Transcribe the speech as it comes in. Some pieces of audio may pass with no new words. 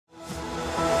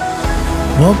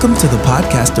Welcome to the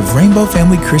podcast of Rainbow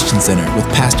Family Christian Center with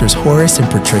Pastors Horace and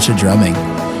Patricia Drumming.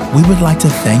 We would like to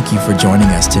thank you for joining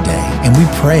us today, and we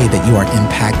pray that you are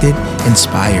impacted,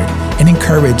 inspired, and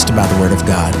encouraged by the Word of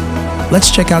God. Let's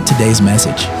check out today's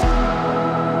message.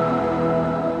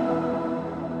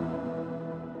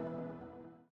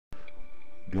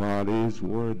 God is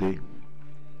worthy.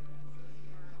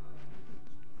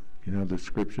 You know, the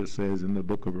scripture says in the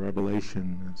book of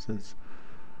Revelation, it says,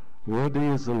 worthy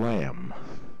is the Lamb.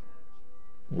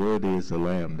 Worthy is the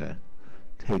Lamb that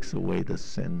takes away the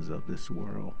sins of this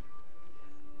world.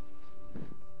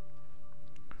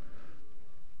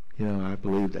 You know, I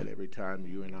believe that every time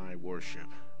you and I worship,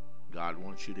 God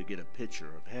wants you to get a picture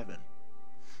of heaven.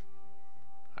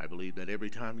 I believe that every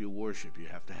time you worship, you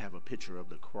have to have a picture of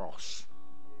the cross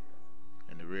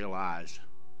and to realize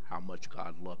how much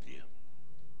God loved you.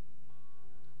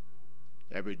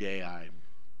 Every day I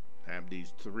have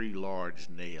these 3 large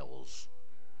nails,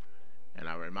 and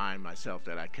I remind myself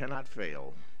that I cannot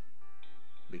fail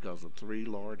because of 3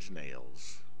 large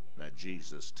nails that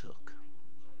Jesus took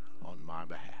on my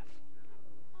behalf.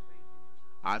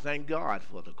 I thank God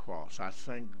for the cross. I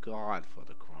thank God for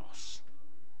the cross,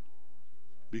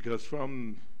 because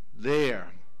from there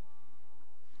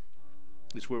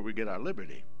is where we get our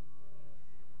liberty.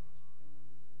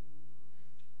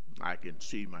 I can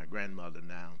see my grandmother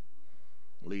now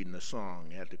leading a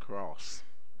song at the cross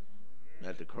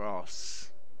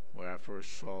where I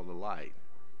first saw the light,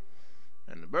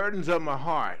 and the burdens of my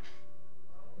heart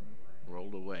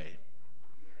rolled away.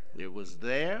 It was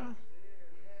there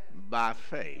by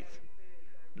faith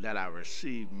that I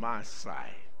received my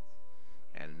sight,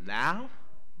 and now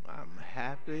I'm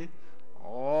happy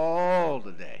all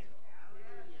the day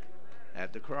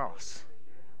at the cross.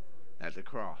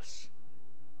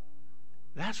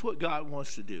 That's what God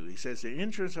wants to do. He says the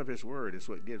entrance of his word is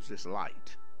what gives us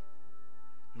light.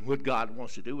 And what God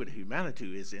wants to do with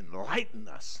humanity is enlighten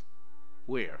us.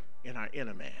 Where? In our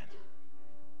inner man.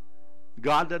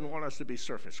 God doesn't want us to be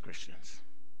surface Christians.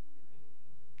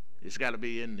 It's got to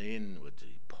be in the inward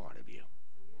part of you.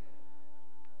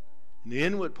 In the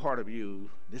inward part of you,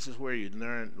 this is where you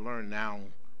learn now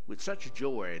with such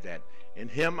joy that in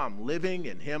him I'm living,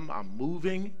 in him I'm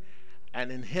moving,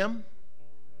 and in him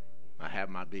I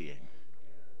have my being.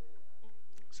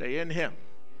 Say, in him.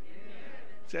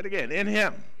 Say it again, in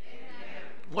him.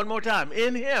 One more time,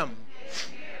 in him.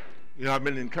 You know, I've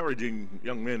been encouraging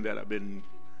young men that I've been,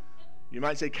 you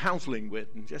might say, counseling with,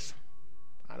 and just,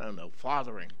 I don't know,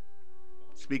 fathering,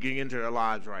 speaking into their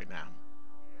lives right now.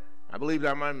 I believe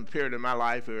that I'm in a period in my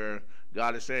life where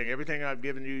God is saying, everything I've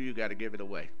given you, you got to give it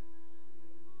away.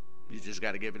 You just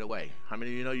got to give it away. How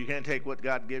many of you know you can't take what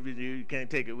God gives you? You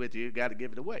can't take it with you. You got to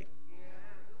give it away.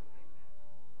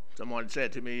 Someone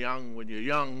said to me, when you're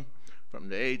young, from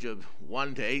the age of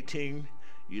 1 to 18,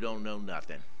 you don't know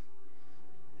nothing.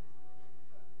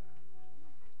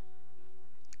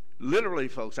 Literally,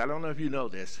 folks, I don't know if you know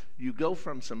this, you go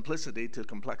from simplicity to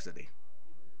complexity.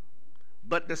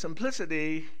 But the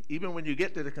simplicity, even when you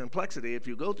get to the complexity, if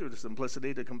you go through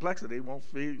the complexity won't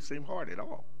seem hard at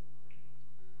all.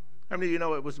 How many of you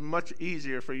know it was much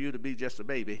easier for you to be just a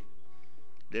baby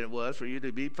than it was for you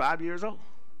to be 5 years old?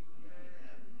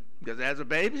 Because as a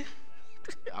baby,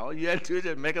 all you had to do is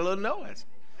just make a little noise.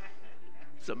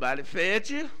 Somebody fed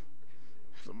you.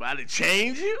 Somebody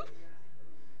changed you.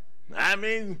 I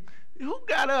mean, who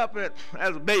got up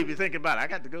as a baby thinking about it? I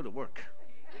got to go to work.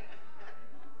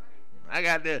 I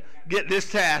got to get this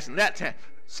task and that task.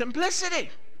 Simplicity.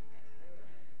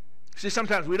 See,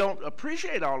 sometimes we don't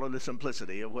appreciate all of the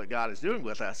simplicity of what God is doing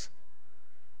with us.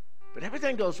 But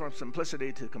everything goes from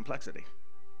simplicity to complexity.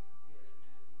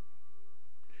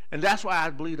 And that's why I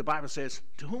believe the Bible says,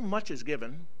 to whom much is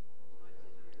given,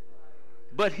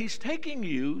 but he's taking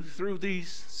you through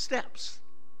these steps.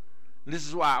 And this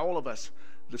is why all of us,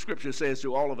 the scripture says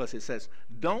to all of us, it says,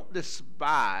 don't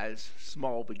despise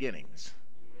small beginnings.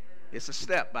 It's a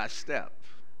step by step.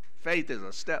 Faith is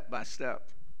a step by step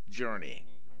journey.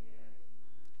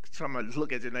 Someone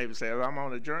look at your neighbor and say, I'm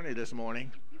on a journey this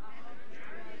morning.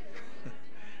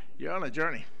 You're on a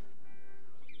journey.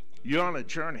 You're on a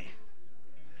journey.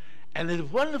 And the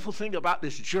wonderful thing about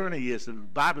this journey is the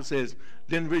Bible says,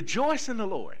 then rejoice in the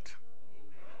Lord.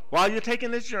 While you're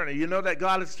taking this journey, you know that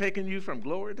God is taking you from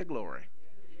glory to glory,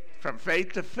 from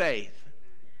faith to faith.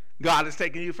 God is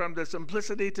taking you from the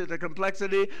simplicity to the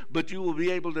complexity, but you will be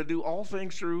able to do all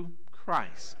things through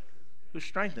Christ, who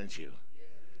strengthens you.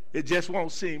 It just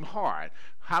won't seem hard.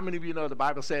 How many of you know the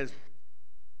Bible says,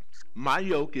 my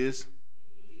yoke is,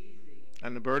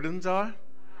 and the burdens are?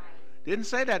 Didn't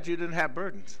say that you didn't have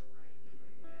burdens.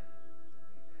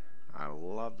 I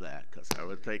love that, because I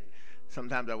would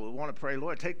sometimes I would want to pray,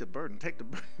 Lord, take the burden, take the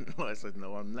burden. Lord, I said,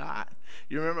 no, I'm not.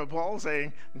 You remember Paul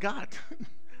saying, God,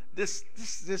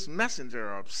 this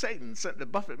messenger of Satan sent to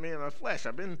buffet me in my flesh.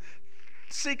 I've been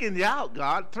seeking you out,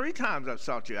 God. 3 times I've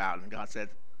sought you out. And God said,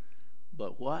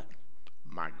 but what?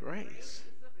 My grace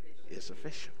is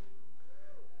sufficient.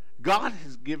 God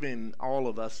has given all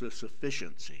of us the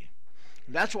sufficiency.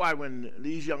 That's why when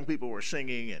these young people were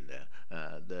singing and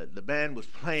the band was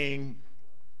playing,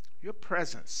 your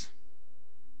presence.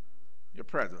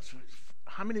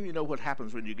 How many of you know what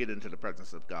happens when you get into the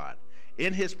presence of God?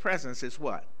 In his presence is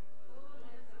what?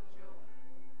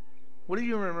 What do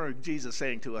you remember Jesus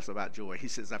saying to us about joy? He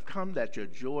says, I've come that your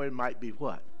joy might be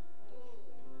what?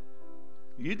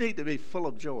 You need to be full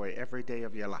of joy every day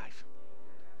of your life.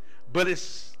 But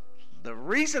it's the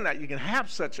reason that you can have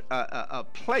such a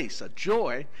place, a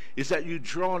joy, is that you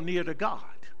draw near to God.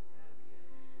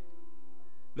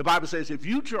 The Bible says if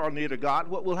you draw near to God,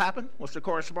 what will happen? What's the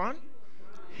correspond?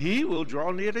 He will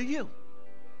draw near to you.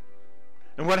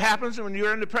 And what happens when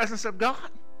you're in the presence of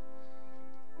God?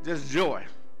 Just joy.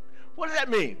 What does that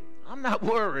mean? I'm not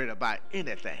worried about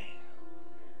anything.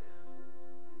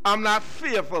 I'm not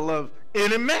fearful of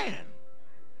any man.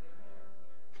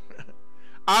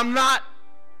 I'm not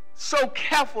so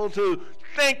careful to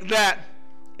think that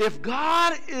if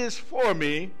God is for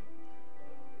me,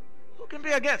 who can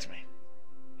be against me?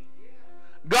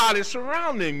 God is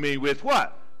surrounding me with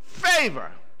what?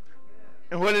 Favor.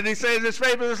 And what did he say this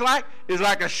favor is like? It's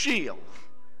like a shield.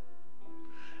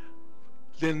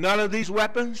 Then none of these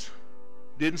weapons,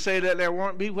 didn't say that there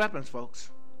won't be weapons, folks.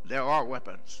 There are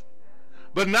weapons.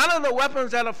 But none of the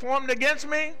weapons that are formed against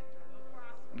me,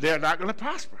 they're not going to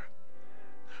prosper.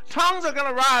 Tongues are going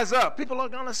to rise up. People are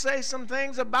going to say some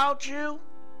things about you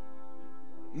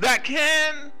that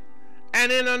can,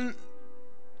 and in an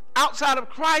outside of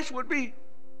Christ would be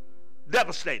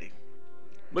devastating.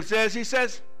 But he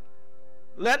says,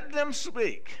 let them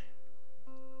speak,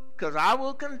 because I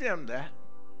will condemn that,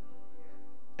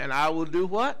 and I will do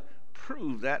what?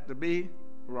 Prove that to be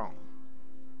wrong.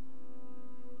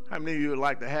 How many of you would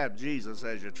like to have Jesus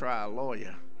as your trial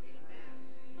lawyer?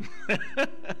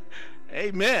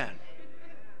 Amen.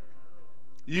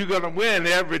 You're going to win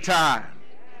every time.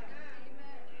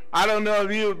 I don't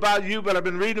know about you, but I've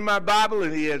been reading my Bible,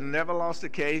 and he has never lost a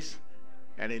case,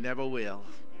 and he never will.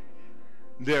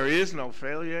 There is no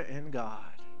failure in God.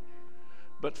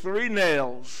 But 3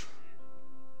 nails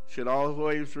should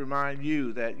always remind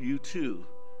you that you too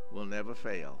will never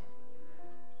fail.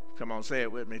 Come on, say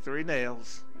it with me. 3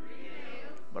 nails,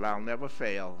 but I'll never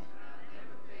fail.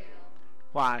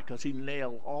 Why? Because he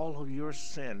nailed all of your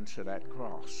sin to that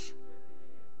cross,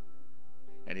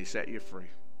 and he set you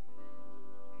free.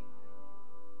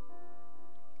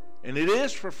 And it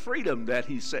is for freedom that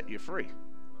he set you free.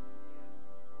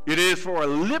 It is for a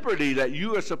liberty that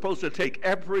you are supposed to take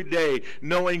every day,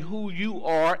 knowing who you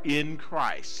are in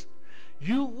Christ.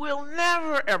 You will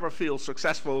never, ever feel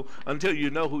successful until you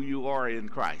know who you are in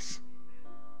Christ.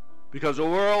 Because the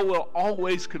world will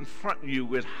always confront you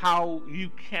with how you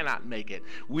cannot make it.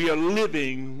 We are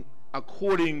living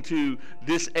according to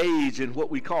this age in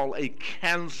what we call a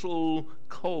cancel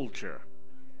culture.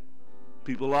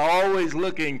 People are always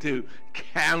looking to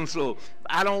cancel.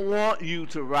 I don't want you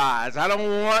to rise. I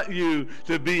don't want you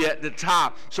to be at the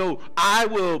top. So I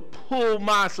will pull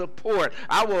my support.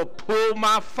 I will pull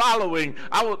my following.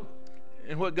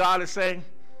 And what God is saying,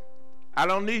 I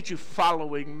don't need you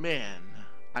following men.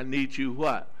 I need you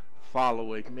what?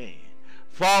 Following me.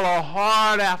 Follow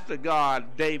hard after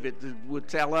God, David would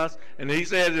tell us. And he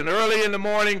says, and early in the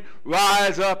morning,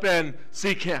 rise up and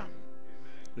seek him.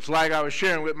 It's like I was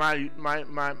sharing with my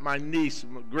niece,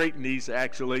 my great niece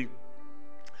actually,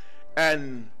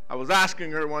 and I was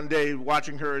asking her one day,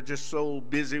 watching her just so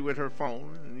busy with her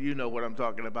phone, and you know what I'm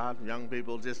talking about. Young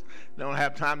people just don't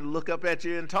have time to look up at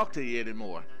you and talk to you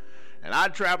anymore. And I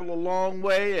traveled a long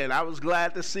way, and I was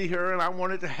glad to see her, and I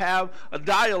wanted to have a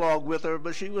dialogue with her,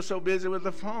 but she was so busy with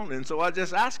the phone. And so I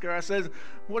just asked her, I said,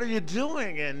 what are you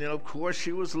doing? And, of course,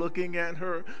 she was looking at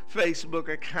her Facebook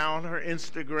account, her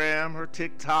Instagram, her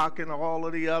TikTok, and all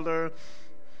of the other.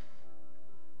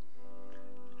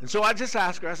 And so I just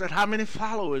asked her, I said, how many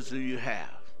followers do you have?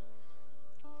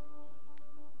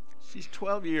 She's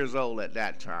 12 years old at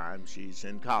that time. She's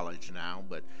in college now,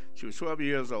 but she was 12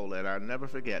 years old, and I'll never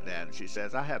forget that. And she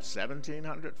says, I have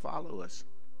 1,700 followers.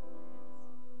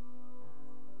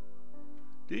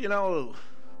 Do you know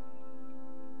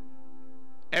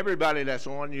everybody that's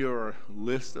on your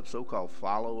list of so-called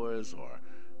followers or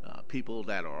people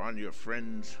that are on your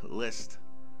friends list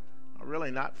are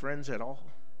really not friends at all?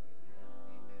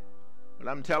 But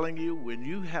I'm telling you, when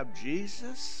you have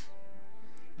Jesus,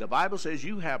 the Bible says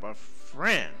you have a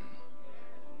friend.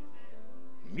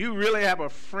 You really have a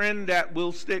friend that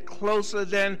will stick closer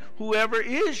than whoever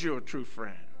is your true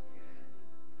friend.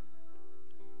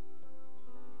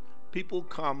 People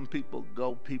come, people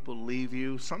go, people leave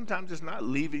you. Sometimes it's not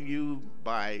leaving you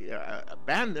by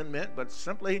abandonment, but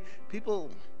simply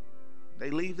people, they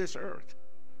leave this earth.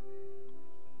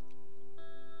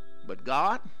 But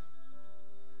God,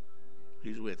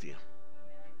 He's with you.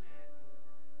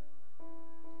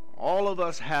 All of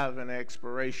us have an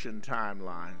expiration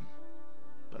timeline,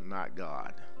 but not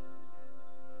God.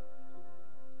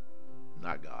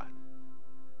 Not God.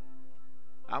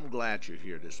 I'm glad you're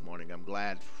here this morning. I'm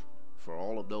glad for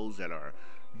all of those that are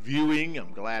viewing.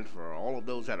 I'm glad for all of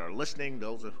those that are listening,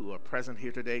 those who are present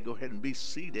here today. Go ahead and be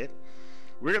seated.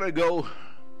 We're going to go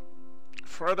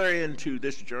further into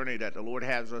this journey that the Lord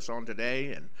has us on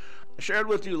today. And I shared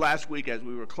with you last week as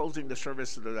we were closing the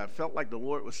service that I felt like the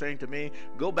Lord was saying to me,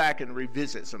 go back and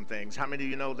revisit some things. How many of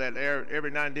you know that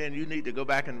every now and then you need to go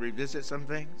back and revisit some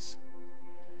things?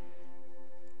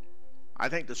 I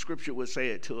think the scripture would say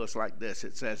it to us like this.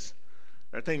 It says,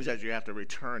 there are things that you have to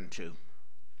return to.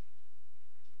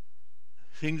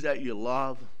 Things that you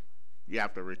love, you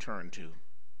have to return to.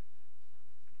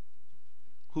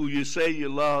 Who you say you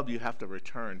love, you have to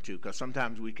return to, because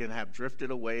sometimes we can have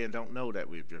drifted away and don't know that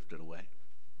we've drifted away.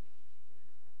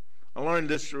 I learned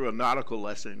this through a nautical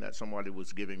lesson that somebody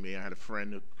was giving me. I had a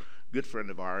friend, a good friend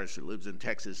of ours who lives in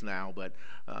Texas now, but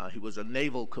he was a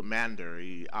naval commander.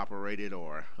 He operated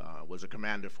or was a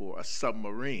commander for a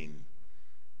submarine.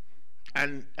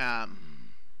 And,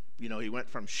 he went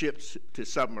from ships to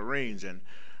submarines, and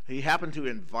he happened to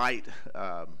invite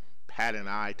Pat and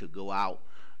I to go out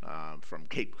from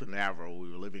Cape Canaveral. We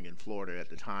were living in Florida at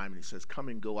the time, and he says, come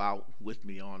and go out with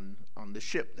me on the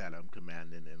ship that I'm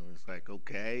commanding. And it was like,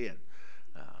 okay. And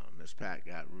Miss Pat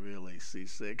got really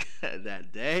seasick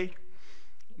that day.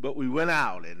 But we went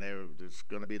out, and there's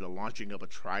going to be the launching of a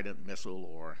Trident missile,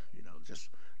 or, just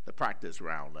the practice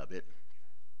round of it.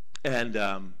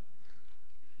 And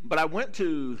but I went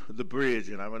to the bridge,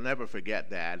 and I will never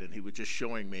forget that, and he was just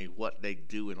showing me what they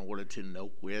do in order to know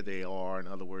where they are. In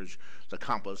other words, the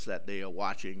compass that they are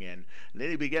watching. And then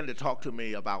he began to talk to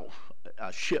me about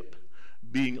a ship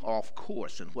being off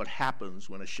course and what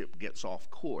happens when a ship gets off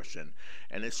course.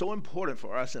 And it's so important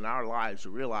for us in our lives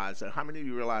to realize that. How many of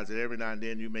you realize that every now and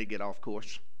then you may get off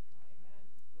course?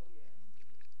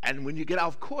 And when you get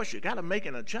off course, you got to make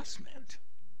an adjustment.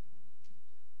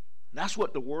 That's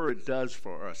what the Word does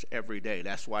for us every day.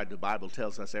 That's why the Bible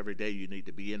tells us every day you need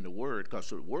to be in the Word, because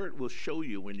the Word will show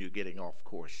you when you're getting off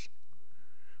course.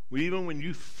 Even when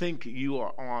you think you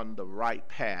are on the right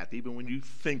path, even when you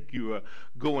think you are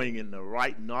going in the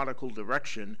right nautical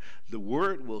direction, the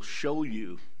Word will show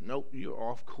you, nope, you're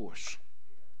off course.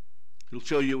 It'll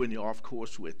show you when you're off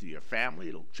course with your family.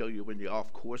 It'll show you when you're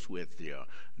off course with your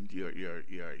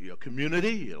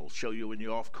community. It'll show you when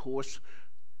you're off course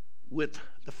with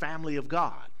the family of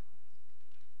God.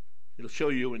 It'll show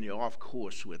you when you're off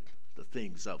course with the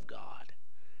things of God.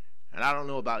 And I don't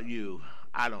know about you,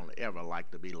 I don't ever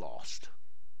like to be lost.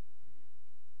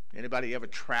 Anybody ever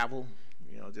travel?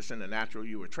 Just in the natural,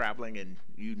 you were traveling and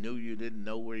you knew you didn't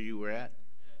know where you were at?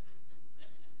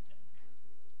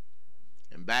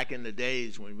 And back in the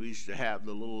days when we used to have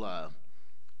the little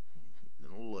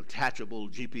attachable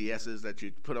GPSs that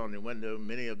you put on the window,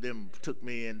 many of them took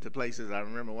me into places. I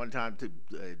remember one time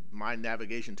my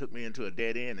navigation took me into a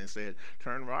dead end and said,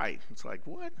 turn right. It's like,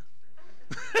 what?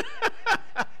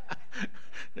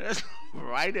 There's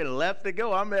right and left to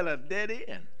go. I'm at a dead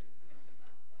end.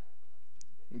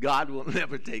 God will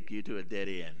never take you to a dead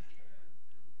end.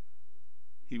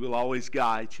 He will always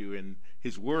guide you, and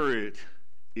His Word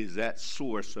is that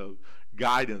source of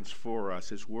guidance for us.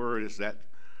 His Word is that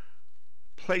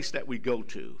place that we go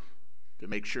to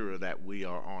make sure that we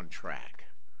are on track,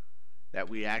 that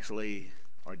we actually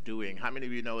are doing. How many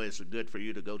of you know it's good for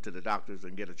you to go to the doctors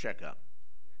and get a checkup?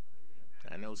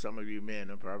 I know some of you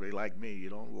men are probably like me. You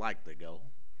don't like to go,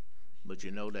 but you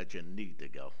know that you need to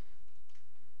go,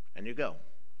 and you go.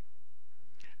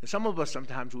 And some of us,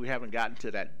 sometimes we haven't gotten to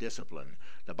that discipline.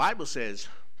 The Bible says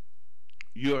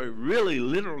you're really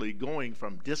literally going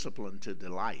from discipline to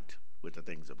delight with the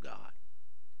things of God.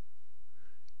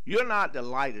 You're not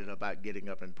delighted about getting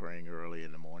up and praying early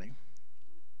in the morning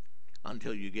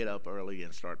until you get up early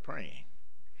and start praying.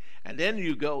 And then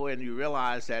you go and you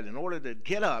realize that in order to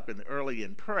get up early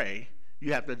and pray,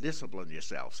 you have to discipline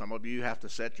yourself. Some of you have to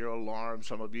set your alarm.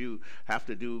 Some of you have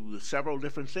to do several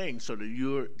different things so that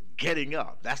you're getting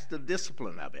up. That's the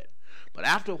discipline of it. But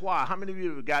after a while, how many of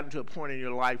you have gotten to a point in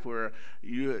your life where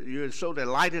you're so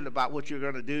delighted about what you're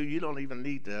going to do, you don't even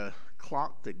need the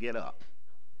clock to get up?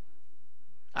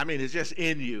 I mean, it's just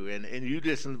in you, and you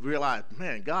just realize,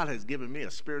 man, God has given me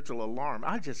a spiritual alarm.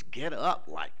 I just get up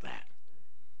like that.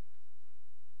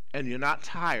 And you're not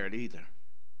tired either.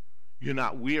 You're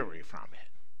not weary from it.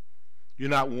 You're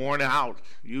not worn out.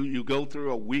 You go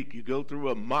through a week, you go through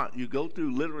a month, you go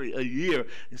through literally a year,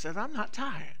 and says, I'm not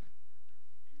tired.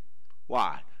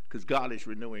 Why? Because God is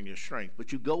renewing your strength.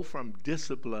 But you go from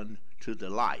discipline to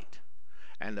delight.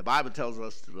 And the Bible tells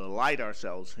us to delight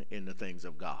ourselves in the things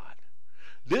of God.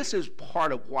 This is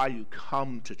part of why you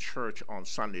come to church on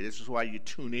Sunday. This is why you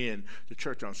tune in to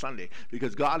church on Sunday,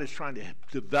 because God is trying to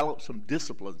develop some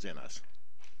disciplines in us.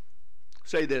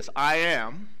 Say this: I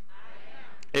am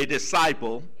a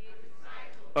disciple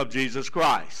of Jesus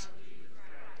Christ.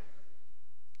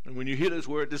 And when you hear this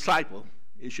word disciple,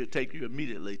 it should take you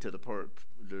immediately to the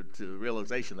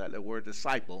realization that the word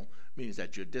disciple means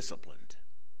that you're disciplined.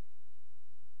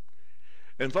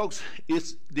 And folks,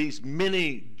 it's these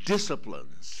many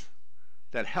disciplines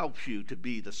that help you to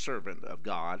be the servant of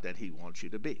God that he wants you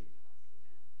to be.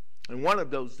 And one of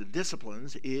those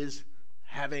disciplines is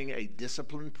having a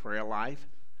disciplined prayer life,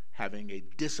 having a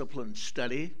disciplined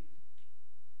study.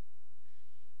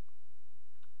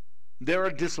 There are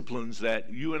disciplines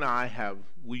that you and I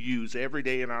we use every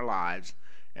day in our lives.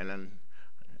 And then,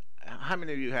 how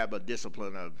many of you have a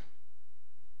discipline of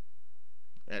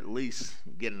at least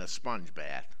getting a sponge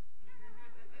bath?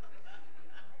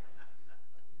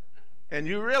 And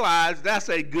you realize that's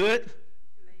a good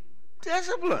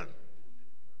discipline.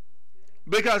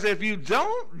 Because if you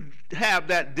don't have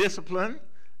that discipline,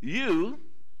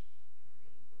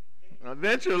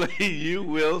 eventually you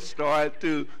will start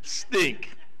to stink.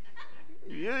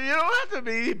 You don't have to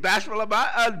be bashful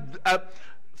about it.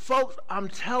 Folks, I'm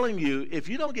telling you, if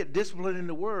you don't get disciplined in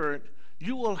the Word,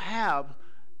 you will have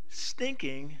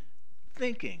stinking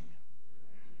thinking.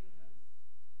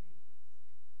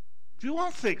 You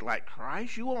won't think like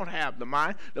Christ. You won't have the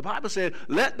mind. The Bible said,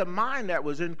 let the mind that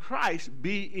was in Christ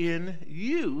be in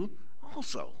you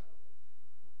also.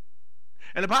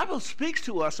 And the Bible speaks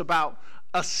to us about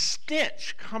a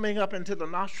stench coming up into the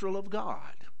nostril of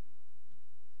God.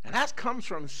 And that comes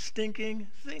from stinking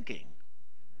thinking.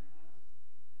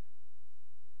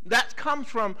 That comes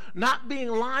from not being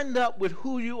lined up with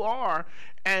who you are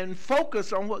and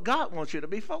focus on what God wants you to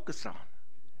be focused on.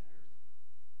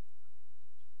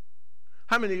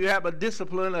 How many of you have a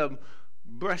discipline of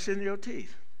brushing your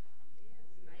teeth?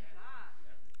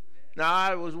 Now,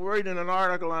 I was reading an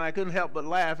article and I couldn't help but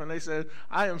laugh, and they said,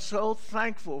 I am so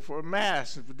thankful for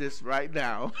masks for this right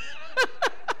now.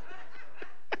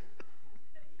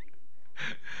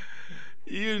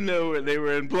 You know what they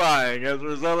were implying. As a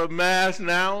result of masks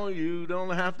now, you don't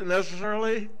have to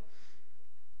necessarily.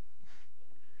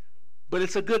 But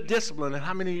it's a good discipline. And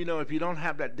how many of you know if you don't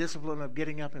have that discipline of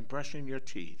getting up and brushing your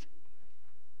teeth,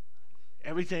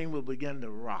 everything will begin to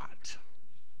rot.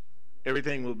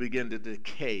 Everything will begin to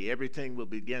decay. Everything will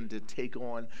begin to take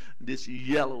on this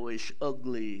yellowish,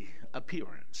 ugly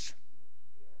appearance.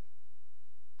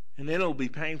 And then it'll be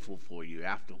painful for you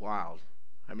after a while.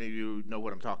 How many of you know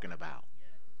what I'm talking about?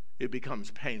 It becomes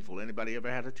painful. Anybody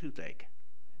ever had a toothache?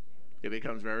 It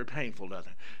becomes very painful,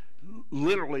 doesn't it?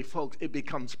 Literally, folks, it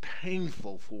becomes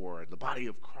painful for the body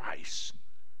of Christ.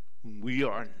 We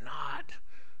are not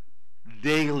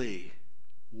daily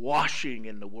washing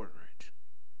in the Word.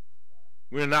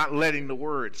 We're not letting the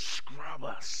Word scrub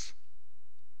us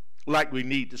like we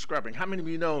need the scrubbing. How many of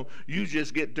you know you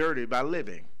just get dirty by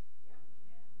living?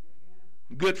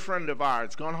 Good friend of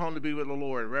ours, gone home to be with the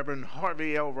Lord, Reverend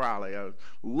Harvey L. Riley. I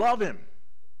love him.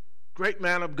 Great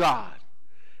man of God.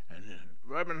 And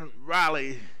Reverend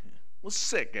Riley was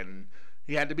sick and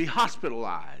he had to be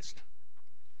hospitalized.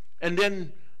 And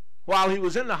then while he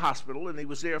was in the hospital, and he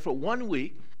was there for 1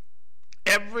 week,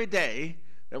 every day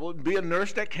there would be a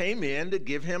nurse that came in to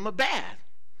give him a bath.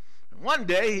 And one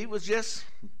day he was just,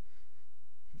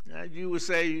 you would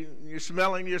say, you're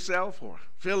smelling yourself or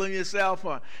feeling yourself,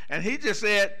 and he just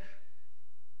said,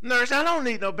 "Nurse, I don't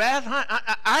need no bath.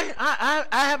 I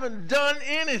haven't done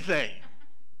anything.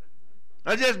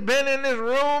 I've just been in this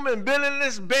room and been in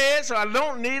this bed, so I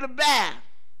don't need a bath.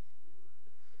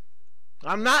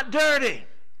 I'm not dirty."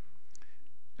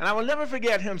 And I will never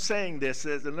forget him saying this.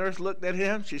 As the nurse looked at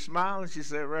him, she smiled and she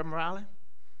said, "Reverend Riley,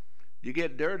 you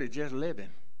get dirty just living."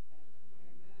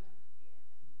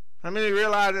 How many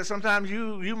realize that sometimes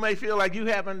you may feel like you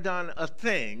haven't done a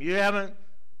thing? You haven't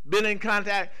been in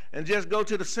contact, and just go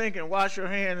to the sink and wash your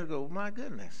hands and go, "My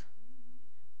goodness,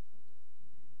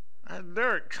 that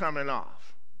dirt coming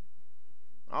off."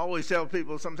 I always tell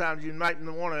people sometimes you might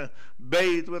want to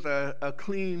bathe with a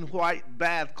clean white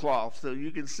bath cloth so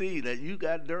you can see that you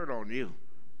got dirt on you.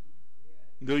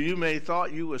 Though you may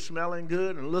thought you were smelling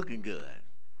good and looking good.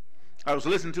 I was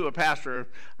listening to a pastor.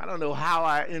 I don't know how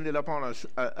I ended up on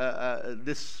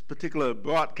this particular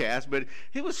broadcast, but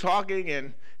he was talking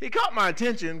and he caught my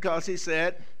attention because he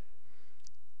said,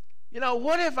 you know,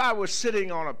 what if I was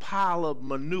sitting on a pile of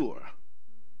manure?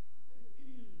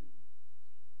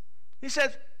 He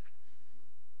said,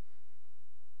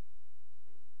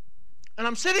 and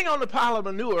I'm sitting on the pile of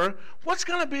manure, what's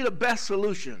going to be the best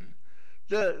solution?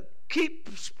 To keep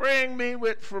spraying me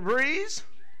with Febreze?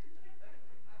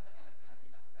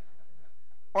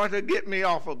 Or to get me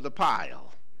off of the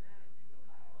pile?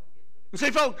 You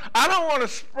see, folks, I don't want to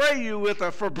spray you with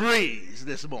a Febreze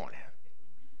this morning.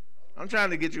 I'm trying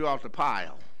to get you off the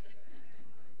pile.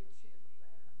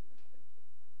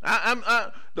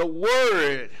 The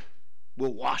Word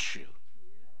will wash you.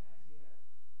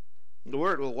 The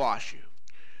Word will wash you.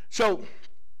 So,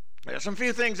 there's some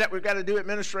few things that we've got to do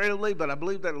administratively, but I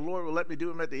believe that the Lord will let me do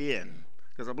them at the end,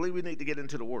 because I believe we need to get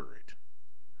into the Word.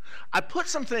 I put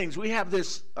some things, we have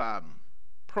this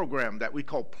program that we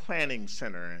call Planning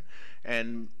Center,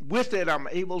 and with it I'm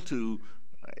able to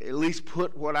at least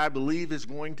put what I believe is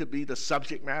going to be the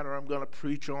subject matter I'm going to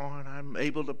preach on. I'm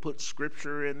able to put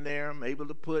scripture in there. I'm able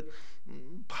to put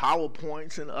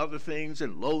PowerPoints and other things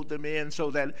and load them in so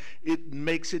that it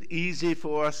makes it easy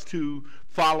for us to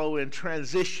follow and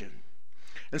transition.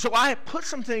 And so I put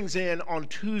some things in on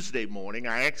Tuesday morning.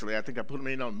 I think I put them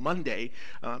in on Monday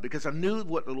because I knew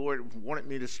what the Lord wanted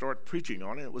me to start preaching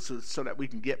on. And it was so that we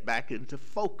can get back into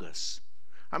focus.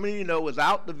 How many of you know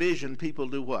without the vision, people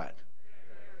do what?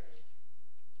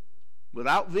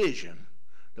 Without vision,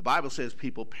 the Bible says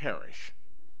people perish.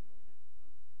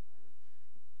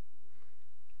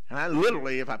 And I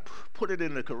literally, if I put it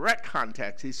in the correct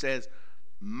context, he says,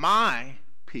 my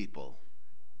people.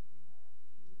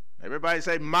 Everybody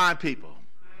say, my people.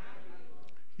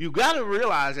 You've got to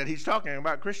realize that he's talking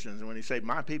about Christians when he says,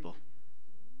 my people.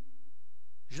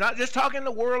 He's not just talking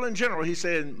the world in general. He's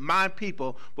saying, my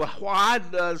people. But why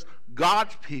does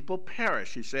God's people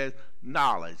perish? He says,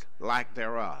 knowledge, lack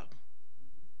thereof.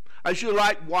 I should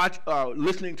like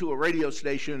listening to a radio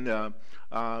station.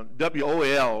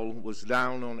 WOL was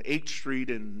down on 8th Street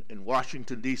in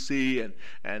Washington, D.C.,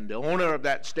 and the owner of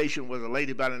that station was a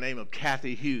lady by the name of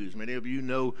Cathy Hughes. Many of you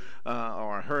know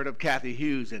or heard of Cathy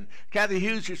Hughes. And Cathy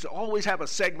Hughes used to always have a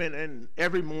segment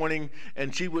every morning,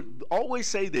 and she would always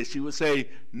say this. She would say,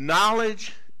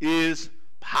 knowledge is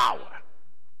power.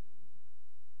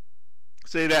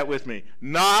 Say that with me.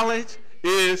 Knowledge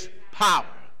is power.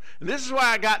 And this is why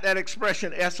I got that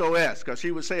expression SOS, because she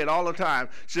would say it all the time.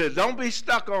 She said, don't be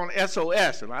stuck on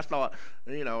SOS. And I thought,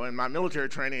 you know, in my military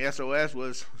training, SOS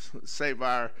was save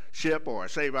our ship or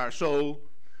save our soul.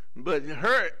 But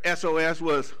her SOS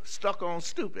was stuck on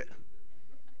stupid.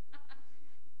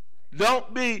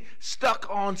 Don't be stuck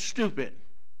on stupid.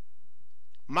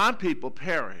 My people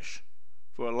perish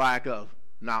for lack of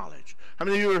knowledge. How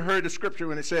many of you have heard the scripture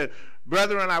when it said,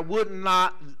 brethren, I would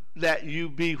not that you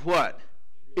be what?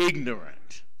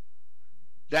 Ignorant.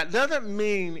 That doesn't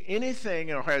mean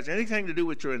anything or has anything to do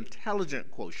with your intelligent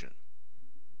quotient.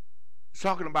 It's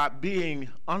talking about being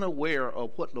unaware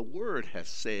of what the Word has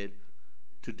said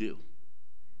to do.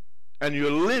 And you're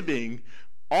living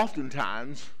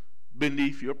oftentimes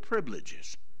beneath your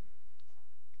privileges.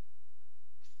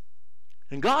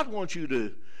 And God wants you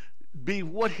to be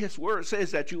what His Word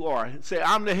says that you are. Say,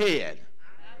 I'm the head,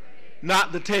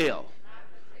 not the tail.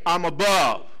 I'm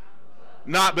above,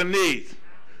 not beneath.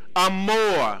 I'm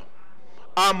more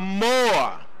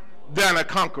than a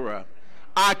conqueror.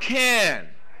 I can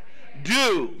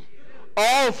do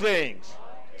all things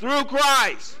through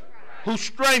Christ who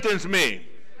strengthens me.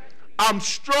 I'm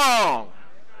strong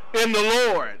in the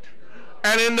Lord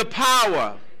and in the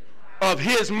power of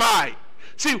His might.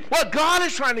 See, what God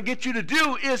is trying to get you to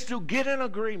do is to get in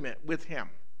agreement with Him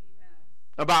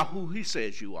about who He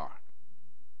says you are.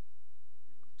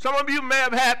 Some of you may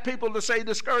have had people to say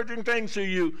discouraging things to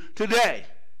you today,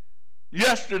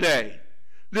 yesterday,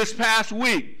 this past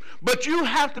week. But you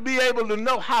have to be able to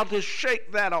know how to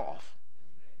shake that off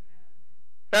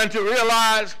and to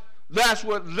realize that's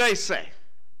what they say.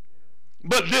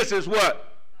 But this is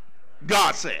what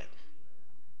God said.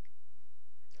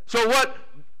 So what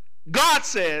God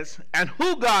says and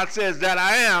who God says that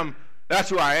I am,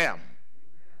 that's who I am.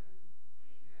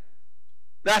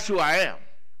 That's who I am.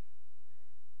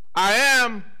 I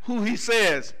am who He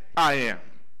says I am.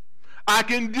 I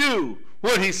can do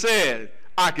what He said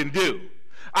I can do.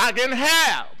 I can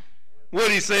have what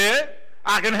He said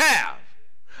I can have.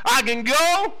 I can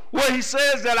go where he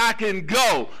says that I can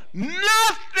go.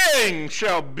 Nothing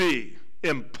shall be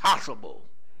impossible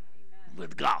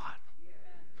with God.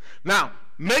 Now,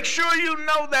 make sure you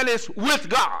know that it's with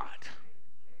God.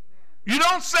 You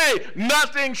don't say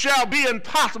nothing shall be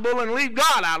impossible and leave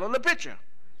God out of the picture.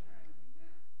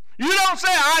 You don't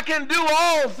say I can do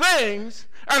all things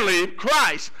and leave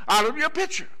Christ out of your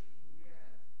picture.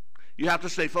 You have to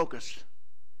stay focused.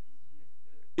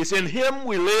 It's in him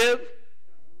we live.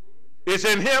 It's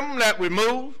in him that we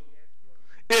move.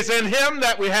 It's in him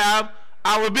that we have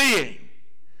our being.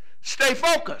 Stay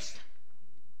focused.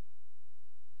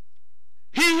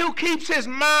 He who keeps his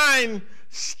mind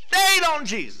stayed on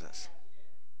Jesus.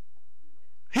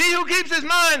 He who keeps his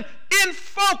mind in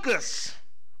focus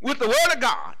with the word of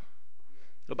God.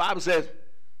 The Bible says,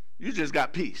 you just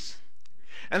got peace.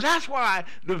 And that's why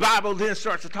the Bible then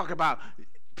starts to talk about,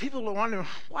 people are wondering,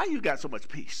 why you got so much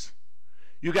peace?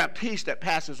 You got peace that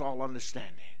passes all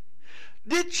understanding.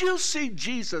 Did you see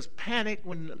Jesus panic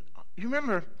when, you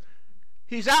remember,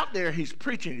 he's out there, he's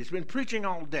preaching. He's been preaching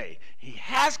all day. He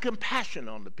has compassion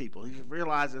on the people. He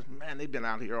realizes, man, they've been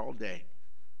out here all day.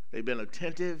 They've been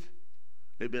attentive.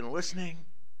 They've been listening.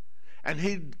 And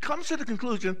he comes to the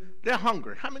conclusion, they're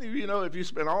hungry. How many of you know if you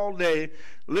spend all day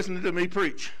listening to me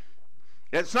preach,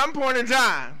 at some point in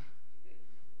time,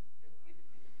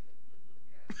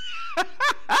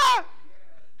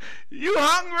 you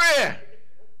hungry.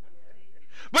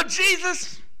 But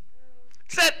Jesus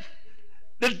said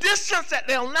the distance that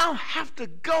they'll now have to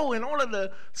go in order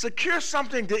to secure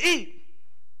something to eat,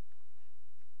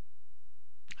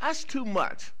 that's too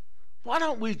much. Why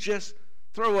don't we just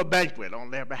throw a banquet on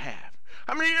their behalf?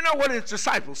 I mean, you know what his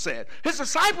disciples said. His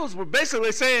disciples were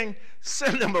basically saying,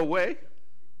 send them away.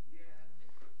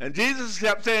 And Jesus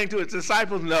kept saying to his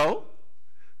disciples, no,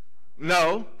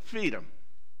 feed them.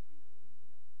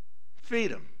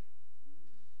 Feed them.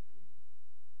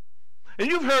 And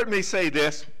you've heard me say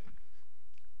this.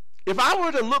 If I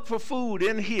were to look for food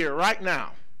in here right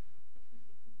now,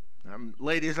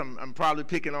 ladies, I'm probably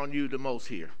picking on you the most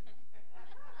here.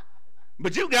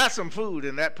 But you got some food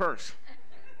in that purse.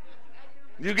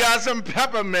 You got some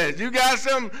peppermints. You got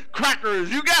some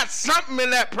crackers. You got something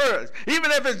in that purse. Even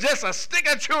if it's just a stick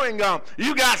of chewing gum,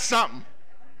 you got something.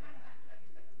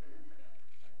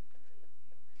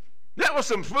 There was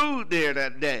some food there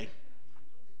that day.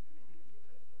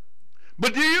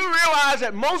 But do you realize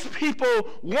that most people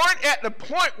weren't at the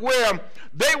point where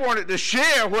they wanted to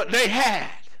share what they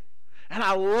had? And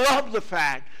I love the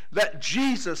fact that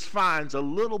Jesus finds a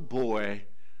little boy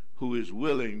who is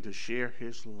willing to share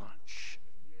his lunch.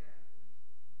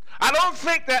 I don't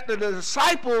think that the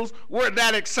disciples were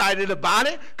that excited about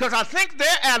it, because I think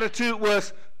their attitude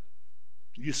was,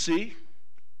 you see,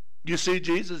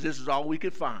 Jesus, this is all we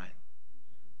could find.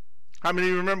 How many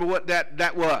of you remember what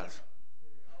that was?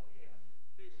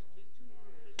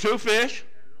 2 fish,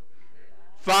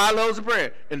 5 loaves of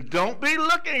bread. And don't be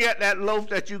looking at that loaf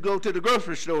that you go to the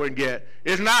grocery store and get.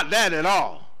 It's not that at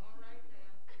all.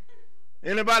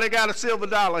 Anybody got a silver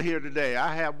dollar here today?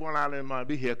 I have one out in my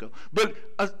vehicle. But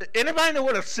anybody know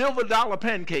what a silver dollar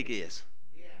pancake is?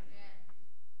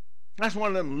 That's one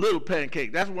of them little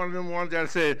pancakes. That's one of them ones that I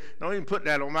said, don't even put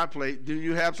that on my plate. Do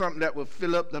you have something that will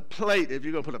fill up the plate if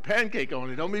you're going to put a pancake on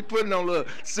it? Don't be putting on a little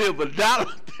silver dollar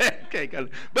pancake on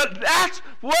it. But that's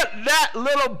what that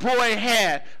little boy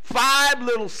had, 5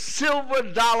 little silver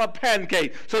dollar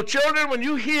pancakes. So children, when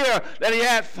you hear that he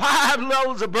had 5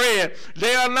 loaves of bread,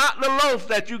 they are not the loaf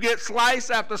that you get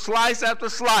slice after slice after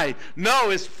slice.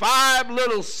 No, it's 5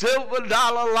 little silver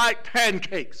dollar like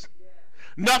pancakes.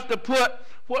 Enough to put,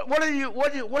 what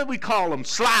do we call them?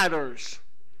 Sliders.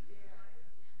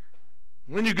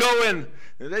 When you go in,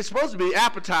 they're supposed to be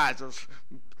appetizers.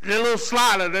 They're a little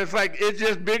slider that's like, it's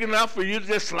just big enough for you to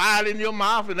just slide in your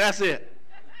mouth and that's it.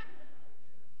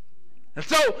 And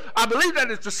so I believe that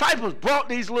his disciples brought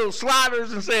these little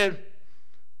sliders and said,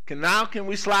 can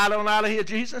we slide on out of here,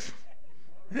 Jesus?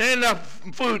 There ain't enough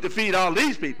food to feed all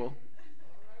these people.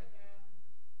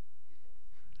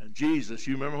 And Jesus,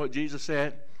 you remember what Jesus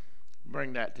said?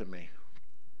 Bring that to me.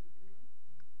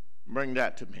 Bring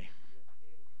that to me.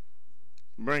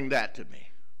 Bring that to me.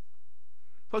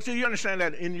 Folks, do you understand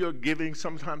that in your giving,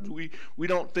 sometimes we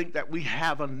don't think that we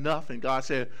have enough, and God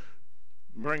said,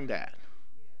 bring that.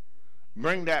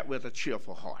 Bring that with a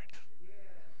cheerful heart.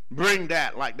 Bring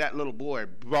that like that little boy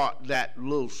brought that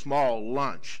little small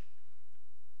lunch.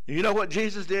 And you know what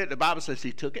Jesus did? The Bible says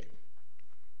he took it.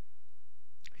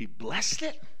 He blessed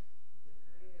it.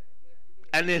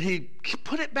 And then he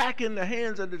put it back in the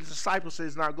hands of the disciples,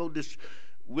 says, now go this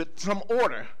with some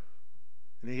order.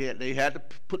 And they had to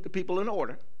put the people in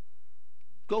order.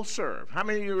 Go serve. How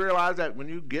many of you realize that when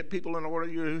you get people in order,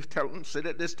 you tell them, sit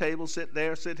at this table, sit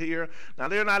there, sit here. Now,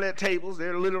 they're not at tables.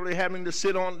 They're literally having to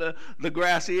sit on the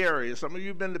grassy area. Some of you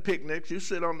have been to picnics. You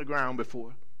sit on the ground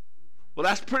before. Well,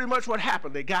 that's pretty much what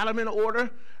happened. They got them in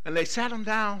order, and they sat them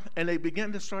down, and they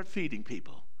began to start feeding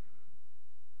people.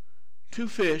 2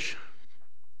 fish,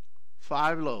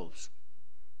 5 loaves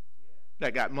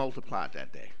that got multiplied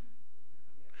that day.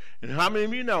 And how many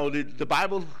of you know that the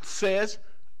Bible says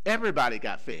everybody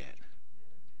got fed?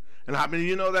 And how many of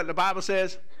you know that the Bible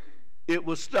says it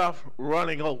was stuff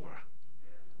running over?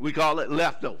 We call it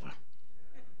leftover.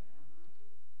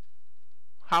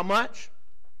 How much?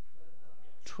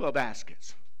 12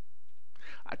 baskets.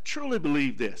 I truly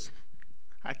believe this.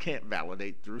 I can't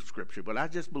validate through Scripture, but I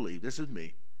just believe, this is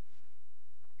me.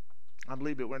 I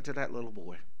believe it went to that little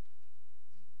boy.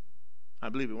 I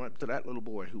believe it went to that little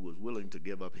boy who was willing to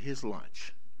give up his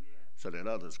lunch so that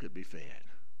others could be fed.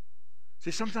 See,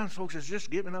 sometimes, folks, it's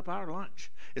just giving up our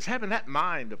lunch. It's having that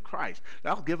mind of Christ.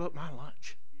 I'll give up my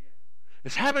lunch.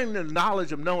 It's having the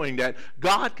knowledge of knowing that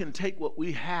God can take what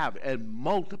we have and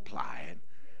multiply it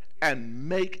and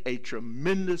make a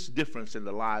tremendous difference in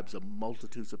the lives of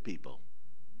multitudes of people.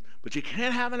 But you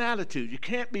can't have an attitude. You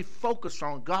can't be focused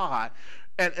on God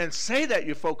and say that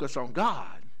you're focused on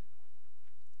God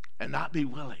and not be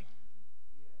willing.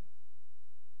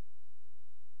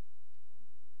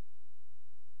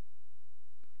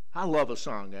 I love a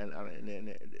song, and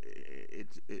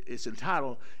it's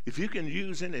entitled, "If You Can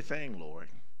Use Anything, Lord,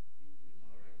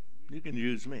 You Can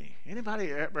Use Me."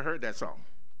 Anybody ever heard that song?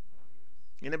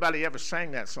 Anybody ever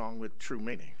sang that song with true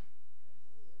meaning?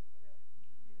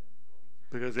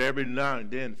 Because every now and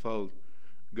then, folks,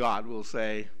 God will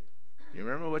say, "You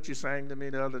remember what you sang to me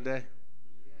the other day?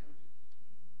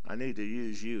 I need to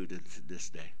use you this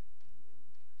day."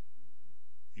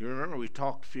 You remember we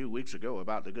talked a few weeks ago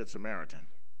about the Good Samaritan.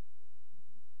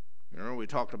 You remember we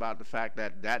talked about the fact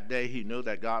that that day he knew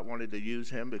that God wanted to use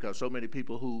him because so many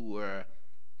people who were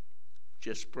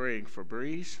just spraying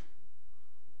Febreze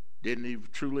didn't even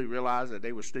truly realize that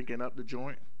they were stinking up the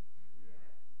joint.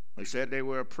 They said they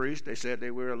were a priest. They said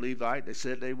they were a Levite. They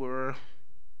said they were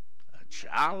a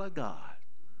child of God.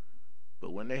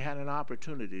 But when they had an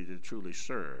opportunity to truly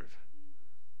serve,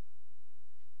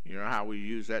 you know how we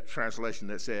use that translation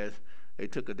that says they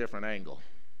took a different angle.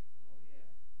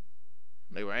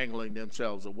 They were angling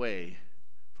themselves away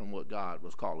from what God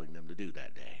was calling them to do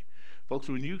that day. Folks,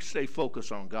 when you stay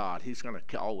focused on God, he's going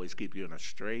to always keep you in a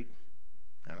straight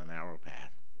and a narrow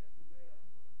path.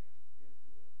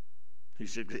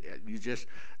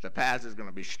 The path is going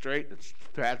to be straight. The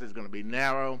path is going to be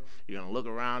narrow. You're going to look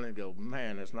around and go,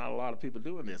 "Man, there's not a lot of people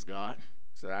doing this, God." I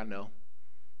said, "I know.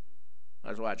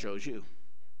 That's why I chose you.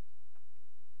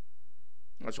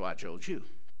 That's why I chose you."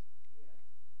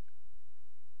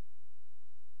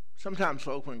 Sometimes,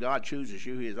 folks, when God chooses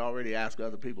you, he has already asked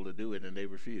other people to do it, and they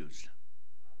refused.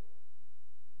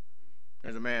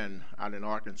 There's a man out in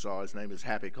Arkansas. His name is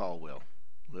Happy Caldwell.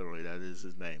 Literally, that is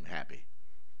his name, Happy.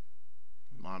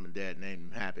 Mom and Dad named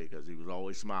him Happy because he was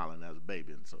always smiling as a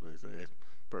baby, and so it's a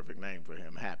perfect name for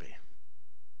him, Happy.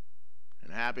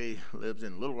 And Happy lives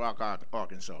in Little Rock,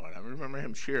 Arkansas. And I remember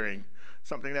him sharing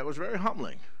something that was very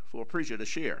humbling for a preacher to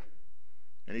share.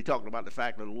 And he talked about the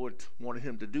fact that the Lord wanted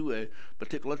him to do a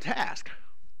particular task.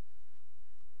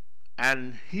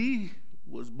 And he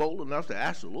was bold enough to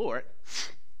ask the Lord.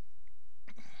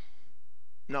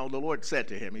 No, the Lord said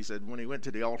to him, he said, when he went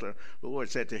to the altar, the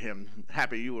Lord said to him,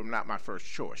 "Happy, you were not my first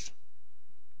choice."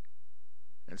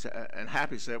 And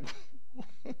Happy said,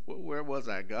 "Where was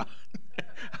I, God?"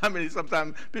 I mean,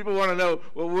 sometimes people want to know,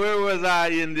 well, where was I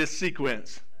in this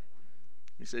sequence?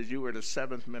 He says, "You were the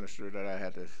 7th minister that I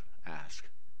had to ask.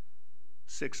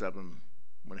 6 of them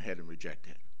went ahead and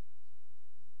rejected."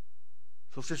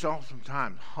 So it's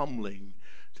oftentimes humbling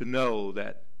to know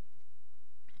that,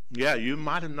 yeah, you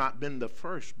might have not been the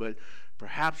first, but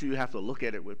perhaps you have to look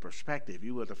at it with perspective.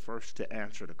 You were the first to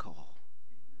answer the call.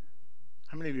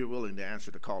 How many of you are willing to answer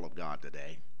the call of God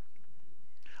today?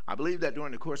 I believe that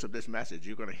during the course of this message,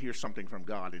 you're going to hear something from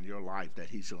God in your life that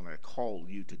he's going to call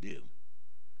you to do.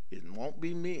 It won't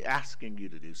be me asking you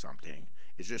to do something.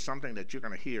 It's just something that you're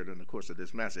going to hear during the course of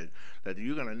this message that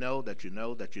you're going to know that you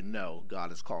know that you know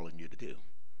God is calling you to do.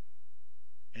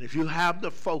 And if you have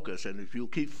the focus and if you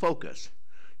keep focused,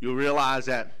 you'll realize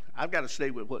that I've got to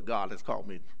stay with what God has called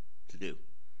me to do.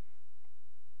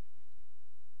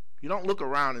 You don't look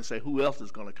around and say, "Who else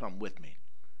is going to come with me?"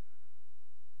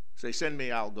 Say, "Send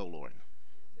me, I'll go, Lord."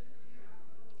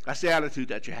 That's the attitude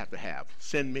that you have to have.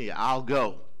 Send me, I'll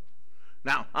go.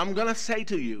 Now, I'm going to say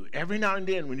to you, every now and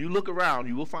then when you look around,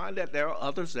 you will find that there are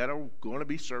others that are going to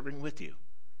be serving with you.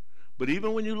 But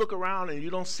even when you look around and you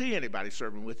don't see anybody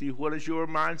serving with you, what is your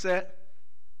mindset?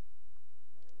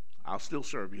 I'll still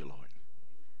serve you, Lord.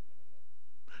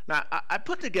 Now, I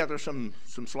put together some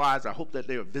slides. I hope that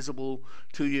they are visible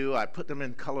to you. I put them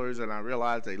in colors, and I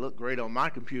realized they look great on my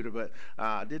computer, but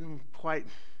I didn't quite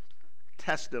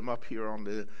test them up here on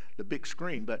the big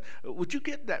screen. But would you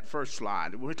get that first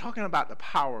slide? We're talking about the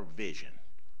power of vision.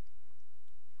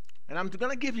 And I'm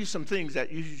going to give you some things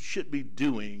that you should be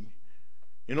doing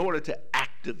in order to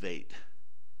activate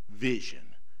vision.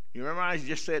 You remember I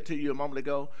just said to you a moment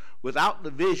ago, without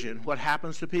the vision, what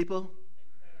happens to people?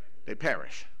 They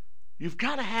perish. You've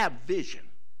got to have vision.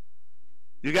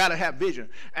 You got to have vision.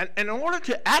 And in order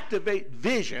to activate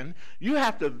vision, you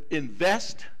have to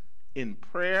invest in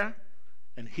prayer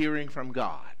and hearing from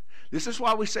God. This is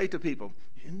why we say to people,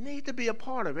 you need to be a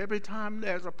part of every time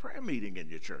there's a prayer meeting in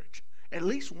your church, at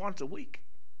least once a week.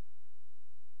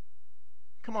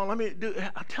 Come on,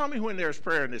 tell me when there's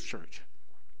prayer in this church.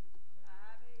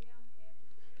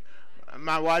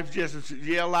 My wife just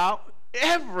yelled out,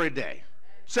 every day,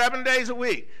 7 days a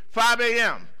week, 5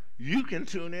 a.m., you can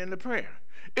tune in to prayer.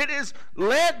 It is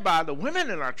led by the women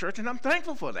in our church, and I'm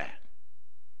thankful for that.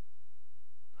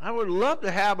 I would love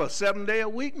to have a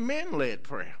 7-day-a-week men-led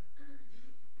prayer,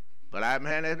 but I haven't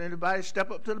had anybody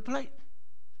step up to the plate.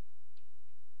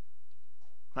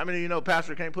 How many of you know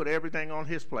Pastor can't put everything on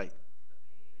his plate?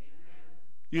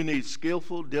 You need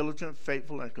skillful, diligent,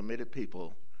 faithful, and committed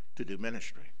people to do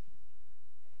ministry.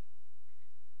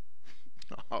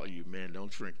 Oh, you men,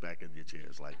 don't shrink back in your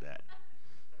chairs like that.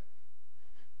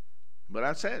 But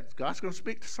I said, God's going to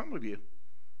speak to some of you.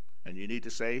 And you need to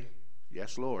say,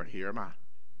 yes, Lord, here am I.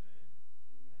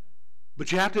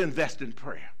 But you have to invest in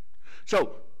prayer.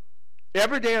 So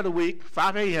every day of the week,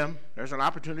 5 a.m., there's an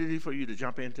opportunity for you to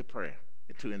jump into prayer,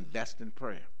 to invest in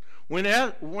prayer. When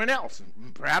else?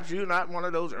 Perhaps you're not one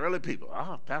of those early people.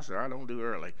 Oh, Pastor, I don't do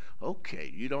early.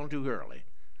 Okay, you don't do early.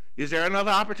 Is there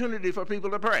another opportunity for people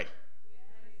to pray?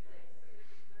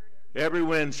 Every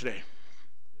Wednesday,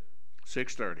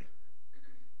 6:30.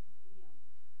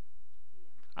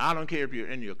 I don't care if you're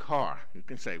in your car. You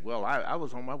can say, well, I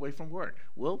was on my way from work.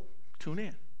 Well, tune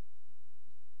in.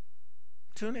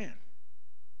 Tune in.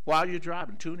 While you're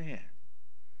driving, tune in.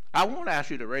 I won't ask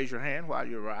you to raise your hand while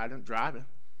you're driving.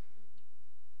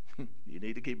 You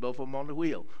need to keep both of them on the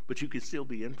wheel, but you can still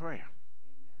be in prayer.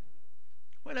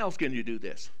 When else can you do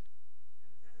this?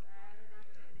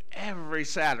 Every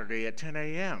Saturday at 10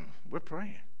 a.m., we're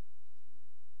praying.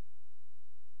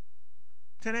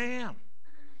 10 a.m.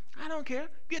 I don't care.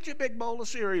 Get your big bowl of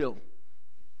cereal.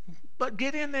 But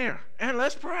get in there and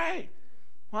let's pray.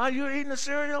 While you're eating the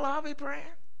cereal, I'll be praying.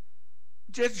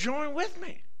 Just join with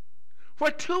me.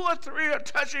 Where 2 or 3 are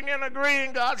touching and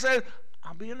agreeing, God says,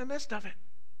 I'll be in the midst of it.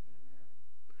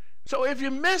 So if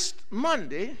you missed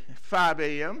Monday at 5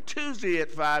 a.m., Tuesday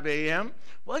at 5 a.m.,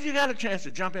 well, you got a chance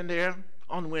to jump in there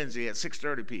on Wednesday at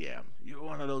 6:30 p.m. You're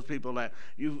one of those people that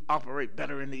you operate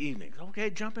better in the evenings. Okay,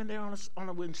 jump in there on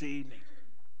a Wednesday evening.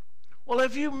 Well,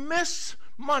 if you miss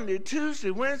Monday,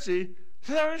 Tuesday, Wednesday,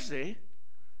 Thursday,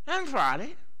 and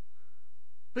Friday,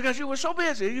 because you were so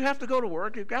busy, you have to go to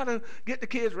work, you've got to get the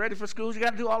kids ready for school, you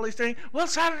got to do all these things. Well,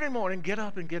 Saturday morning, get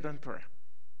up and get in prayer.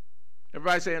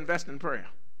 Everybody say invest in prayer.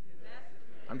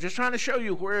 I'm just trying to show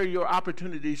you where your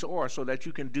opportunities are so that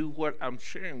you can do what I'm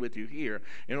sharing with you here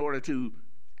in order to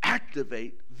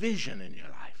activate vision in your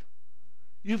life.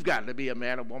 You've got to be a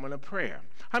man or woman of prayer.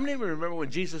 How many of you remember when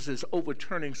Jesus is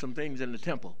overturning some things in the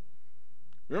temple?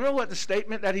 Remember what the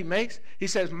statement that he makes? He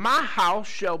says, my house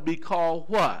shall be called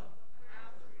what?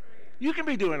 You can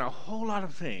be doing a whole lot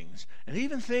of things, and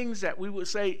even things that we would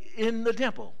say in the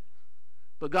temple.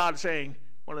 But God's saying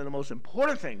one of the most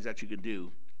important things that you can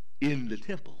do in the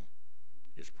temple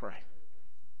is pray.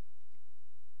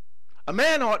 A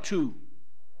man ought to,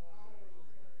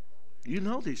 you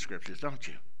know these scriptures, don't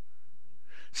you?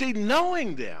 See,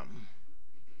 knowing them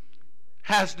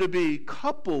has to be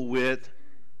coupled with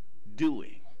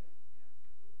doing.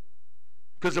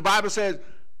 Because the Bible says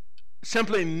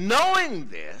simply knowing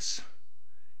this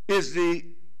is the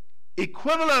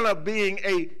equivalent of being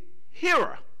a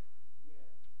hearer,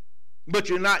 but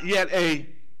you're not yet a.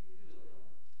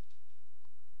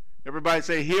 Everybody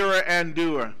say hearer and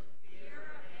doer.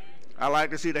 I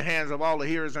like to see the hands of all the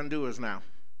hearers and doers now.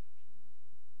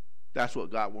 That's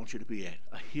what God wants you to be at,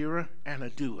 a hearer and a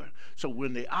doer. So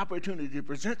when the opportunity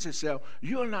presents itself,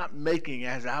 you're not making,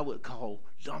 as I would call,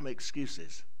 dumb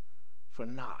excuses for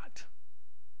not.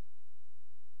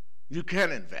 You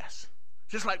can invest.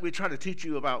 Just like we try to teach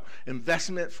you about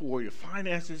investment for your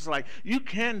finances, like you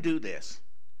can do this.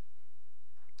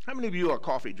 How many of you are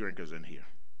coffee drinkers in here?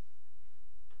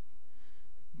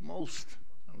 Most.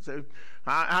 So,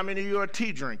 how many of you are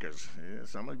tea drinkers? Yeah,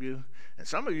 some of you. And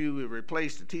some of you will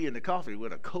replace the tea and the coffee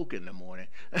with a Coke in the morning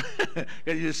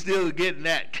because you're still getting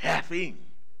that caffeine.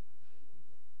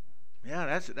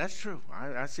 Yeah, that's true.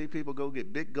 I see people go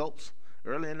get big gulps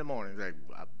early in the morning. It's like,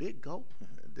 a big gulp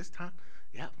this time?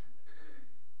 Yeah.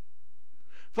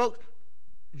 Folks,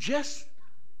 just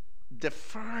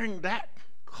deferring that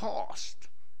cost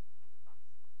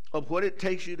of what it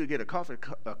takes you to get a cup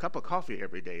of coffee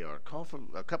every day, or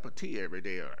a cup of tea every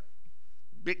day, or a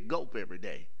big gulp every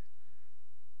day.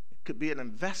 It could be an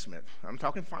investment. I'm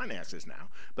talking finances now,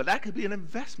 but that could be an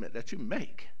investment that you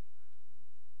make.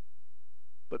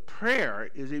 But prayer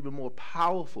is even more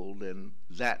powerful than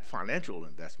that financial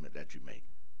investment that you make.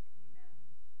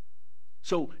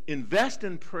 So invest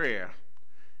in prayer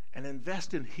and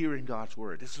invest in hearing God's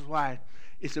word. This is why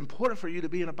it's important for you to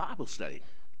be in a Bible study.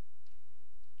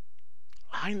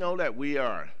 I know that we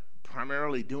are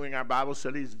primarily doing our Bible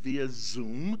studies via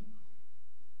Zoom,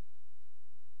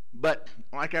 but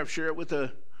like I've shared with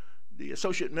the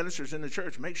associate ministers in the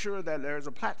church, make sure that there's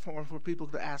a platform for people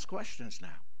to ask questions now.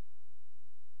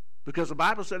 Because a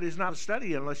Bible study is not a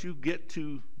study unless you get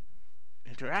to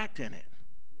interact in it.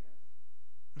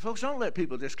 And folks, don't let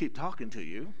people just keep talking to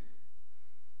you,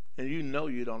 and you know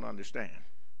you don't understand.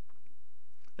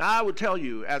 Now, I would tell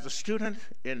you, as a student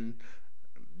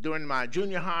during my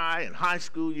junior high and high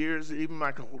school years, even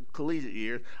my collegiate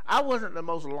years, I wasn't the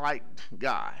most liked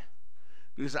guy.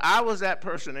 Because I was that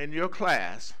person in your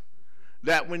class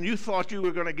that when you thought you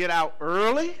were going to get out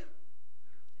early,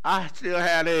 I still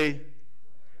had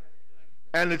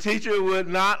and the teacher would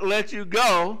not let you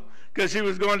go because she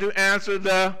was going to answer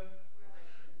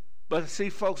But see,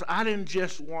 folks, I didn't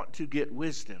just want to get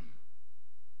wisdom.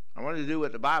 I wanted to do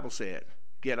what the Bible said,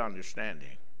 get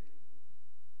understanding.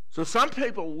 So some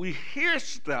people, we hear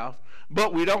stuff,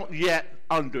 but we don't yet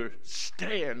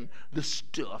understand the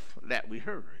stuff that we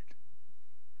heard.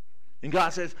 And God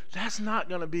says, that's not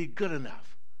going to be good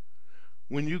enough.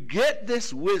 When you get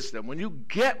this wisdom, when you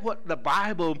get what the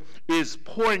Bible is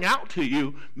pouring out to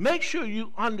you, make sure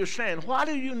you understand. Why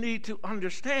do you need to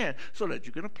understand? So that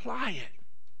you can apply it.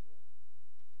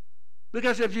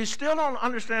 Because if you still don't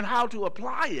understand how to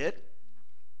apply it,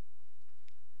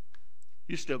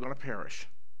 you're still going to perish.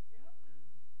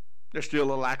 There's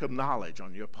still a lack of knowledge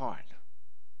on your part.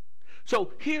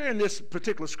 So here in this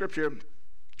particular scripture,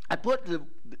 I put the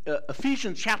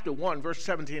Ephesians chapter 1, verse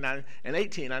 17 and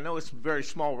 18. I know it's very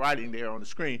small writing there on the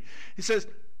screen. He says,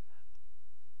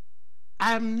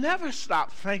 I have never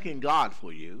stopped thanking God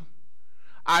for you.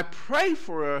 I pray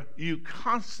for you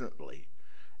constantly,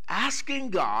 asking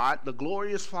God, the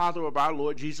glorious Father of our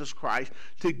Lord Jesus Christ,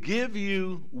 to give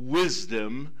you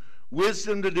wisdom.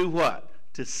 Wisdom to do what?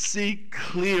 To see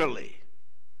clearly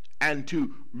and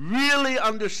to really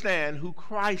understand who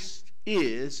Christ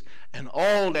is and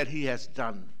all that he has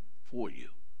done for you.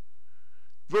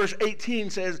 Verse 18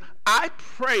 says, I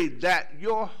pray that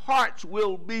your hearts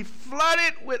will be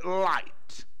flooded with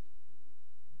light.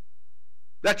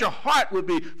 That your heart will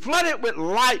be flooded with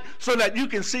light so that you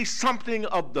can see something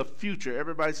of the future.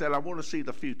 Everybody said, I want to see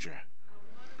the future.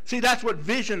 See, that's what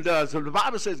vision does. So the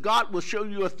Bible says God will show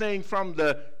you a thing from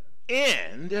the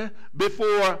end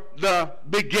before the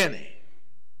beginning.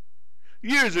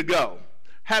 Years ago,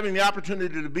 having the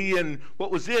opportunity to be in what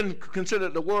was then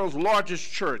considered the world's largest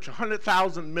church,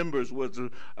 100,000 members was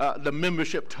the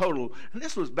membership total. And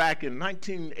this was back in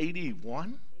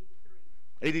 1981?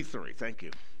 83, thank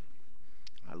you.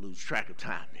 I lose track of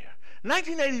time there.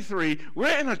 1983,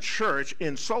 we're in a church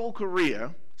in Seoul,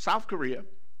 Korea, South Korea.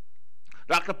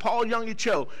 Dr. Paul Young-E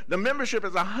Cho, the membership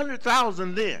is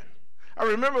 100,000 then. I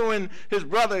remember when his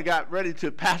brother got ready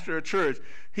to pastor a church,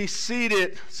 he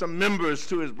seeded some members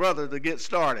to his brother to get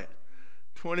started.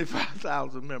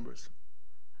 25,000 members.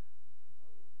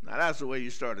 Now that's the way you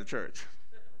start a church.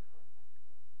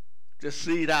 Just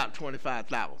seed out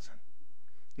 25,000.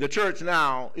 The church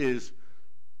now is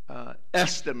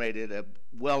estimated at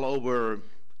well over,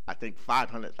 I think,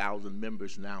 500,000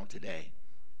 members now today.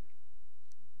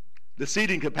 The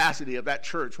seating capacity of that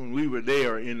church when we were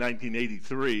there in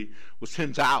 1983 was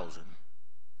 10,000.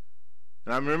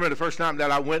 And I remember the first time that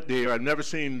I went there, I've never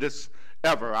seen this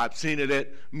ever. I've seen it at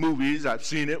movies. I've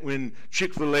seen it when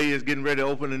Chick-fil-A is getting ready to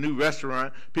open a new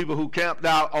restaurant. People who camped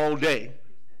out all day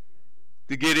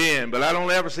to get in. But I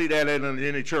don't ever see that in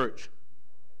any church.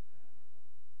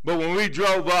 But when we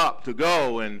drove up to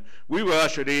go, and we were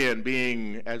ushered in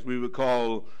being, as we would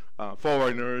call,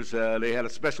 foreigners. They had a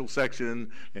special section.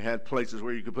 They had places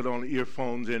where you could put on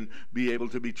earphones and be able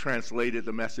to be translated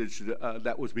the message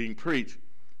that was being preached.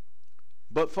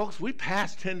 But folks, we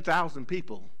passed 10,000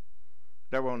 people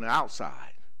that were on the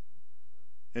outside,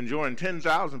 and joined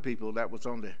 10,000 people that was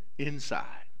on the inside.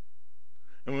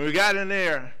 And when we got in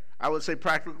there, I would say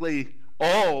practically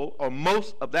all or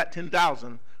most of that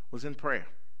 10,000 was in prayer.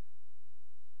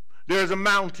 There's a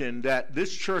mountain that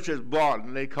this church has bought,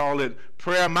 and they call it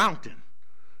Prayer Mountain.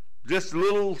 Just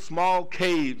little small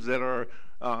caves that are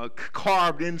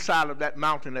carved inside of that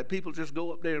mountain that people just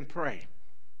go up there and pray.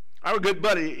 Our good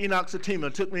buddy Enoch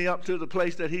Satima took me up to the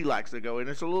place that he likes to go, and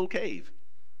it's a little cave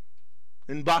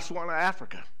in Botswana,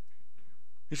 Africa.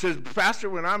 He says,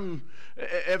 Pastor,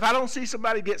 if I don't see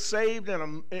somebody get saved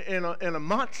in a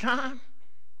month's time,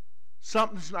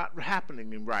 something's not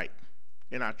happening right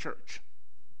in our church.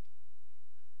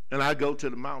 And I go to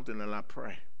the mountain and I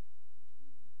pray.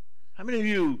 How many of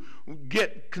you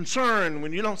get concerned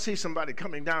when you don't see somebody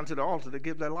coming down to the altar to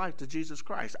give their life to Jesus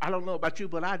Christ? I don't know about you,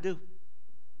 but I do.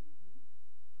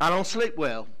 I don't sleep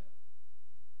well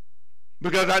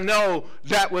because I know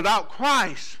that without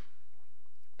Christ,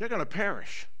 they're going to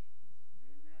perish.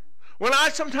 When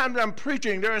sometimes I'm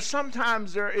preaching, there is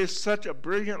such a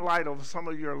brilliant light over some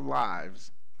of your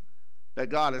lives that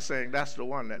God is saying that's the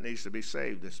one that needs to be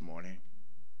saved this morning.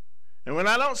 And when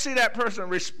I don't see that person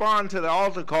respond to the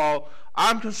altar call,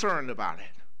 I'm concerned about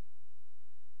it.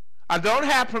 I don't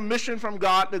have permission from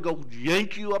God to go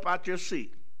yank you up out your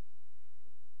seat.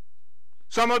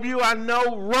 Some of you I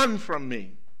know run from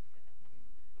me.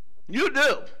 You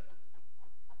do.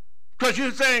 Because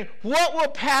you're saying, what will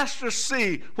Pastor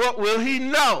see? What will he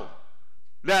know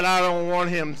that I don't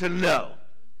want him to know?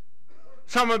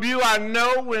 Some of you I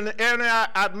know when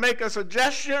I make a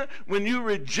suggestion, when you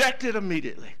reject it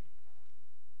immediately.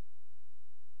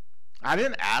 I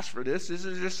didn't ask for this. This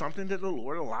is just something that the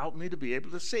Lord allowed me to be able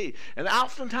to see. And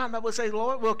oftentimes I would say,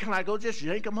 Lord, well, can I go just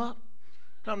yank him up?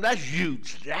 That's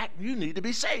huge, Jack. You need to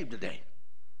be saved today.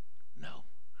 No.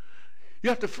 You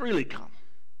have to freely come.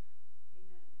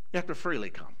 You have to freely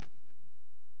come.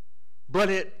 But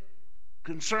it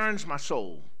concerns my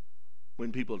soul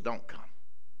when people don't come,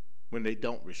 when they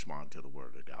don't respond to the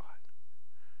Word of God.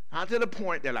 Not to the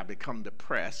point that I become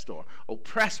depressed or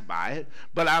oppressed by it,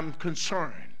 but I'm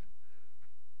concerned.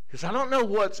 Because I don't know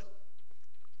what's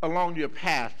along your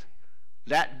path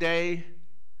that day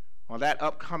or that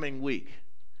upcoming week.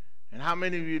 And how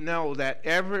many of you know that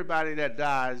everybody that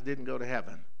dies didn't go to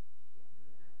heaven?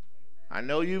 I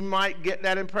know you might get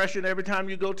that impression every time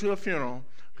you go to a funeral,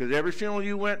 because every funeral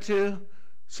you went to,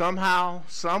 somehow,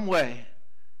 some way,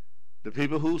 the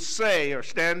people who say or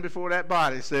stand before that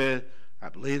body said, I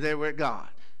believe they were with God.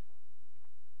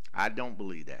 I don't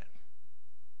believe that.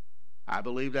 I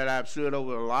believe that I've stood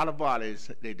over a lot of bodies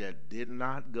that did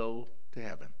not go to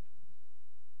heaven.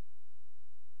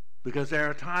 Because there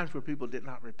are times where people did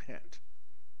not repent.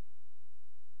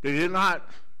 They did not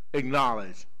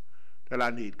acknowledge that I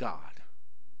need God.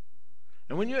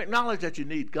 And when you acknowledge that you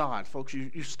need God, folks,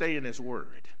 you stay in His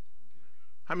Word.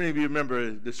 How many of you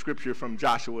remember the scripture from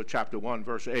Joshua chapter 1,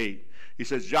 verse 8? He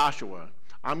says, Joshua,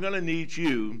 I'm going to need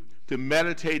you to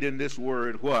meditate in this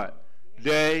word, what?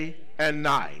 Day and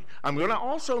night. I'm going to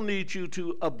also need you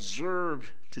to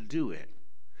observe to do it.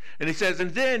 And he says,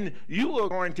 and then you are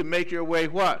going to make your way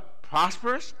what?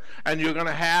 Prosperous, and you're going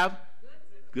to have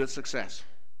good success.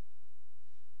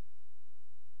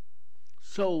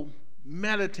 So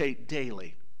meditate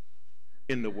daily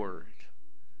in the Word.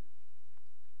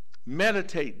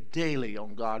 Meditate daily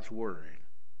on God's Word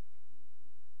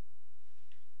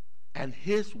and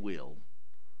His will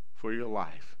for your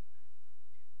life.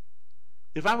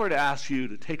 If I were to ask you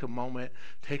to take a moment,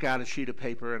 take out a sheet of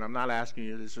paper, and I'm not asking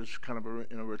you this is kind of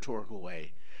in a rhetorical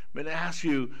way, but to ask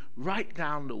you, write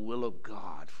down the will of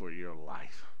God for your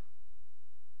life.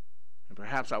 And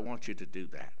perhaps I want you to do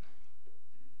that.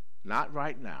 Not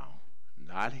right now,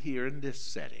 not here in this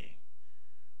setting,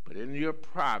 but in your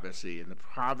privacy, in the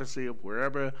privacy of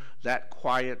wherever that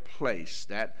quiet place,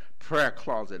 that prayer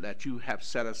closet that you have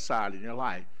set aside in your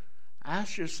life.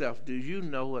 Ask yourself, do you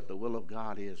know what the will of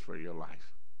God is for your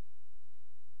life?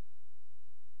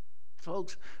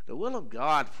 Folks, the will of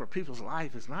God for people's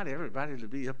life is not everybody to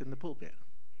be up in the pulpit.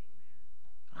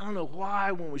 I don't know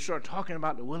why when we start talking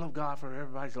about the will of God for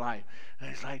everybody's life, and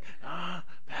it's like,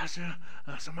 Pastor,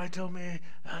 somebody told me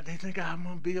they think I'm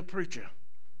going to be a preacher.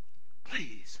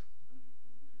 Please.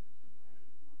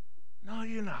 No,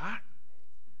 you're not.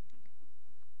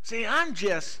 See, I'm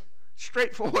just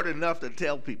straightforward enough to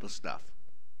tell people stuff.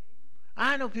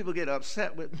 I know people get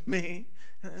upset with me,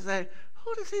 and it's like,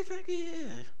 who does he think he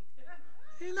is?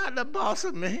 He's not the boss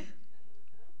of me.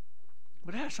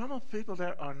 But there are some of people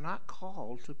that are not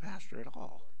called to pastor at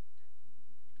all.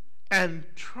 And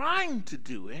trying to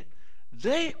do it,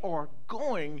 they are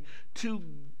going to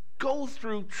go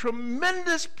through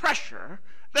tremendous pressure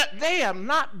that they have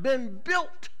not been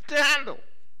built to handle.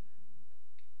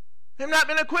 They've not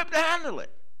been equipped to handle it.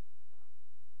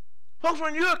 Folks,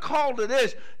 when you're called to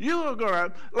this, you are going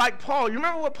to, like Paul, you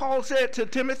remember what Paul said to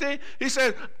Timothy? He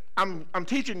said, I'm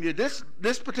teaching you, this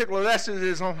particular lesson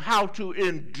is on how to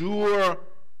endure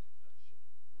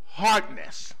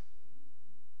hardness.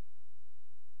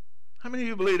 How many of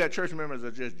you believe that church members are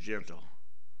just gentle?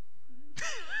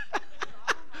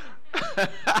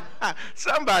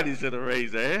 Somebody should have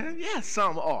raised their hand. Yes,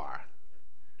 some are.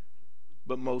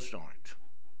 But most aren't.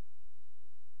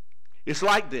 It's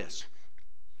like this.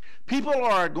 People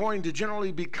are going to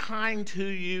generally be kind to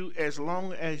you as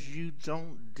long as you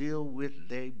don't deal with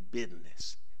their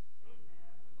business.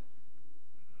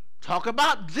 Talk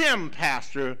about them,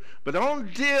 Pastor, but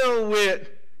don't deal with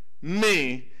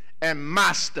me and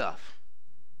my stuff.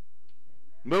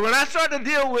 But when I start to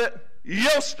deal with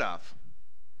your stuff,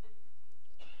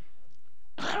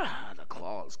 the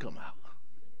claws come out.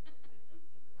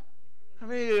 How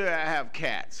many of you have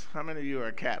cats? How many of you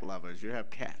are cat lovers? You have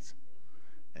cats.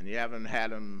 And you haven't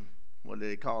had them, what do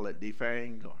they call it,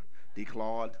 defanged or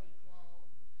declawed?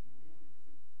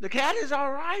 The cat is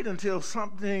all right until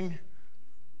something,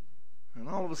 and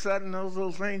all of a sudden those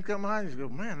little things come out, and you go,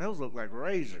 man, those look like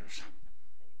razors.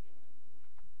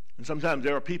 And sometimes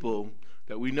there are people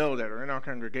that we know that are in our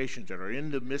congregations, that are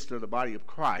in the midst of the body of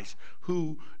Christ,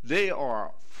 who they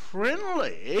are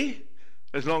friendly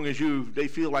as long as they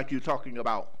feel like you're talking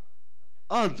about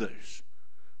others.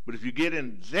 But if you get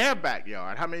in their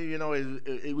backyard, how many of you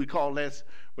know we call that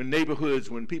when neighborhoods,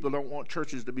 when people don't want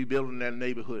churches to be built in their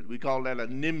neighborhood, we call that a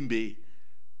NIMBY.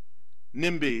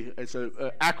 NIMBY, it's an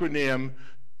acronym,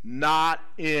 not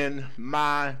in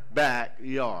my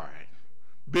backyard.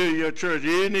 Build your church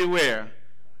anywhere,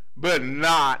 but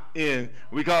not in,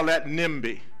 we call that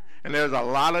NIMBY. And there's a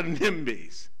lot of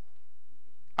NIMBYs.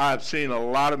 I've seen a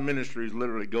lot of ministries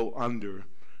literally go under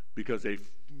because they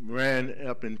ran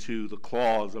up into the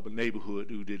claws of a neighborhood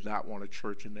who did not want a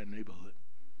church in their neighborhood.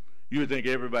 You would think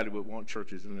everybody would want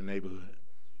churches in the neighborhood.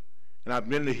 And I've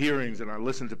been to hearings and I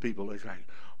listen to people, it's like,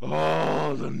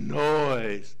 oh, the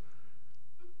noise.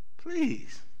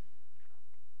 Please.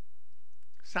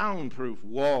 Soundproof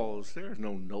walls, there's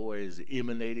no noise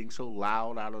emanating so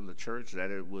loud out of the church that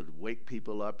it would wake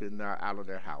people up out of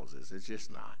their houses. It's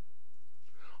just not.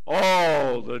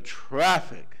 Oh, the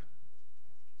traffic.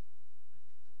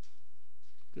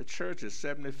 The church is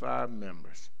 75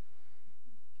 members.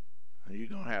 And you're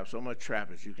going to have so much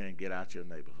traffic you can't get out your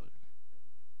neighborhood.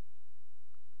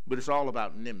 But it's all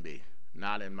about NIMBY,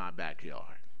 not in my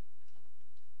backyard.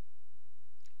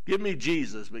 Give me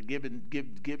Jesus, but give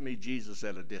me Jesus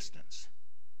at a distance.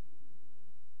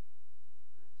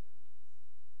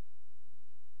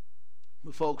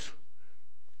 But folks,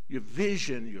 your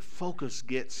vision, your focus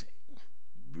gets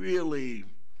really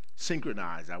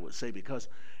synchronized, I would say, because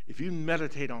if you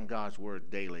meditate on God's word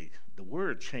daily, the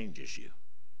word changes you.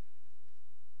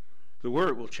 The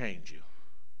word will change you.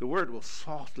 The word will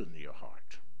soften your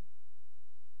heart.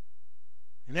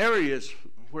 In areas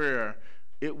where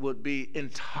it would be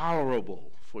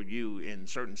intolerable for you in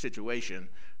certain situations,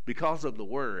 because of the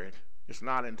word, it's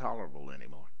not intolerable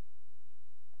anymore.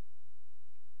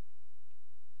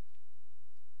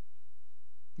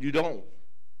 You don't.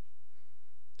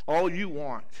 All you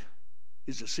want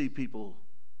is to see people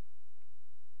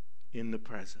in the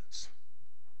presence.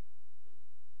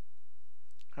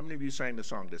 How many of you sang the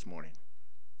song this morning?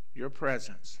 Your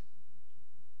presence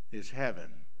is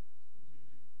heaven.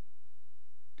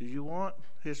 Do you want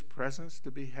his presence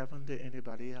to be heaven to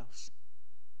anybody else?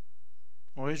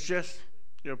 Or is just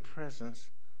your presence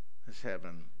is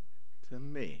heaven to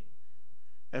me,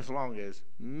 as long as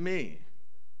me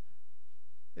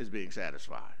is being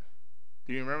satisfied?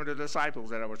 Do you remember the disciples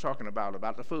that I was talking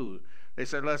about the food? They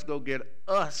said, let's go get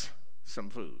us some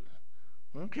food.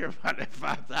 We don't care about that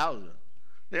 5,000.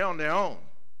 They're on their own.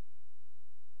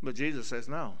 But Jesus says,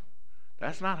 no,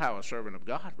 that's not how a servant of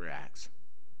God reacts.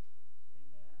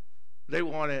 They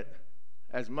want it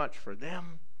as much for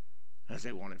them as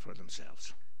they want it for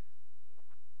themselves.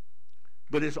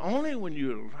 But it's only when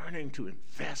you're learning to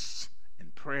invest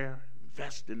in prayer,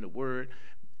 invest in the word,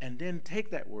 and then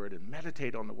take that word and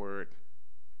meditate on the word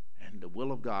and the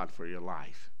will of God for your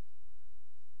life.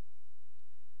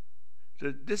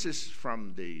 This is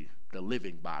from the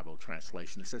Living Bible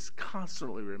translation. It says,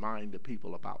 constantly remind the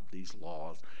people about these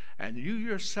laws, and you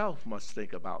yourself must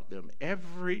think about them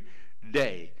every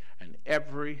day and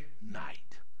every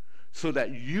night, so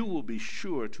that you will be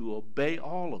sure to obey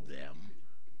all of them,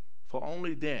 for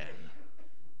only then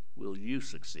will you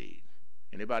succeed.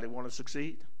 Anybody want to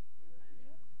succeed?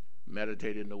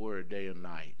 Meditate in the Word day and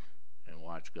night and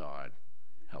watch God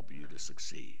help you to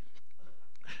succeed.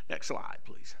 Next slide,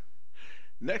 please.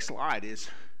 Next slide is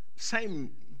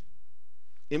same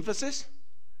emphasis,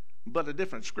 but a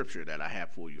different scripture that I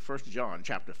have for you. 1 John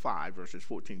chapter 5, verses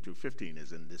 14 through 15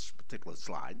 is in this particular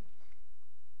slide.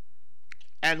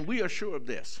 And we are sure of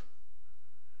this,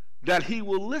 that he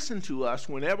will listen to us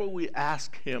whenever we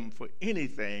ask him for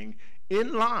anything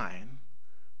in line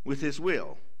with his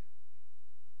will.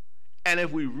 And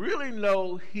if we really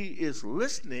know he is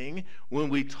listening when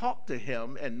we talk to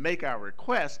him and make our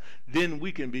requests, then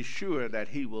we can be sure that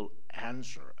he will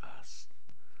answer us.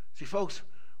 See, folks,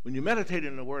 when you meditate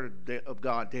in the Word of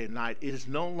God day and night, it is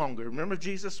no longer, remember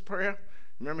Jesus' prayer?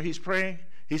 Remember he's praying?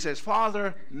 He says,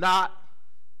 Father, not.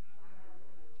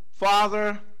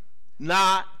 Father,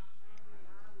 not.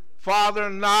 Father,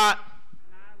 not.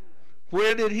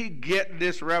 Where did he get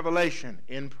this revelation?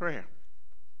 In prayer.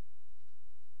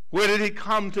 Where did he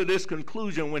come to this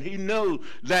conclusion when he knew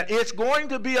that it's going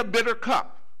to be a bitter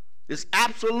cup? It's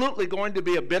absolutely going to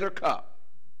be a bitter cup.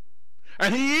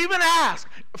 And he even asked,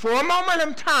 for a moment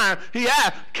in time, he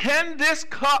asked, can this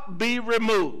cup be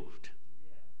removed?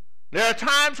 There are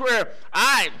times where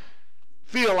I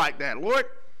feel like that. Lord,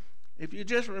 if you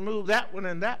just remove that one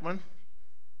and that one.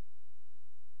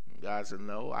 God said,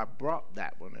 no, I brought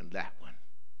that one and that one.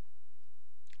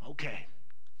 Okay,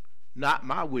 not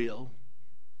my will,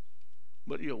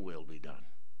 but your will be done.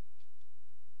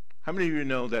 How many of you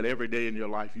know that every day in your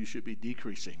life you should be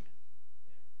decreasing?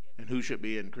 And who should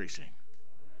be increasing?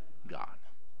 God.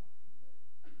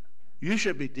 You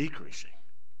should be decreasing.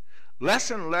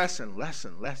 Less and less and less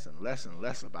and less and less and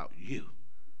less about you.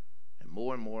 And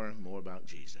more about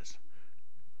Jesus.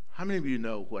 How many of you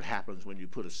know what happens when you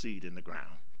put a seed in the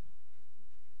ground?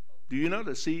 Do you know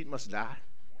the seed must die?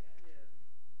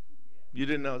 You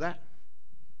didn't know that?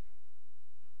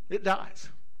 It dies.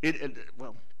 It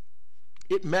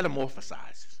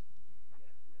metamorphosizes.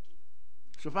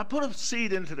 So if I put a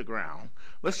seed into the ground,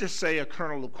 let's just say a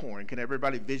kernel of corn. Can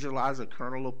everybody visualize a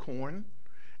kernel of corn?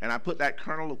 And I put that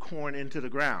kernel of corn into the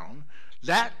ground.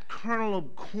 That kernel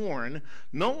of corn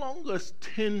no longer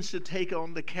tends to take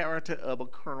on the character of a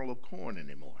kernel of corn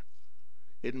anymore.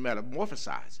 It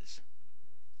metamorphosizes.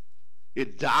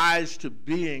 It dies to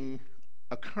being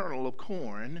a kernel of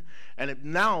corn, and it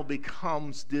now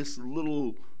becomes this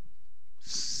little,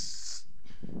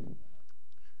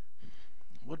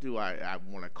 what do I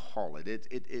want to call it?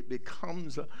 It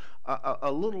becomes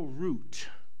a little root,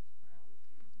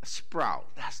 a sprout.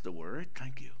 That's the word.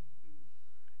 Thank you.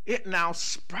 It now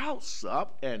sprouts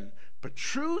up and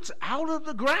protrudes out of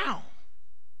the ground.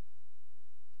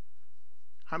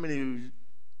 How many of you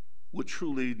would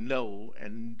truly know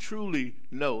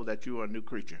that you are a new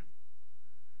creature?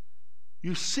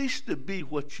 You cease to be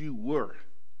what you were,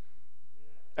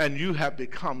 and you have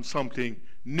become something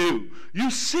new. You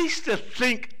cease to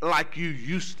think like you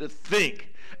used to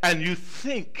think, and you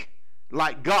think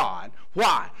like God.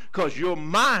 Why? Because your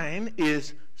mind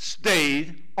is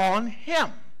stayed on him.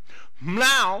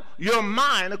 Now, your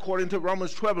mind, according to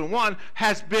Romans 12:1,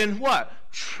 has been what?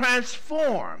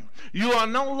 Transformed. You are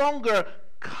no longer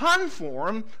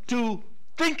conformed to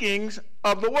thinkings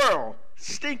of the world.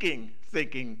 Stinking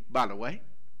thinking, by the way.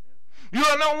 You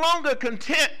are no longer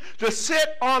content to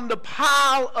sit on the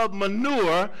pile of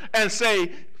manure and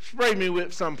say, spray me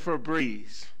with some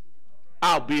Febreze.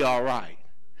 I'll be all right.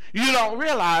 You don't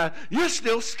realize you're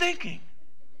still stinking.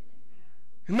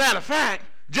 As a matter of fact,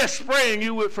 just spraying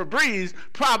you with Febreze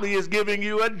probably is giving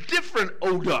you a different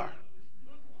odor.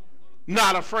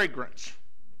 Not a fragrance.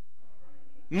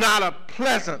 Not a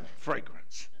pleasant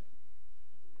fragrance.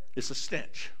 It's a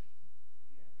stench.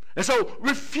 And so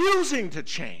refusing to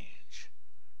change,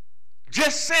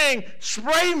 just saying,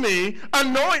 spray me,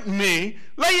 anoint me,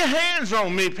 lay your hands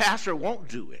on me, Pastor, won't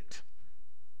do it.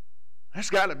 There's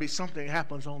got to be something that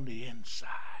happens on the inside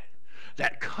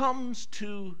that comes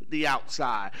to the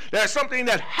outside. There's something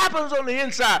that happens on the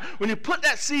inside when you put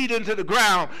that seed into the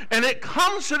ground and it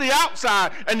comes to the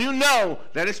outside and you know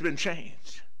that it's been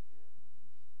changed.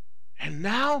 And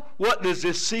now what does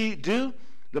this seed do?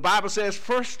 The Bible says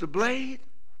first the blade,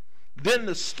 then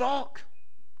the stalk,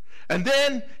 and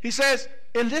then he says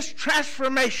in this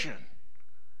transformation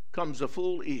comes a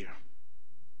full ear.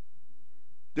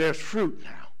 There's fruit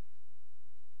now.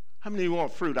 How many of you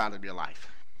want fruit out of your life?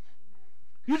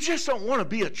 You just don't want to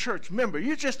be a church member.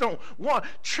 You just don't want.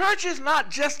 Church is not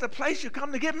just a place you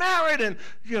come to get married and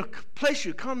a place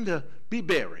you come to be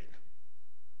buried.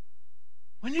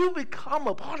 When you become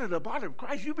a part of the body of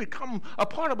Christ, you become a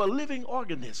part of a living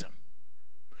organism.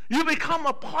 You become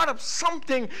a part of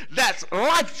something that's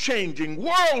life-changing,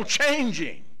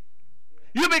 world-changing.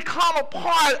 You become a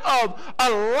part of a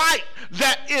light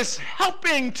that is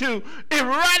helping to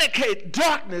eradicate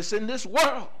darkness in this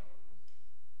world.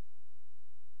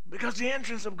 Because the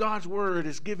entrance of God's word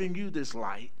is giving you this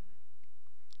light.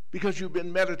 Because you've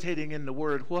been meditating in the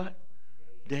word what?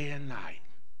 Day and night.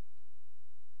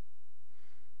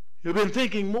 You've been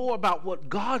thinking more about what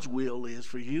God's will is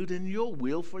for you than your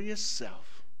will for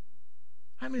yourself.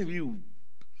 How many of you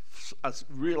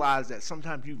realize that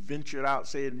sometimes you ventured out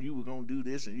saying you were going to do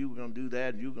this and you were going to do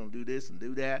that and you were going to do this and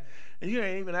do that, and you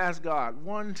ain't even asked God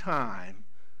one time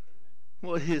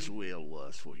what his will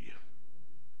was for you?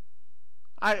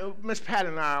 Miss Pat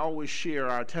and I always share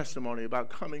our testimony about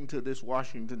coming to this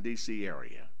Washington, D.C.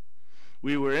 area.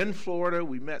 We were in Florida.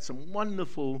 We met some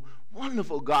wonderful,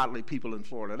 wonderful godly people in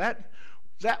Florida.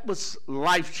 That was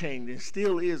life-changing,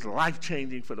 still is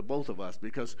life-changing for the both of us,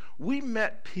 because we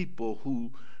met people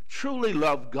who truly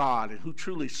loved God and who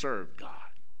truly served God.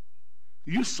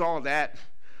 You saw that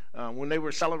when they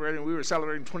were celebrating. We were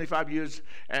celebrating 25 years,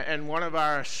 and one of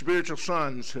our spiritual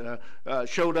sons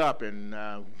showed up,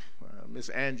 and Miss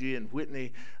Angie and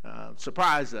Whitney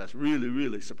surprised us, really,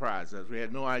 really surprised us. We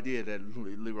had no idea that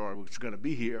Leroy was going to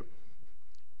be here.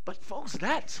 But folks,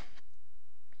 that's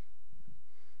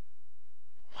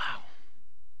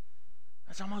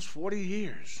almost 40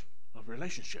 years of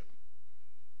relationship.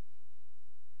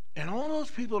 And all those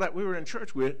people that we were in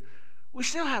church with, we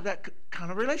still have that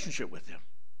kind of relationship with them.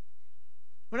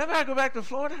 Whenever I go back to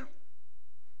Florida,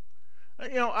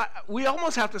 we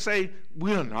almost have to say,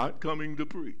 we're not coming to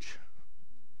preach.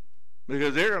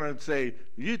 Because they're going to say,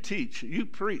 you teach, you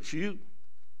preach,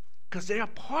 because they are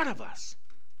part of us.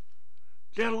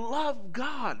 They love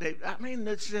God.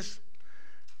 It's just,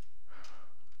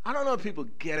 I don't know if people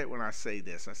get it when I say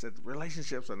this. I said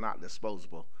relationships are not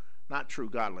disposable, not true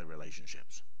godly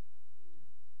relationships.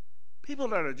 People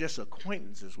that are just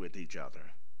acquaintances with each other,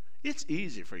 it's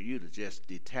easy for you to just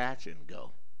detach and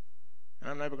go. And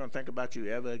I'm never going to think about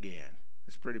you ever again.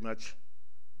 It's pretty much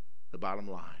the bottom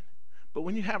line. But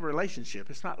when you have a relationship,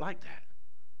 it's not like that.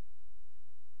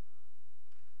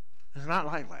 It's not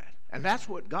like that. And that's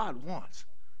what God wants.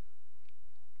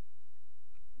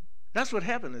 That's what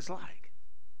heaven is like.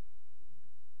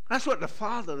 That's what the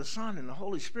Father, the Son, and the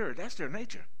Holy Spirit, that's their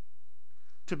nature.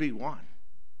 To be one.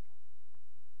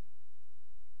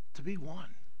 To be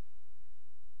one.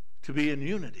 To be in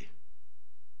unity.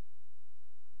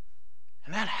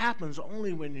 And that happens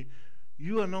only when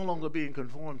you are no longer being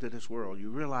conformed to this world. You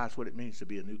realize what it means to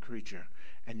be a new creature,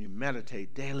 and you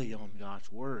meditate daily on God's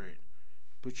word.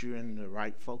 Put you in the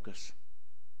right focus.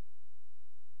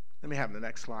 Let me have the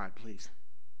next slide, please.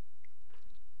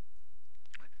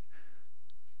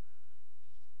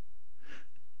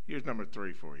 Here's number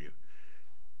 3 for you.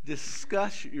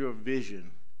 Discuss your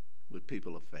vision with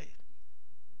people of faith.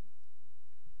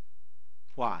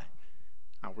 Why?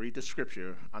 I'll read the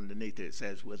scripture underneath it. It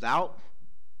says, without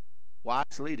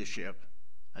wise leadership,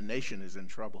 a nation is in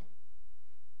trouble.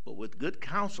 But with good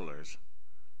counselors,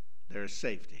 there is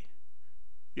safety.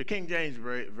 Your King James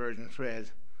Version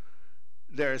says,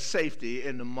 there is safety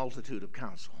in the multitude of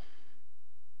counsel.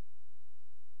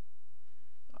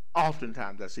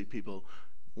 Oftentimes I see people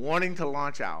wanting to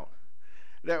launch out.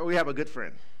 We have a good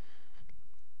friend.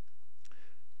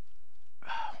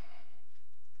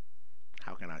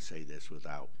 How can I say this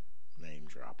without name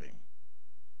dropping?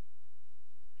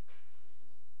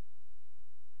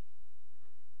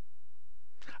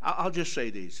 I'll just say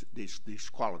these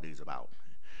qualities about.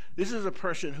 This is a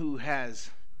person who has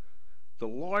the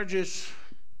largest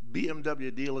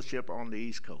BMW dealership on the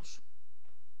East Coast.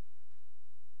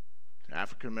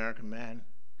 African-American man,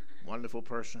 wonderful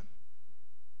person.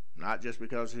 Not just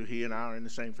because he and I are in the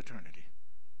same fraternity,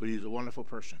 but he's a wonderful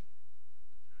person.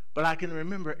 But I can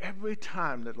remember every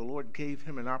time that the Lord gave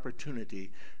him an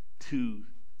opportunity to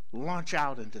launch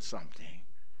out into something,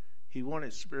 he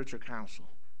wanted spiritual counsel.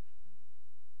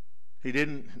 He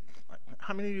didn't.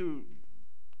 How many of you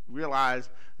realize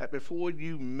that before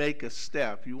you make a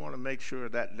step, you want to make sure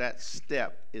that that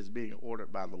step is being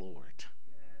ordered by the Lord?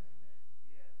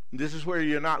 This is where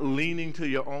you're not leaning to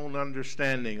your own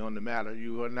understanding on the matter.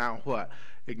 You are now what?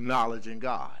 Acknowledging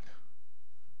God.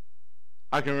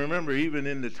 I can remember even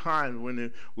in the time when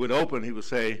it would open, he would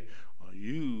say, well,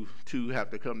 you two have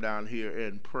to come down here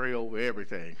and pray over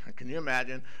everything. Can you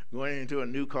imagine going into a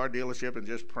new car dealership and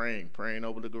just praying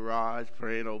over the garage,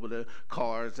 praying over the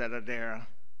cars that are there,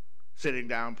 sitting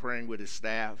down praying with his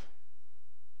staff?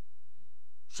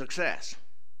 Success.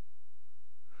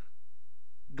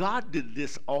 God did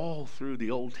this all through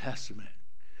the Old Testament.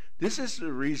 This is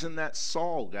the reason that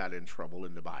Saul got in trouble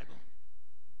in the Bible.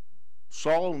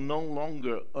 Saul no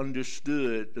longer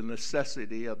understood the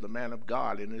necessity of the man of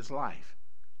God in his life.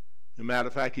 As a matter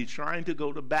of fact, he's trying to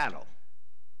go to battle.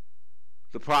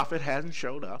 The prophet hasn't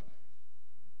showed up.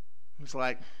 It's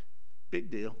like,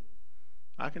 big deal.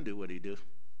 I can do what he do.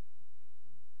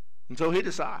 And so he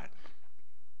decides,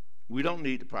 we don't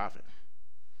need the prophet.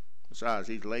 Besides,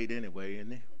 he's late anyway,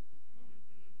 isn't he?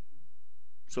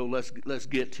 So let's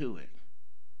get to it.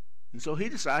 And so he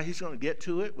decides he's going to get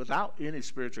to it without any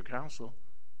spiritual counsel.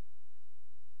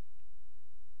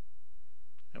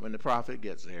 And when the prophet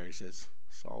gets there, he says,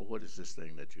 Saul, what is this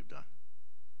thing that you've done?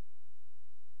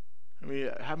 I mean,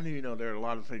 how many of you know there are a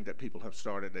lot of things that people have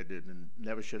started that didn't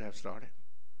never should have started?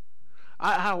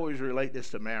 I always relate this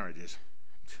to marriages.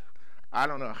 I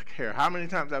don't know, I care how many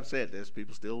times I've said this,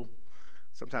 people still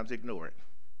sometimes ignore it.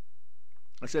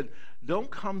 I said,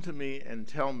 don't come to me and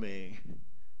tell me,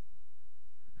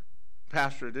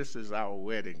 Pastor, this is our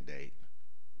wedding date,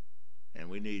 and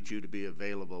we need you to be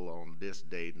available on this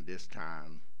date and this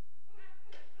time.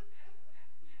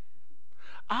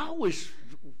 I always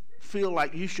feel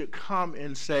like you should come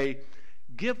and say,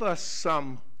 give us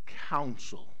some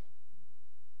counsel.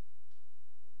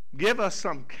 Give us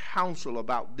some counsel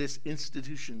about this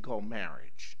institution called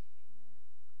marriage.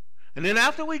 And then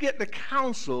after we get the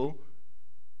counsel,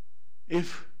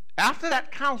 if after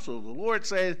that counsel the Lord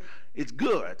says it's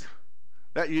good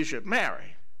that you should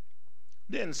marry,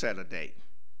 then set a date.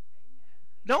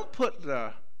 Don't put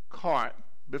the cart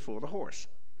before the horse.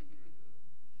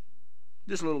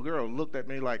 This little girl looked at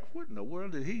me like, what in the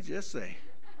world did he just say?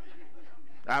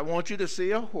 I want you to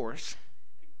see a horse,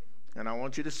 and I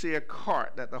want you to see a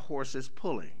cart that the horse is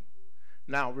pulling.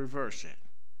 Now reverse it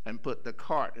and put the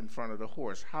cart in front of the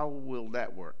horse. How will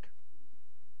that work?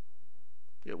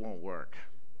 It won't work.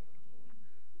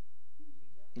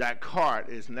 That cart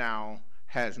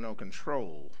has no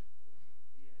control.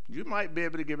 You might be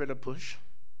able to give it a push,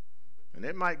 and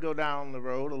it might go down the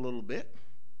road a little bit.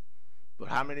 But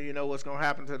how many of you know what's going to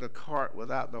happen to the cart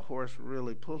without the horse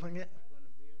really pulling it?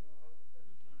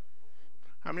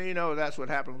 How many of you know that's what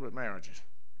happens with marriages?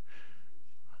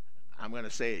 I'm going to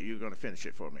say it. You're going to finish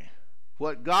it for me.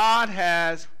 What God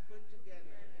has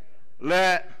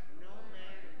let.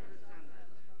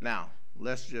 Now,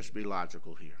 let's just be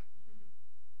logical here.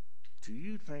 Do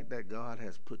you think that God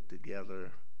has put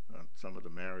together some of the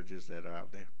marriages that are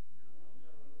out there?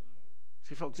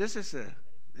 See, folks, this is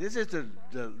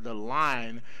the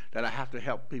line that I have to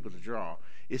help people to draw.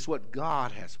 It's what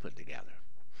God has put together.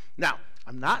 Now,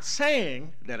 I'm not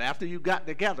saying that after you got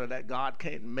together that God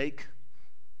can't make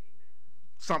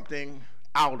something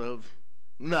out of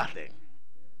nothing.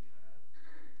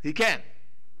 He can.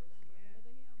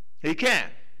 He can.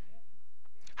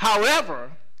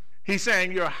 However, he's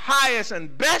saying your highest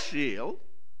and best yield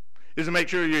is to make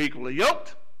sure you're equally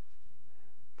yoked,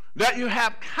 that you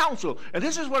have counsel. And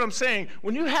this is what I'm saying.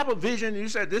 When you have a vision, you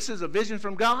said this is a vision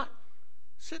from God,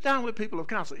 sit down with people of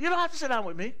counsel. You don't have to sit down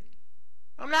with me.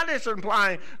 I'm not just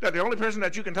implying that the only person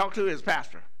that you can talk to is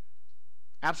pastor.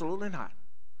 Absolutely not.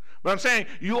 But I'm saying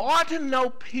you ought to know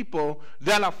people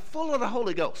that are full of the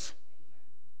Holy Ghost.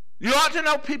 You ought to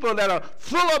know people that are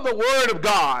full of the Word of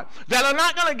God, that are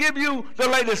not going to give you the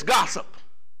latest gossip,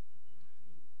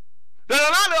 that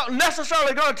are not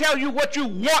necessarily going to tell you what you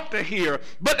want to hear,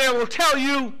 but they will tell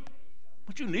you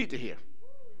what you need to hear.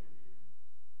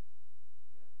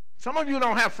 Some of you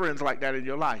don't have friends like that in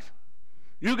your life.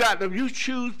 You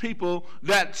choose people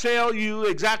that tell you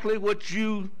exactly what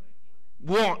you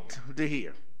want to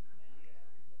hear.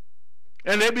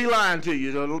 And they be lying to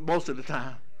you most of the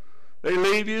time. They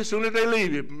leave you. As soon as they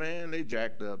leave you, man, they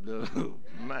jacked up.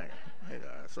 Man, they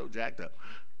are so jacked up.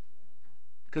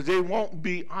 Because they won't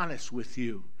be honest with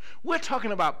you. We're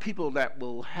talking about people that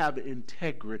will have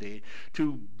integrity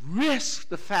to risk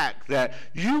the fact that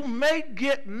you may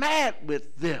get mad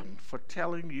with them for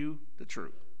telling you the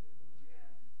truth.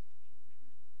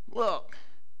 Look,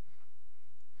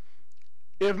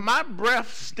 if my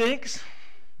breath stinks,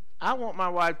 I want my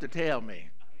wife to tell me.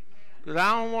 Because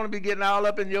I don't want to be getting all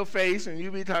up in your face and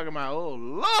you be talking about, oh,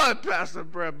 Lord, Pastor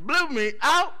Breath blew me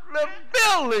out the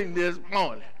building this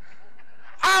morning.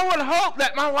 I would hope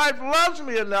that my wife loves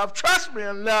me enough, trusts me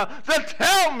enough to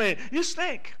tell me, you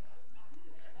stink.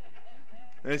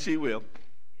 And she will.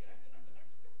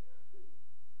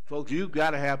 Folks, you've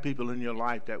got to have people in your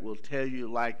life that will tell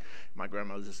you like, my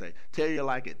grandma used to say, tell you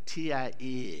like it T.I.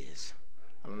 is.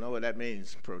 I don't know what that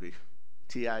means, Prody.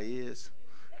 T.I. is?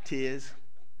 Tis?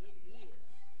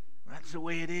 That's the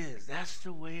way it is. That's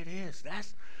the way it is.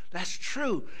 That's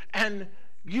true. And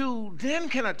you then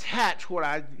can attach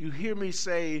what you hear me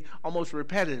say almost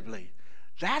repetitively,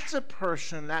 That's a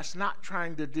person that's not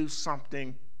trying to do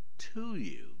something to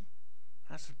you.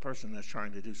 That's a person that's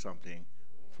trying to do something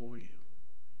for you.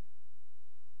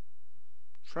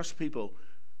 Trust people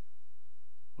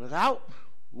without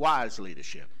wise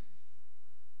leadership,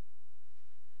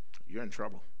 you're in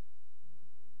trouble.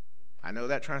 I know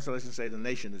that translation says the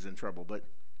nation is in trouble, but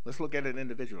let's look at it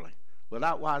individually.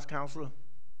 Without wise counsel,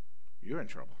 you're in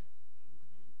trouble.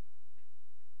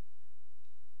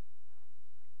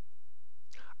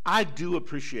 I do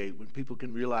appreciate when people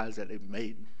can realize that they've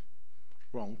made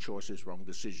wrong choices, wrong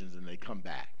decisions, and they come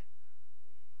back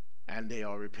and they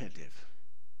are repentive.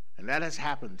 And that has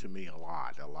happened to me a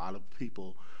lot. A lot of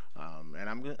people, and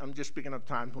I'm just speaking of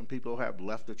times when people have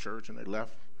left the church and they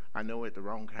left, I know it, the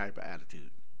wrong type of attitude.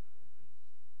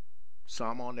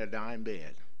 Some on their dying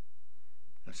bed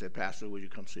and said, Pastor, will you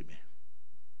come see me?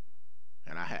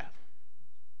 And I have.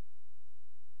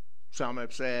 Some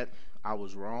have said, I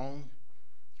was wrong,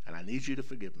 and I need you to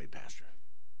forgive me, Pastor.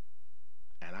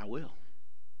 And I will.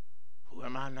 Who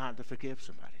am I not to forgive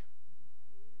somebody?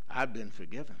 I've been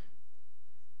forgiven.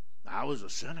 I was a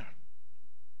sinner.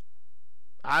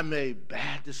 I made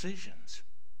bad decisions,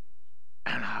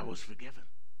 and I was forgiven.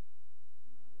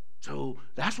 So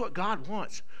that's what God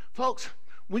wants. Folks,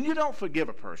 when you don't forgive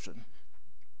a person,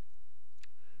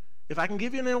 if I can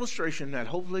give you an illustration that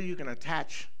hopefully you can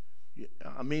attach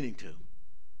a meaning to,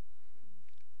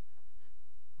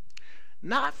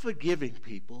 not forgiving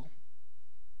people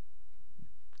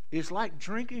is like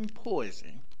drinking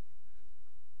poison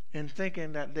and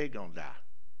thinking that they're going to die.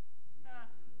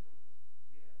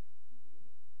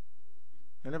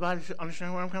 Anybody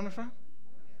understand where I'm coming from?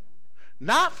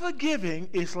 Not forgiving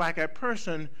is like a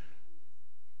person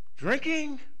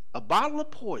drinking a bottle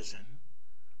of poison,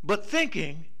 but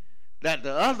thinking that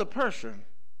the other person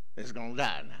is going to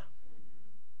die now.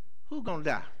 Who's going to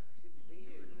die?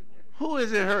 Who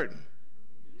is it hurting?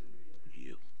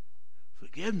 You.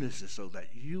 Forgiveness is so that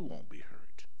you won't be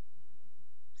hurt,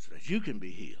 so that you can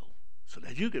be healed, so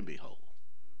that you can be whole.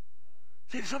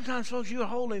 See, sometimes, folks, you're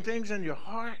holding things in your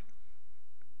heart,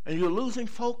 and you're losing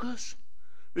focus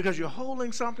because you're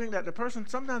holding something that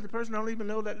sometimes the person don't even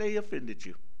know that they offended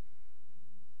you.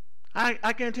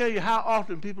 I can't tell you how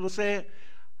often people have said,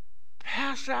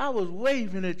 Pastor, I was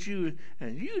waving at you,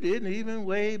 and you didn't even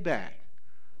wave back.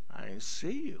 I didn't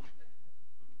see you.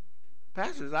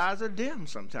 Pastor's eyes are dim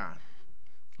sometimes.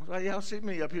 That's why y'all see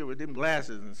me up here with them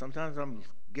glasses, and sometimes I'm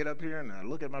get up here and I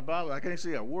look at my Bible, I can't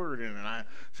see a word in it, and I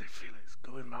say, Felix,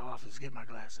 go in my office, get my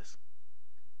glasses.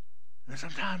 And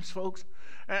sometimes, folks,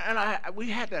 we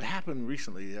had that happen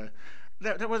recently.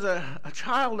 There was a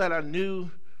child that I knew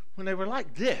when they were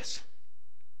like this,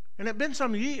 and it had been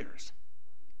some years.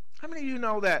 How many of you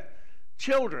know that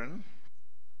children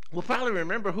will probably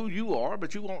remember who you are,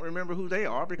 but you won't remember who they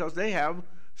are because they have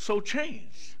so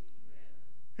changed?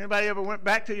 Anybody ever went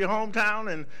back to your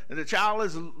hometown and the child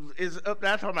is up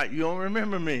there talking about, you don't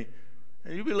remember me?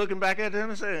 And you be looking back at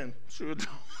them and saying, sure don't.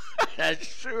 I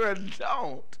sure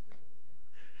don't.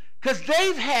 Because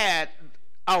they've had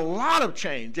a lot of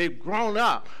change. They've grown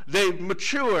up. They've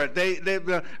matured.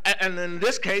 And in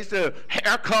this case, the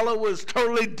hair color was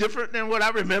totally different than what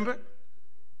I remember.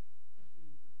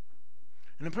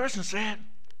 And the person said,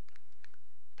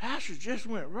 Pastor just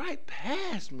went right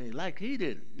past me like he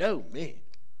didn't know me.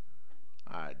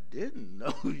 I didn't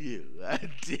know you. I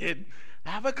didn't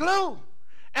have a clue.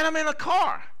 And I'm in a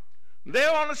car.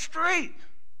 They're on the street.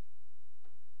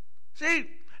 See,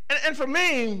 and for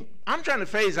me, I'm trying to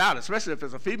phase out, especially if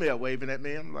it's a female waving at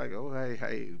me. I'm like, oh,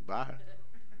 hey, bye.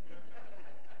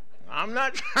 I'm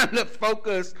not trying to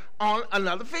focus on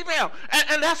another female.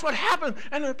 And that's what happened.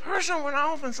 And the person went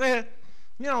off and said,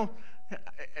 you know,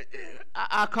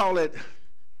 I call it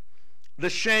the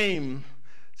shame.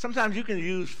 Sometimes you can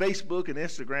use Facebook and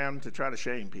Instagram to try to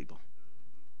shame people.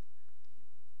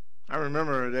 I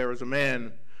remember there was a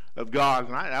man of God,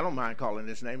 and I don't mind calling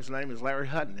his name. His name is Larry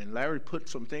Hutton, and Larry put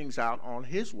some things out on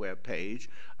his webpage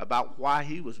about why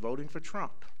he was voting for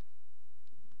Trump.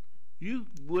 You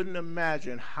wouldn't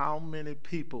imagine how many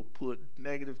people put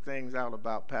negative things out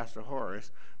about Pastor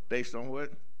Horace based on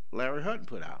what Larry Hutton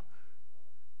put out.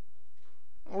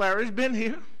 Larry's been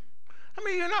here. I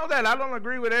mean, you know that I don't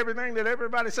agree with everything that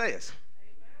everybody says.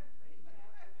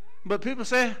 But people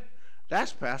say,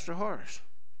 that's Pastor Horace.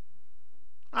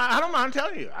 I don't mind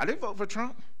telling you, I didn't vote for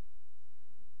Trump.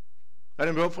 I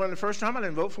didn't vote for him the first time. I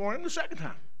didn't vote for him the second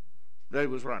time that he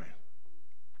was running.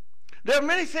 There are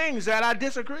many things that I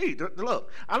disagree.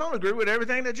 Look, I don't agree with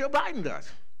everything that Joe Biden does.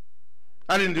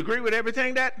 I didn't agree with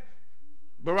everything that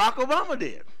Barack Obama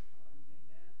did.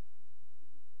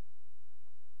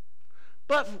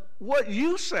 But what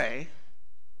you say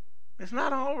It's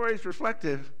not always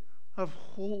reflective of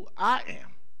who I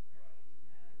am.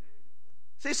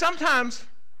 See, sometimes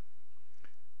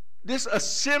this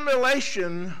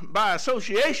assimilation by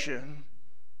association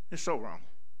is so wrong.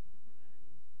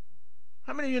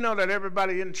 How many of you know that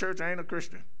everybody in church ain't a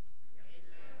Christian?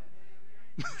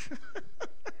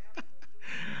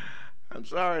 I'm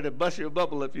sorry to bust your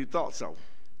bubble if you thought so.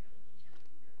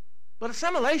 But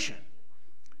assimilation,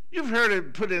 you've heard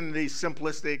it put in these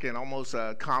simplistic and almost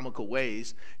comical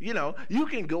ways. You know, you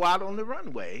can go out on the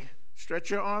runway,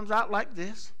 stretch your arms out like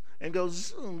this, and go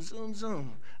zoom, zoom,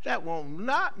 zoom. That will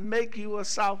not make you a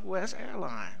Southwest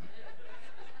airline.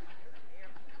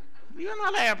 You're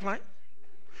not an airplane.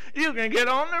 You can get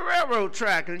on the railroad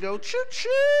track and go choo-choo,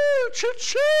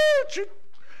 choo-choo, choo.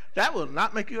 That will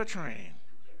not make you a train.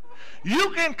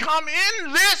 You can come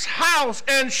in this house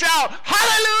and shout,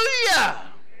 hallelujah,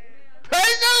 praise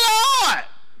the Lord.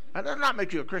 That does not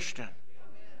make you a Christian.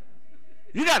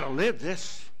 You got to live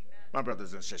this, my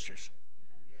brothers and sisters.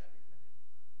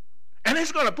 And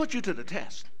it's going to put you to the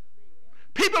test.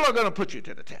 People are going to put you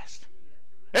to the test.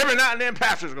 Every now and then,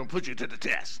 pastors are going to put you to the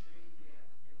test.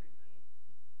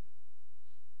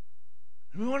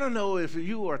 We want to know if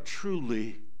you are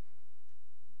truly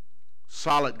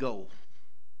solid gold.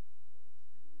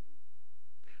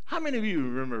 How many of you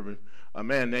remember a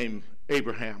man named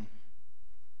Abraham?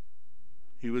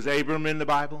 He was Abram in the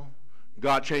Bible.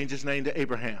 God changed his name to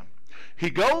Abraham. He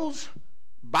goes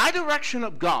by direction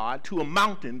of God to a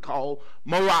mountain called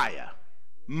Moriah,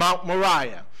 Mount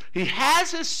Moriah. He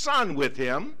has his son with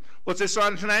him. What's his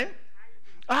son's name?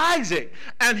 Isaac.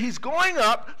 And he's going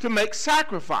up to make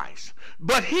sacrifice.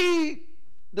 But he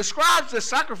describes the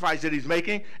sacrifice that he's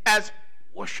making as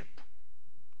worship.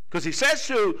 Because he says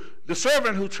to the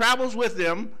servant who travels with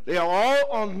them, they are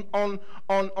all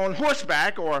on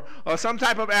horseback or some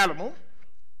type of animal.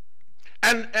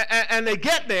 And they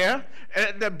get there,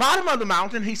 at the bottom of the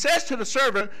mountain, he says to the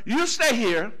servant, you stay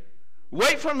here,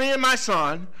 wait for me and my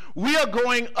son. We are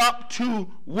going up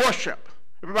to worship.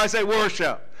 Everybody say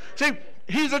worship. See,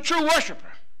 he's a true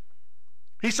worshiper.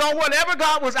 He saw whatever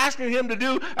God was asking him to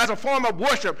do as a form of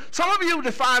worship. Some of you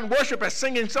define worship as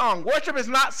singing song. Worship is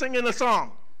not singing a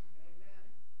song.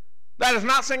 That is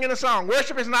not singing a song.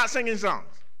 Worship is not singing songs.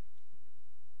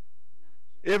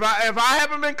 If I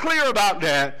haven't been clear about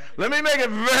that, let me make it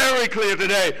very clear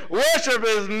today. Worship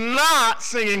is not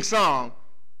singing song.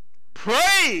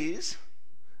 Praise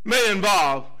may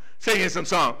involve singing some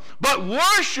song. But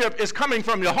worship is coming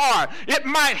from your heart. It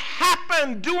might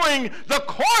happen during the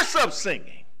course of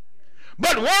singing.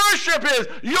 But worship is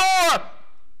your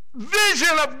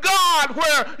vision of God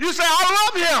where you say, I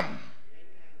love him.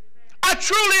 I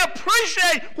truly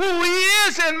appreciate who he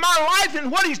is in my life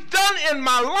and what he's done in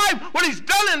my life, what he's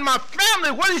done in my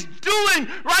family, what he's doing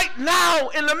right now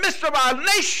in the midst of our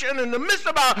nation, in the midst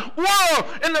of our world,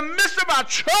 in the midst of our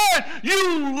church.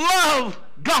 You love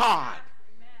God.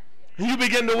 And you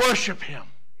begin to worship him.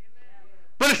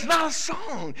 But it's not a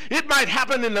song. It might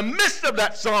happen in the midst of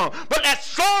that song, but that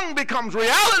song becomes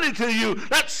reality to you.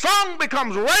 That song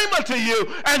becomes rhema to you,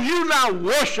 and you now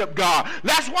worship God.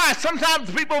 That's why sometimes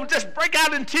people just break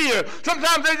out in tears.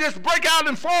 Sometimes they just break out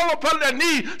and fall upon their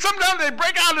knees. Sometimes they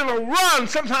break out in a run.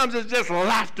 Sometimes it's just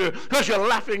laughter because you're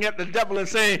laughing at the devil and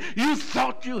saying, you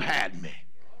thought you had me.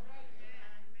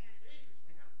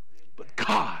 But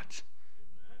God,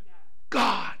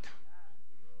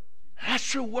 that's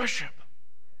true worship.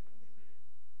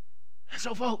 And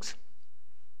so, folks,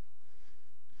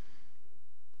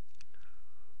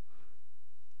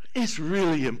 it's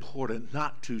really important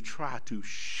not to try to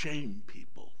shame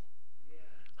people.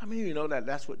 I mean, you know that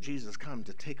that's what Jesus comes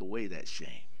to take away, that shame.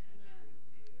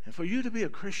 And for you to be a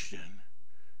Christian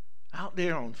out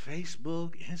there on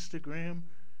Facebook, Instagram,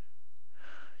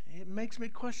 it makes me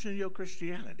question your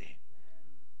Christianity.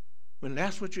 When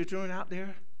that's what you're doing out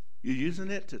there, you're using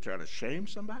it to try to shame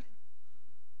somebody?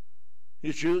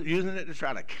 You're using it to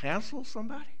try to cancel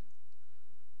somebody?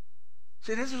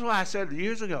 See, this is why I said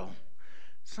years ago,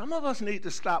 some of us need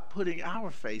to stop putting our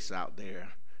face out there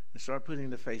and start putting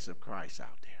the face of Christ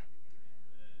out there.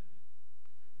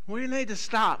 We need to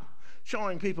stop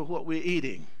showing people what we're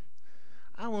eating.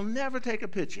 I will never take a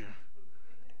picture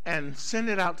and send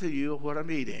it out to you of what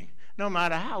I'm eating, no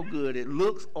matter how good it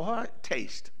looks or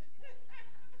tastes.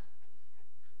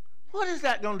 What is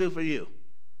that going to do for you?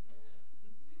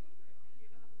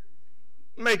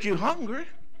 Make you hungry.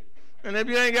 And if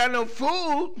you ain't got no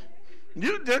food,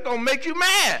 you just going to make you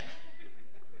mad.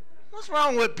 What's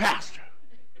wrong with pastor?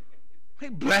 He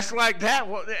blessed like that.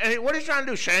 What are you trying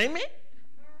to do, shame me?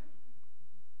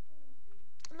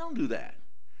 Don't do that.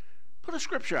 Put a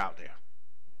scripture out there.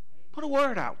 Put a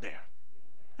word out there.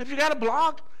 If you got a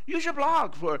blog, use your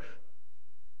blog for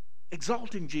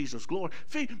exalting Jesus' glory.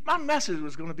 See, my message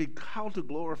was going to be how to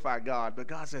glorify God, but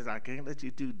God says, I can't let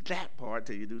you do that part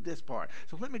till you do this part.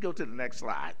 So let me go to the next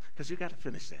slide, because you got to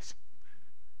finish this.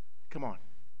 Come on.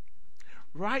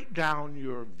 Write down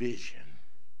your vision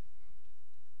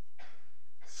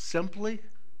simply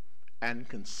and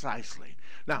concisely.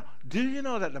 Now, do you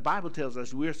know that the Bible tells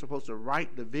us we're supposed to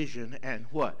write the vision and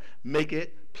what? Make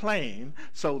it plain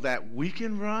so that we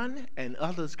can run and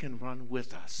others can run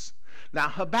with us. Now,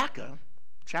 Habakkuk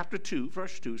chapter 2,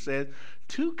 verse 2 says,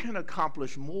 two can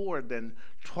accomplish more than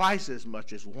twice as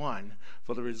much as one,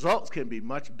 for the results can be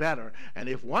much better, and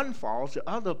if one falls, the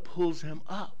other pulls him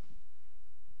up.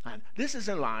 And this is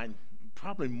in line,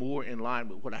 probably more in line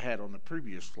with what I had on the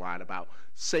previous slide about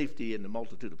safety in the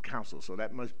multitude of counsel. So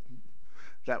that's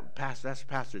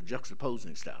Pastor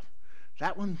juxtaposing stuff.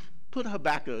 That one, put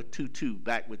Habakkuk 2:2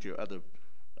 back with your other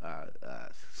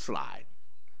slide.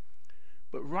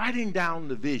 But writing down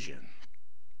the vision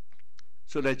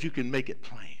so that you can make it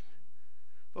plain.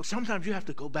 Well, sometimes you have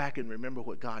to go back and remember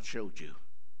what God showed you,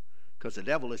 because the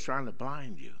devil is trying to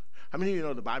blind you. How many of you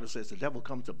know the Bible says the devil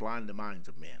comes to blind the minds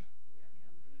of men?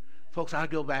 Folks, I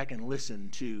go back and listen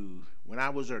to when I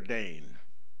was ordained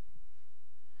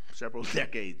several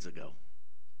decades ago.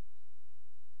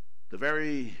 The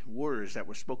very words that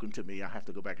were spoken to me, I have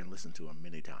to go back and listen to them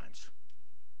many times.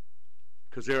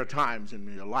 Because there are times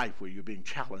in your life where you're being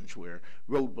challenged, where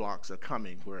roadblocks are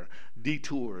coming, where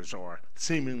detours are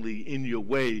seemingly in your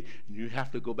way, and you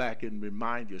have to go back and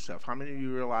remind yourself. How many of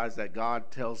you realize that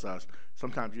God tells us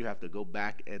sometimes you have to go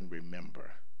back and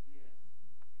remember?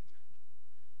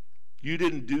 You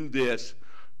didn't do this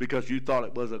because you thought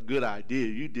it was a good idea.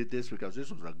 You did this because this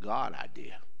was a God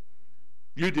idea.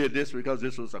 You did this because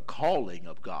this was a calling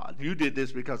of God. You did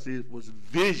this because it was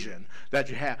vision that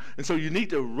you have. And so you need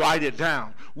to write it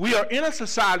down. We are in a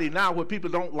society now where people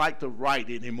don't like to write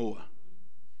anymore.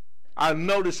 I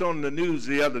noticed on the news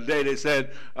the other day, they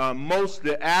said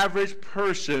the average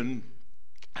person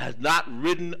has not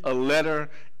written a letter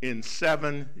in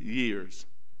 7 years.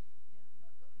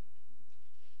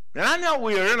 And I know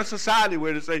we are in a society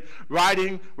where they say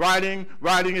writing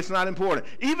is not important.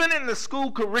 Even in the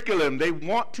school curriculum, they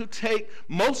want to take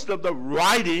most of the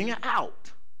writing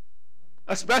out.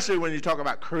 Especially when you talk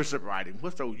about cursive writing.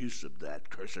 What's the use of that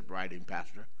cursive writing,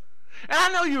 Pastor? And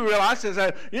I know you realize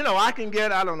that, I can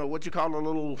get, I don't know what you call a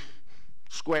little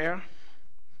square.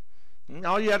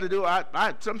 All you have to do,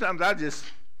 sometimes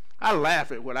I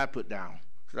laugh at what I put down.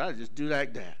 So I just do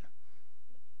like that.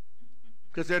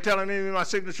 Because they're telling me my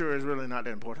signature is really not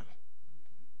that important.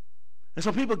 And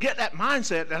so people get that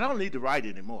mindset that I don't need to write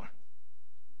anymore.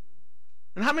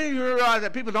 And how many of you realize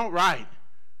that people don't write?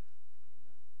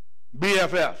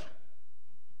 BFF.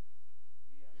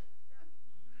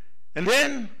 And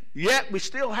then, yet we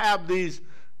still have these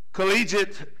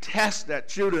collegiate tests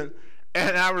that students,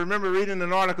 and I remember reading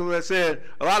an article that said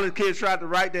a lot of the kids tried to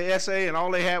write their essay and all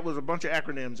they had was a bunch of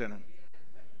acronyms in them.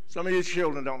 Some of these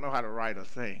children don't know how to write a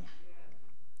thing.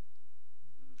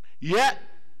 Yet,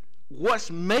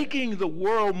 what's making the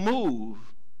world move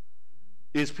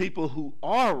is people who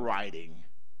are writing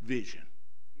vision.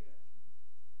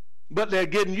 But they're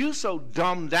getting you so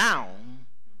dumbed down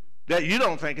that you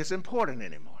don't think it's important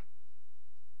anymore.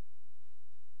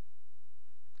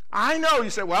 I know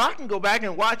you say, well, I can go back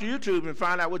and watch YouTube and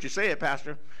find out what you said,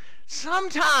 Pastor.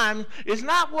 Sometimes it's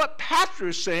not what Pastor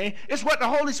is saying, it's what the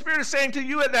Holy Spirit is saying to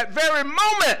you at that very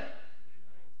moment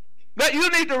that you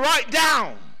need to write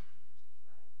down.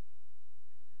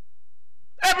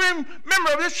 Every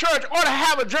member of this church ought to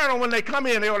have a journal when they come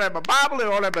in. They ought to have a Bible, they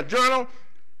ought to have a journal,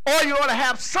 or you ought to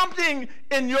have something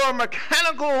in your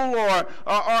mechanical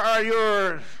or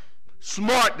your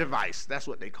smart device, that's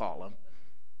what they call them,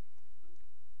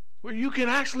 where you can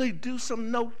actually do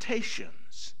some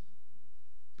notations,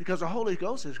 because the Holy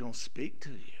Ghost is going to speak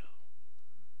to you,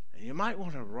 and you might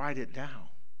want to write it down.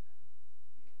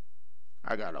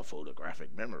 I got a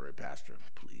photographic memory, Pastor,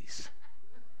 please.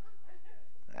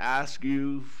 Ask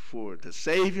you to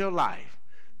save your life,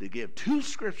 to give 2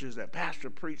 scriptures that Pastor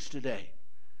preached today.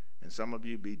 And some of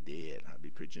you be dead. I'll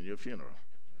be preaching your funeral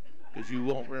because you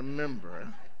won't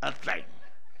remember a thing.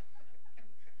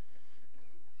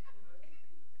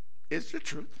 It's the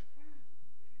truth.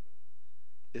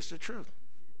 It's the truth.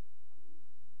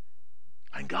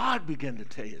 And God began to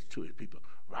tell us to his people,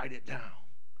 write it down.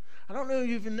 I don't know if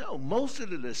you even know, most of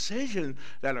the decisions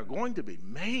that are going to be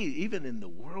made, even in the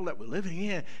world that we're living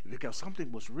in, because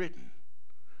something was written.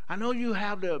 I know you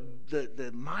have the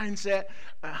mindset.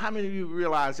 How many of you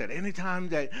realize that anytime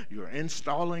that you're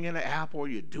installing an app or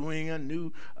you're doing a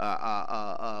new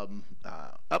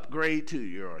upgrade to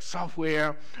your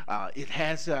software, it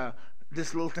has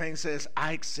this little thing says,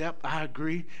 I accept, I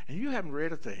agree, and you haven't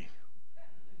read a thing.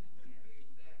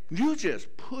 You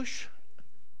just push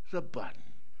the button,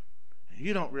 and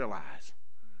you don't realize.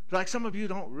 Like some of you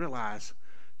don't realize,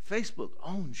 Facebook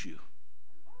owns you.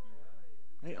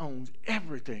 They own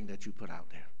everything that you put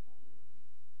out there.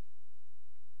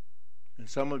 And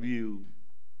some of you,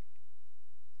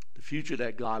 the future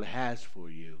that God has for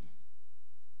you,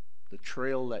 the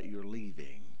trail that you're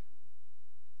leaving,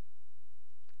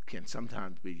 can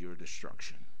sometimes be your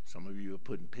destruction. Some of you are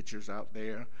putting pictures out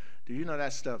there. Do you know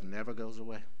that stuff never goes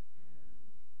away?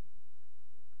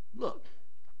 Look,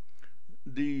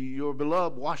 your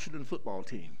beloved Washington football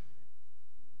team,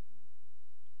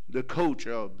 the coach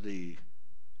of the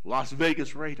Las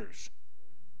Vegas Raiders,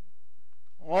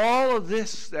 all of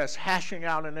this that's hashing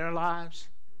out in their lives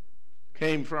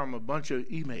came from a bunch of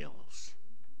emails.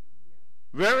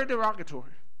 Very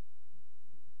derogatory.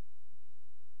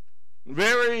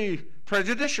 Very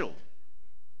prejudicial.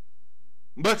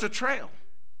 But it's a trail.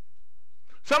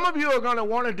 Some of you are going to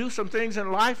want to do some things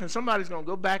in life, and somebody's going to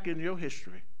go back in your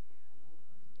history.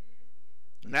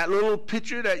 And that little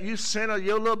picture that you sent of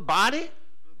your little body,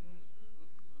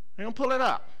 they're going to pull it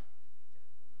up.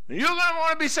 And you're going to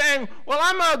want to be saying, well,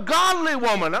 I'm a godly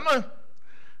woman. I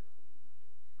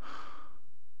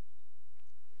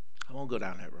won't go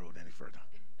down that road any further.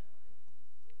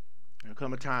 There'll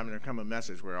come a time and there'll come a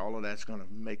message where all of that's going to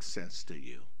make sense to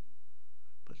you.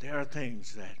 But there are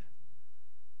things that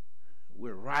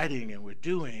we're writing and we're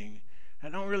doing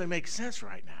that don't really make sense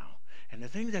right now. And the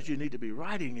things that you need to be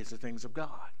writing is the things of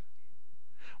God.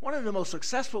 One of the most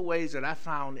successful ways that I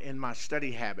found in my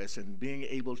study habits and being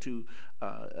able to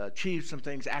achieve some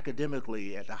things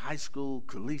academically at the high school,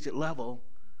 collegiate level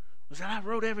was that I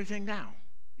wrote everything down.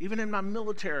 Even in my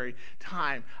military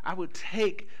time, I would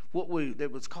take that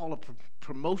was called a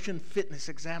promotion fitness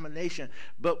examination,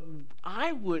 but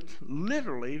I would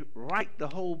literally write the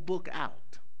whole book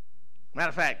out. Matter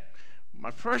of fact,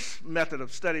 my first method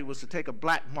of study was to take a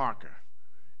black marker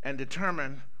and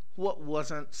determine what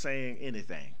wasn't saying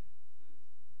anything.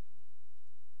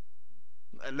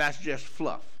 And that's just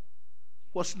fluff.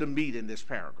 What's the meat in this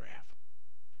paragraph?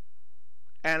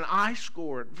 And I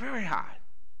scored very high.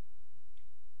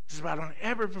 Just about on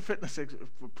every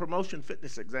promotion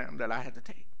fitness exam that I had to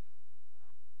take.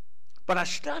 But I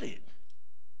studied.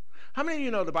 How many of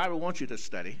you know the Bible wants you to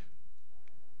study?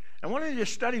 And one of your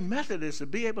study methods is to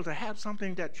be able to have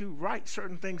something that you write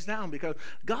certain things down, because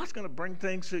God's going to bring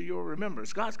things to your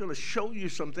remembrance. God's going to show you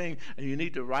something, and you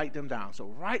need to write them down. So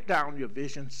write down your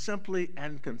vision simply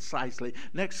and concisely.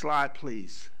 Next slide,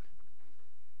 please.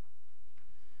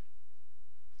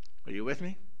 Are you with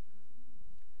me?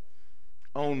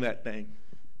 Own that thing.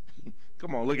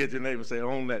 Come on, look at your neighbor and say,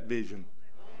 own that vision.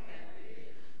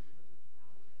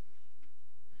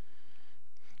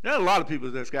 There are a lot of people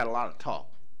that's got a lot of talk.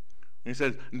 He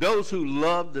says, those who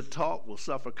love to talk will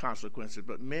suffer consequences,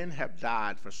 but men have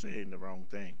died for saying the wrong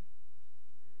thing.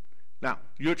 Now,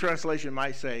 your translation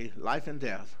might say, life and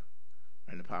death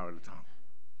are in the power of the tongue.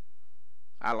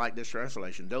 I like this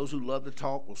translation. Those who love to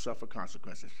talk will suffer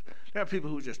consequences. There are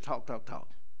people who just talk.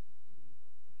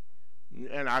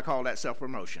 And I call that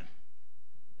self-promotion.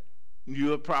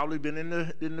 You have probably been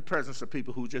in the presence of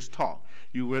people who just talk.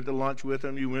 You went to lunch with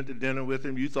them, you went to dinner with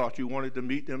them, you thought you wanted to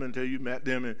meet them until you met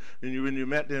them, and when you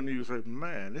met them, you said,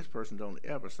 man, this person don't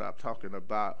ever stop talking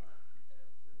about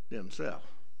themselves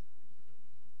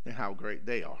and how great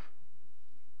they are.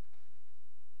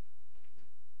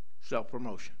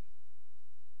 Self-promotion.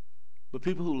 But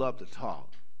people who love to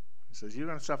talk, it says you're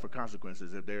going to suffer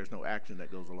consequences if there's no action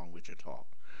that goes along with your talk.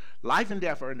 Life and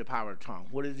death are in the power of the tongue.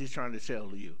 What is he trying to tell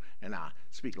you? And I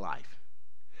speak life.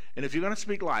 And if you're going to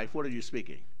speak life, what are you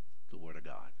speaking? The Word of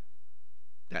God.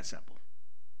 That simple.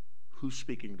 Who's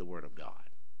speaking the Word of God?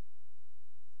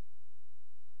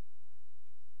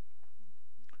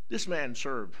 This man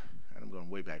served, and I'm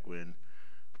going way back when,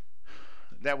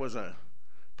 there was a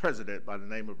president by the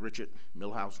name of Richard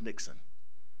Milhous Nixon.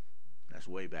 That's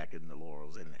way back in the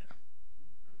laurels in there.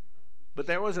 But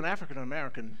there was an African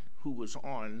American who was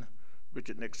on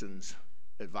Richard Nixon's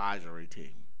advisory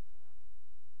team.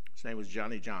 His name was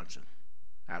Johnny Johnson,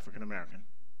 African American.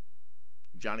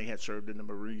 Johnny had served in the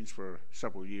Marines for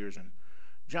several years, and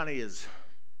Johnny has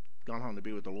gone home to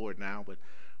be with the Lord now, but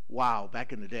wow,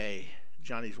 back in the day,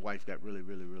 Johnny's wife got really,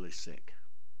 really, really sick.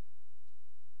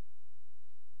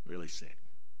 Really sick.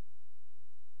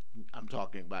 I'm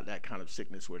talking about that kind of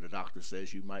sickness where the doctor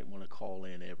says you might want to call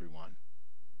in everyone.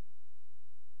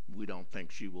 We don't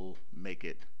think she will make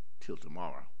it till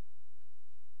tomorrow.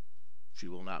 She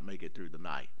will not make it through the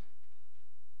night.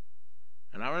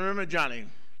 And I remember Johnny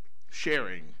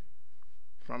sharing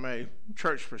from a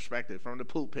church perspective, from the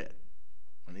pulpit.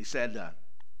 And he said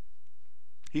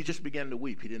he just began to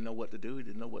weep. He didn't know what to do. He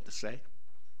didn't know what to say.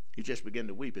 He just began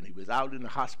to weep. And he was out in the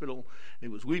hospital, and he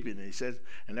was weeping. And he said,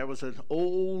 and there was an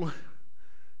old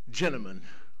gentleman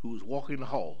who was walking the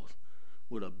halls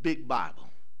with a big Bible.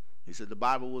 He said the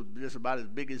Bible was just about as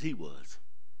big as he was.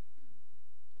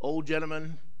 Old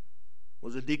gentleman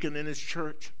was a deacon in his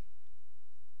church.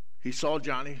 He saw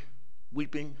Johnny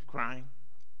weeping, crying.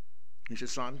 He said,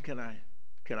 son, can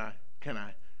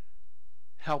I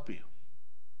help you?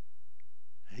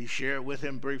 He shared with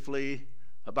him briefly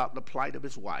about the plight of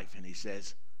his wife, and he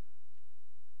says,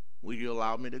 will you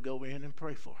allow me to go in and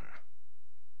pray for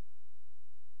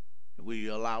her? Will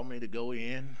you allow me to go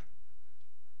in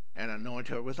and anoint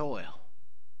her with oil?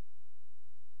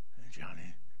 And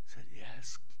Johnny said,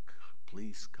 yes,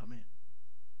 please come in.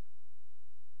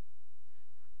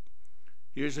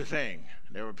 Here's the thing.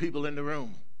 There were people in the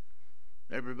room.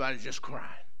 Everybody's just crying.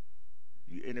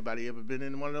 Anybody ever been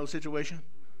in one of those situations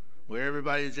where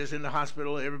everybody's just in the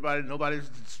hospital, nobody's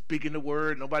speaking the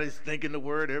word, nobody's thinking the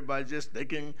word, everybody's just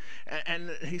thinking? And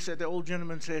he said, the old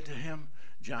gentleman said to him,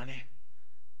 Johnny,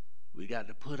 we got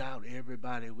to put out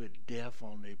everybody with death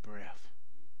on their breath.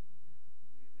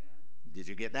 Did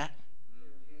you get that?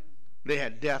 They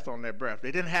had death on their breath.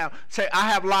 They didn't have, say, I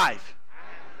have life.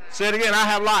 Say it again, I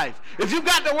have life. If you've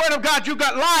got the word of God, you've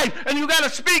got life, and you've got to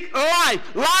speak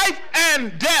life. Life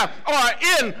and death are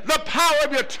in the power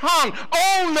of your tongue.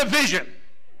 Own the vision.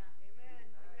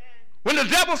 When the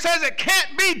devil says it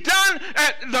can't be done,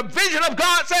 and the vision of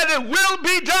God says it will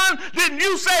be done, then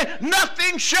you say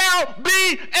nothing shall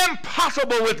be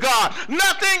impossible with God.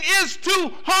 Nothing is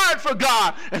too hard for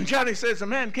God. And Johnny says the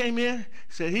man came in,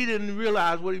 said he didn't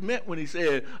realize what he meant when he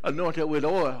said anointed with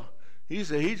oil. He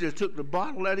said he just took the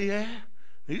bottle that he had,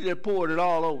 he just poured it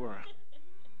all over her.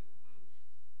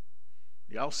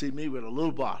 Y'all see me with a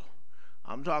little bottle.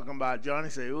 I'm talking about Johnny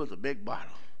said it was a big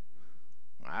bottle.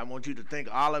 I want you to think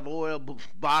olive oil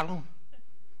bottle.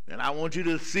 And I want you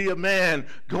to see a man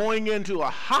going into a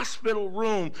hospital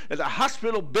room at a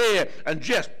hospital bed and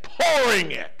just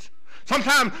pouring it.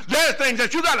 Sometimes there's things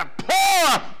that you got to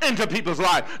pour into people's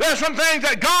life. There's some things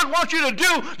that God wants you to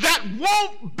do that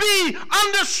won't be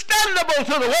understandable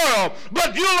to the world,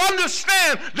 but you'll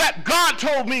understand that God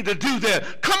told me to do this.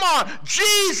 Come on,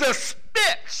 Jesus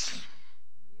spits.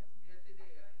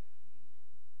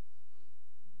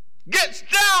 Gets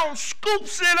down,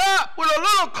 scoops it up with a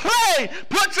little clay,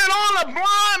 puts it on a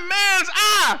blind man's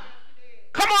eye.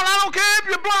 Come on, I don't care if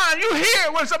you're blind. You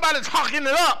hear when somebody's hawking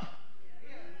it up.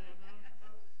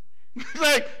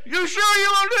 Like, you sure you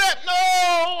won't do that?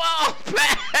 No, I'll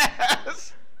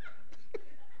pass.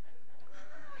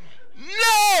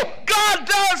 No, God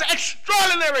does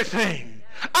extraordinary things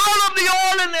out of the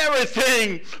ordinary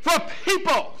thing for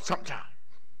people sometimes.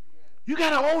 You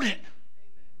got to own it.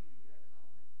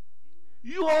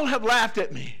 You all have laughed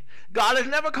at me. God has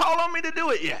never called on me to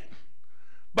do it yet.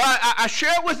 But I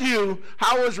shared with you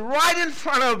how I was right in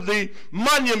front of the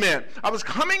monument. I was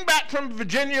coming back from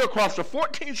Virginia across the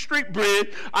 14th Street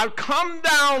Bridge. I'd come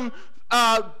down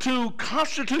to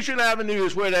Constitution Avenue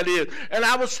is where that is. And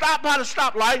I was stopped by the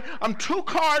stoplight. I'm 2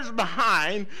 cars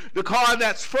behind the car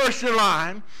that's first in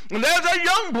line. And there's a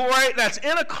young boy that's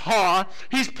in a car.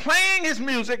 He's playing his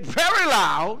music very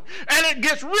loud. And it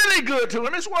gets really good to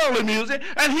him. It's worldly music.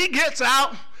 And he gets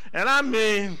out. And I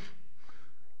mean,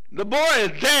 the boy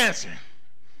is dancing.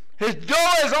 His door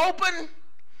is open.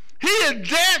 He is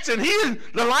dancing.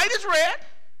 The light is red.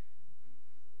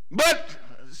 But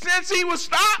since he was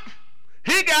stopped,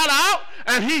 he got out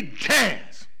and he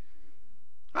danced.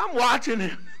 I'm watching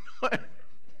him. Wow.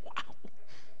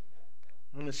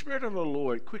 And the Spirit of the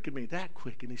Lord quickened me that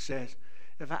quick, and he says,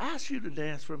 if I asked you to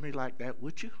dance for me like that,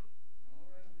 would you?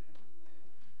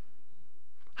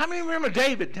 How many remember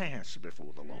David danced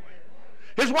before the Lord?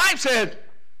 His wife said,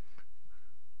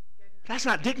 that's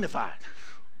not dignified.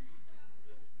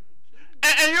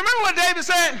 And you remember what David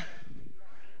said?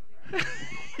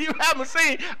 You haven't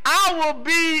seen. I will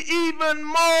be even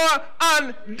more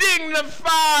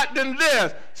undignified than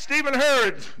this. Stephen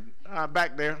Hurd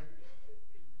back there.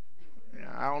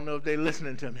 I don't know if they're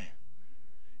listening to me.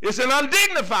 It's an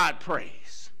undignified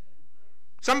praise.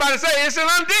 Somebody say it's an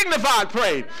undignified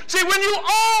praise. See, when you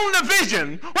own the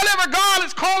vision, whatever God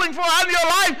is calling for out of your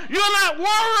life, you're not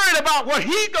worried about what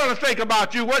he's going to think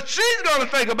about you, what she's going to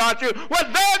think about you,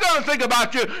 what they're going to think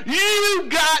about you. You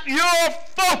got your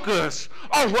focus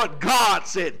on what God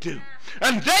said do.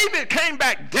 And David came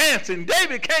back dancing.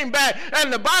 David came back,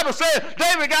 and the Bible says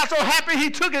David got so happy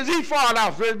he took his ephod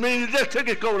off. I mean, he just took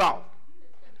his coat off.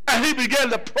 And he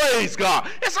began to praise God.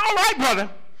 It's all right, brother.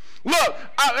 Look,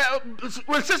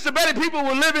 when Sister Betty people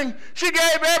were living, she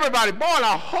gave everybody, boy,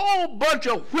 a whole bunch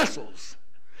of whistles.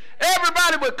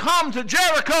 Everybody would come to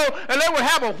Jericho, and they would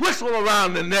have a whistle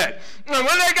around their neck. And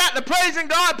when they got to praising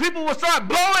God, people would start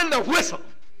blowing the whistle.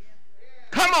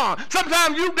 Come on.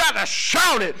 Sometimes you got to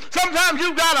shout it. Sometimes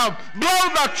you got to blow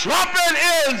the trumpet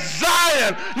in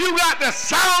Zion. You got to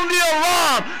sound the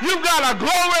alarm. You got to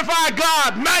glorify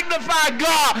God, magnify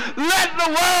God. Let the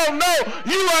world know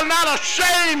you are not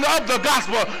ashamed of the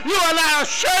gospel. You are not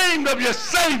ashamed of your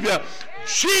Savior.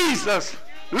 Jesus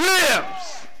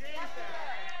lives.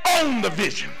 Own the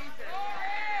vision.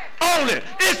 Own it.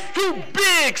 It's too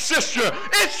big, sister.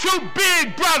 It's too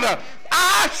big, brother.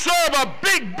 I serve a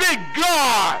big, big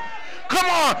God. Come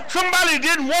on. Somebody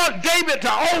didn't want David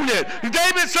to own it.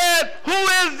 David said, who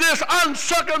is this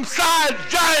uncircumcised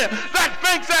giant that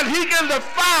thinks that he can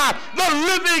defy the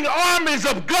living armies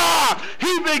of God?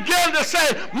 He began to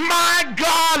say, my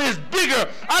God is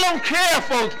bigger. I don't care,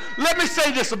 folks. Let me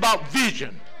say this about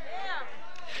vision.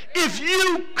 If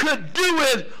you could do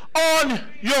it on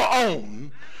your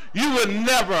own, you would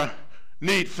never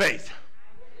need faith.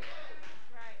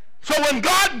 So when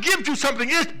God gives you something,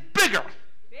 it's bigger.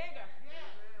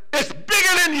 It's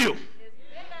bigger than you.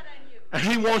 And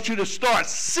he wants you to start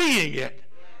seeing it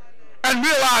and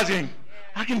realizing,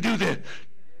 I can do this.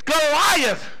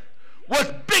 Goliath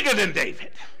was bigger than David.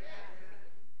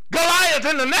 Goliath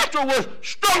in the natural was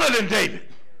stronger than David.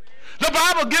 The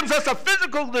Bible gives us a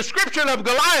physical description of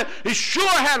Goliath. He sure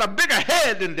had a bigger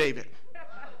head than David.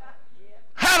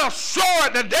 Had a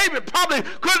sword that David probably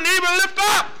couldn't even lift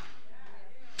up.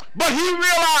 But he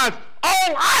realized,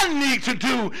 all I need to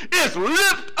do is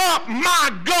lift up my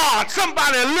God.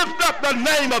 Somebody lift up the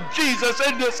name of Jesus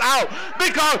in this house.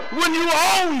 Because when you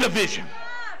own the vision,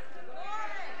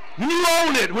 when you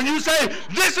own it, when you say,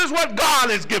 this is what God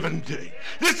has given to me.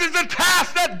 This is the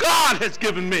task that God has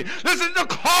given me. This is the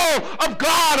call of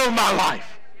God on my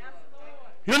life.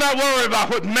 You're not worried about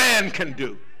what man can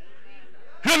do.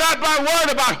 You're not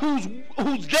worried about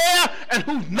who's there and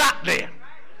who's not there.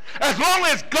 As long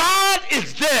as God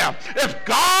is there, if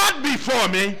God be for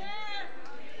me,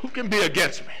 who can be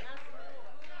against me?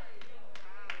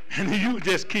 And you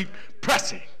just keep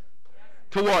pressing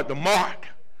toward the mark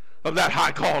of that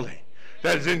high calling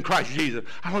that is in Christ Jesus.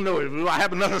 I don't know, do I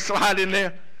have another slide in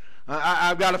there?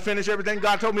 I've got to finish everything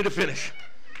God told me to finish.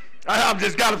 I've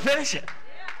just got to finish it.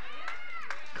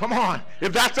 Come on.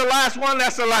 If that's the last one,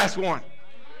 that's the last one.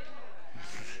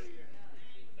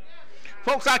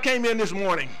 Folks, I came in this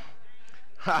morning.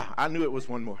 I knew it was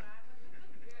one more.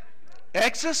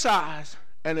 Exercise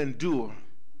and endure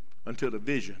until the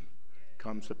vision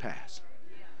comes to pass.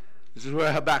 This is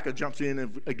where Habakkuk jumps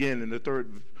in again in the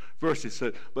third verse. He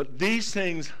said, but these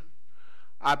things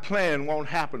I plan won't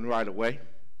happen right away.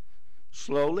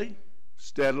 Slowly,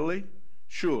 steadily,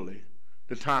 surely,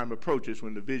 the time approaches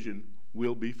when the vision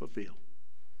will be fulfilled.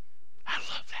 I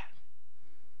love that.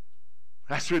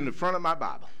 That's written in the front of my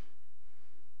Bible.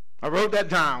 I wrote that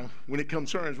down when it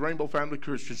concerns Rainbow Family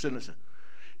Christian Center.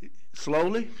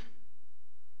 Slowly,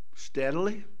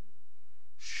 steadily,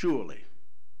 surely,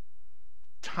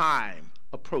 time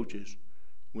approaches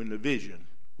when the vision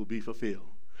will be fulfilled.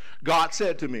 God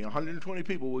said to me, 120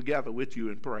 people will gather with you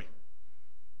and pray.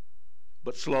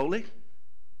 But slowly,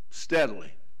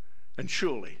 steadily, and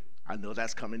surely, I know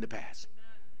that's coming to pass.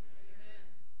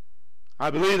 I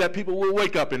believe that people will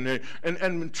wake up in there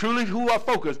and truly who are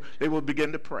focused, they will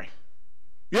begin to pray.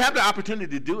 You have the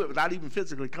opportunity to do it without even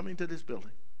physically coming to this building.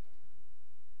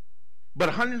 But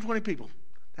 120 people,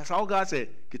 that's all God said.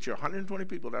 Get your 120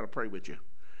 people that'll pray with you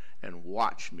and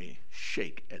watch me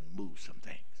shake and move some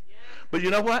things. Yeah. But you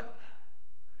know what?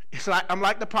 It's like I'm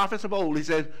like the prophets of old. He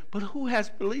said, but who has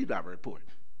believed our report?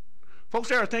 Folks,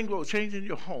 there are things that will change in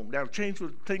your home. There are things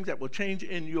that will change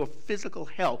in your physical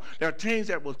health. There are things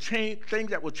that will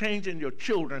change in your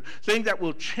children, things that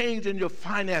will change in your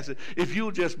finances if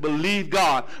you just believe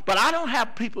God. But I don't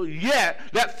have people yet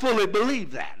that fully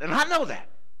believe that, and I know that.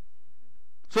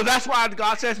 So that's why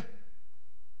God says,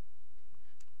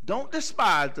 don't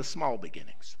despise the small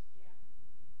beginnings.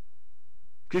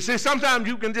 You see, sometimes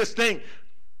you can just think,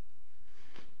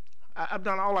 I've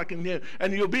done all I can do.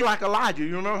 And you'll be like Elijah.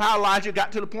 You remember how Elijah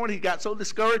got to the point he got so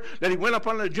discouraged that he went up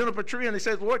under the juniper tree and he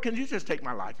says, Lord, can you just take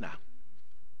my life now?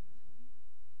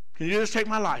 Can you just take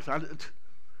my life?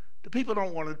 The people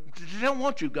don't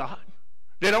want you, God.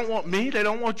 They don't want me. They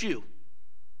don't want you.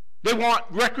 They want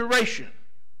recreation.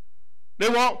 They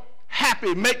want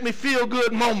happy, make me feel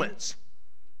good moments.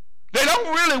 They don't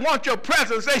really want your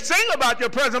presence. They sing about your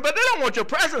presence, but they don't want your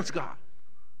presence, God.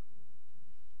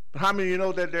 But how many of you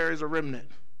know that there is a remnant?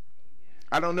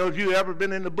 I don't know if you've ever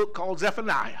been in the book called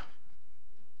Zephaniah.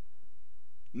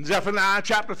 Zephaniah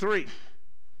chapter 3,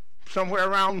 somewhere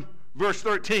around verse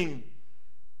 13,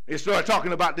 it started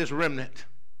talking about this remnant.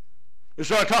 It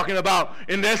started talking about,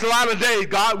 in this latter days,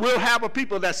 God will have a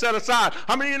people that set aside.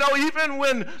 I mean, you know, even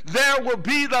when there will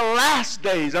be the last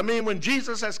days, I mean, when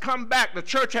Jesus has come back, the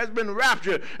church has been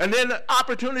raptured, and then the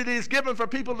opportunity is given for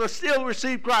people to still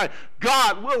receive Christ,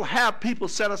 God will have people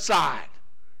set aside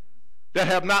that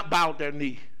have not bowed their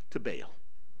knee to Baal.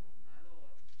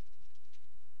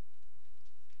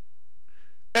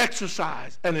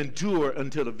 Exercise and endure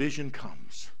until the vision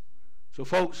comes. So,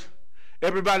 folks,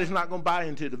 everybody's not going to buy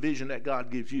into the vision that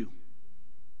God gives you.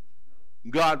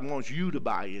 God wants you to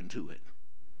buy into it.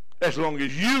 As long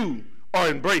as you are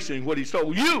embracing what He's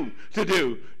told you to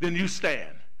do, then you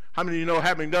stand. How many of you know,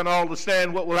 having done all to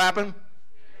stand, what will happen?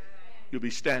 You'll be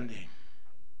standing.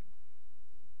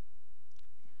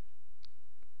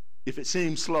 If it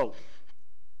seems slow,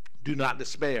 do not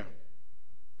despair,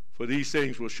 for these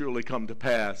things will surely come to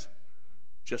pass.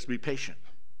 Just be patient.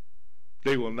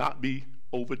 They will not be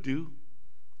overdue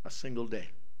a single day.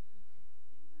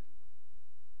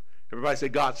 Everybody say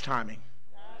God's timing.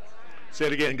 God's timing. Say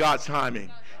it again, God's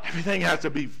timing. Everything has to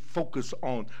be focused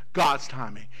on God's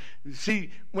timing.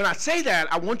 See, when I say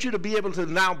that, I want you to be able to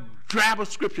now grab a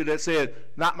scripture that says,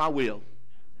 not my will.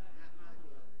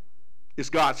 It's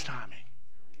God's timing.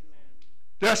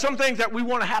 There are some things that we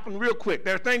want to happen real quick.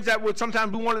 There are things that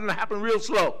sometimes we want them to happen real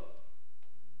slow.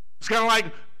 It's kind of like,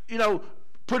 you know,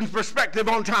 putting perspective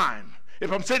on time.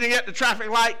 If I'm sitting at the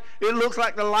traffic light, it looks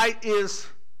like the light is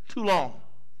too long.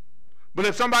 But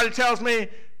if somebody tells me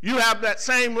you have that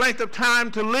same length of time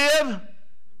to live,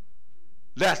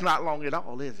 that's not long at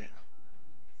all, is it?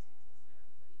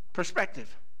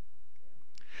 Perspective.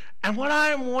 And what I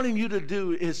am wanting you to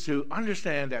do is to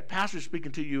understand that Pastor's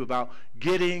speaking to you about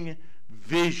getting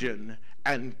vision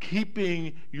and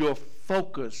keeping your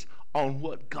focus on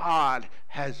what God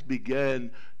has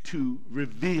begun to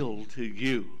reveal to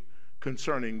you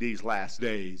concerning these last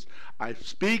days. I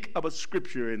speak of a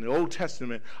scripture in the Old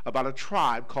Testament about a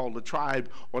tribe called the tribe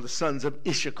or the sons of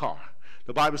Issachar.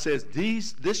 The Bible says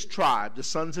this tribe, the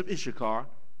sons of Issachar,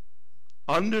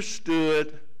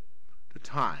 understood the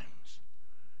times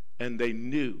and they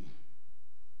knew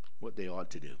what they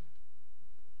ought to do.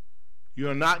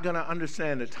 You're not going to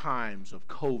understand the times of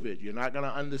COVID. You're not going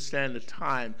to understand the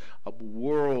time of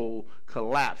world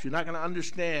collapse. You're not going to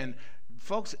understand,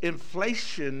 folks,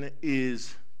 inflation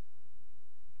it's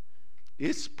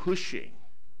pushing.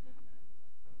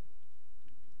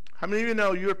 How many of you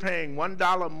know you're paying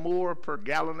 $1 more per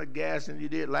gallon of gas than you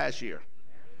did last year?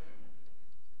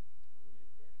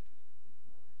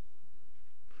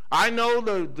 I know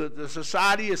the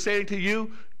society is saying to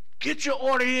you, get your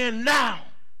order in now.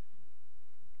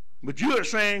 But you are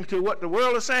saying to what the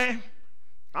world is saying,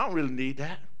 I don't really need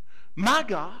that. My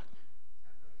God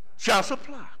shall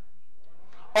supply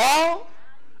all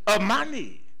of my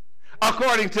need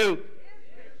according to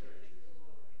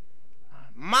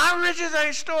my riches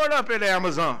ain't stored up at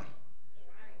Amazon.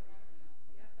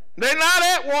 They're not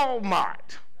at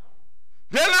Walmart.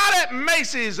 They're not at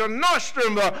Macy's or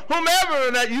Nordstrom or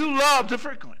whomever that you love to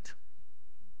frequent.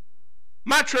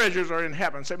 My treasures are in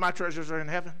heaven. Say, my treasures are in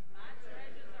heaven.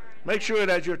 Make sure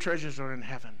that your treasures are in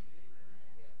heaven.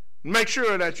 Make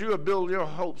sure that you build your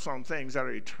hopes on things that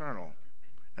are eternal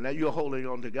and that you're holding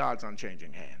on to God's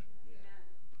unchanging hand.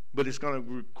 But it's going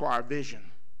to require vision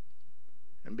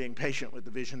and being patient with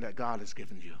the vision that God has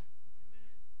given you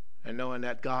and knowing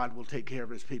that God will take care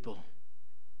of his people.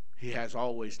 He has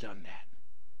always done that.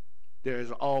 There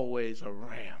is always a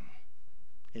ram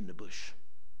in the bush.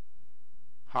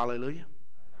 Hallelujah.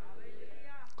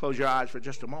 Close your eyes for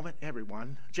just a moment,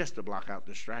 everyone, just to block out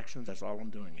distractions. That's all I'm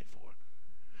doing it for.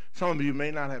 Some of you may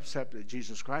not have accepted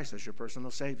Jesus Christ as your personal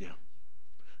Savior.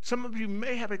 Some of you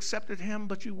may have accepted him,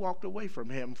 but you walked away from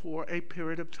him for a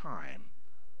period of time.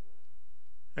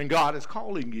 And God is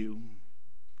calling you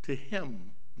to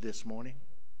him this morning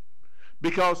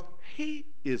because he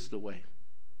is the way.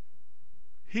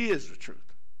 He is the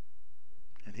truth.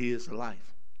 And he is the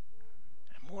life.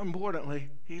 And more importantly,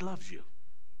 he loves you.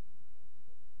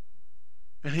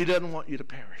 And he doesn't want you to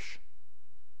perish.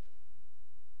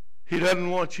 He doesn't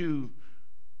want you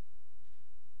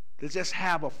to just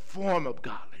have a form of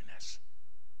godliness,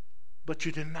 but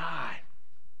you deny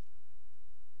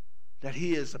that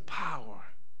he is the power,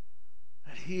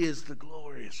 that he is the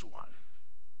glorious one,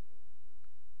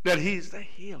 that he is the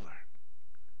healer,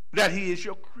 that he is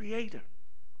your creator,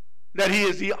 that he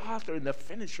is the author and the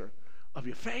finisher of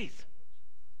your faith,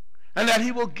 and that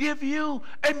he will give you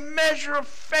a measure of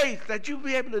faith that you'll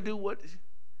be able to do what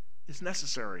is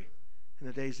necessary in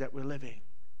the days that we're living.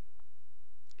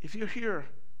 If you're here,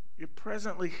 you're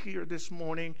presently here this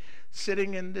morning,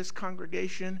 sitting in this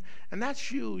congregation, and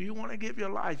that's you. You want to give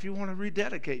your life. You want to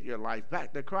rededicate your life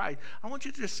back to Christ. I want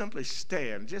you to just simply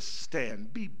stand. Just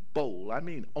stand. Be bold. I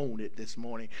mean, own it this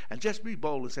morning. And just be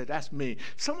bold and say, that's me.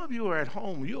 Some of you are at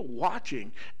home. You're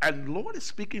watching, and the Lord is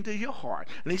speaking to your heart.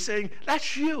 And he's saying,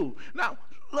 that's you. Now,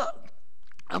 look.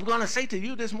 I'm going to say to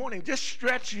you this morning, just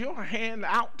stretch your hand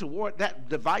out toward that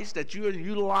device that you're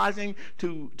utilizing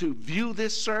to view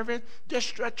this service. Just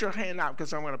stretch your hand out,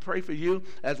 because I'm going to pray for you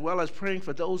as well as praying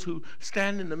for those who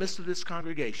stand in the midst of this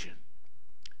congregation.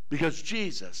 Because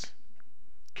Jesus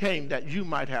came that you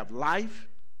might have life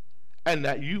and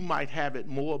that you might have it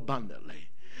more abundantly.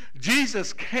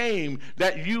 Jesus came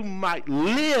that you might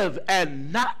live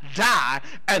and not die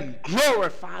and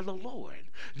glorify the Lord.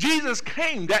 Jesus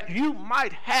came that you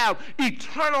might have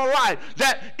eternal life,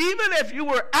 that even if you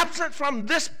were absent from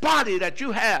this body that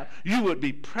you have, you would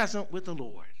be present with the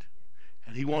Lord.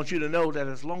 And he wants you to know that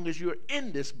as long as you're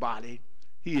in this body,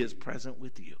 he is present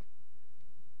with you.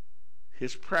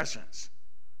 His presence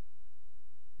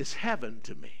is heaven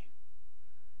to me,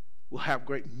 will have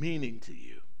great meaning to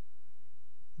you,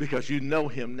 because you know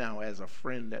him now as a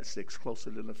friend that sticks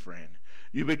closer than a friend.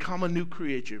 You become a new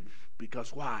creature.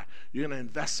 Because why? You're going to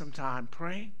invest some time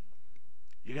praying.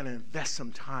 You're going to invest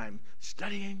some time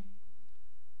studying.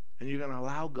 And you're going to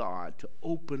allow God to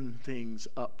open things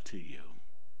up to you.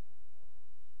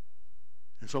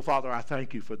 And so, Father, I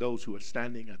thank you for those who are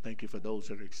standing. I thank you for those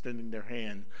that are extending their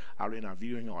hand out in our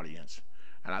viewing audience.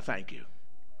 And I thank you.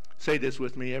 Say this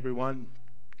with me, everyone.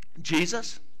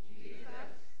 Jesus,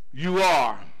 you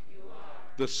are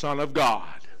the Son of God.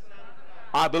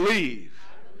 I believe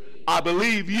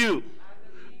you.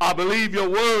 I believe your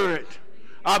word.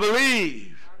 I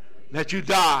believe that you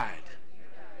died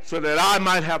so that I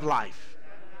might have life.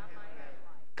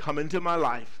 Come into my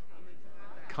life.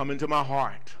 Come into my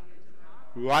heart.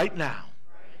 Right now.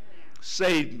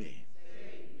 Save me.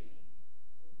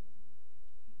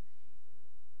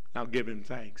 Now give him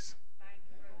thanks.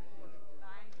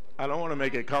 I don't want to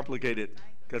make it complicated,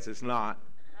 because it's not.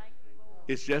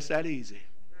 It's just that easy.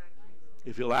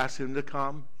 If you'll ask him to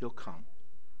come, he'll come.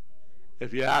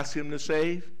 If you ask him to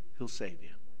save, he'll save you.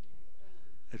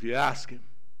 If you ask him,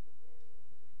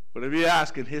 whatever you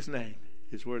ask in his name,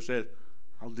 his word says,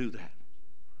 I'll do that.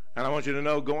 And I want you to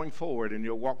know, going forward in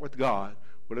your walk with God,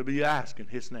 whatever you ask in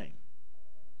his name,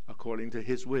 according to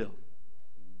his will,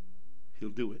 he'll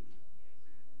do it.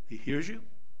 He hears you,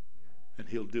 and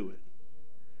he'll do it.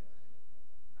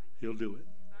 He'll do it.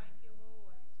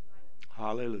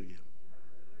 Hallelujah.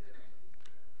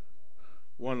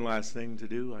 One last thing to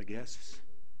do, I guess.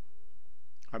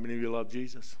 How many of you love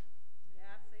Jesus? Yes,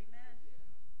 amen.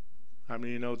 How many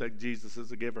of you know that Jesus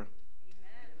is a giver?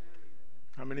 Amen.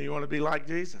 How many of you want to be like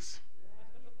Jesus?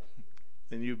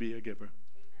 Then you be a giver. Amen.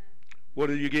 What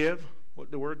do you give?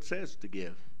 What the word says to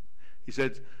give. He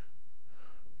says,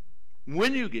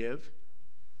 when you give,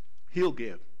 he'll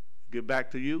give. Give back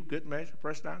to you, good measure,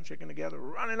 pressed down, shaken together,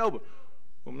 running over.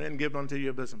 Will men give unto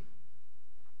your bosom?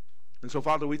 And so,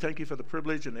 Father, we thank you for the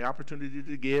privilege and the opportunity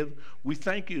to give. We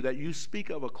thank you that you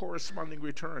speak of a corresponding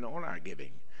return on our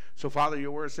giving. So, Father, your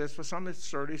word says for some it's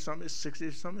 30, some it's 60,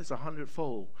 some it's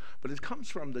 100-fold. But it comes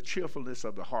from the cheerfulness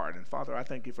of the heart. And, Father, I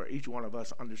thank you for each one of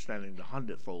us understanding the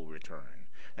 100-fold return,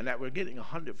 and that we're getting a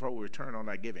 100-fold return on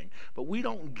our giving. But we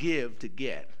don't give to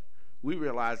get. We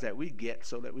realize that we get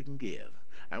so that we can give.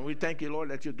 And we thank you, Lord,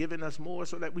 that you're giving us more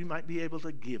so that we might be able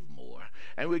to give more.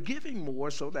 And we're giving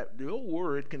more so that your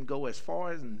word can go as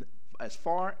far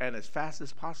and as fast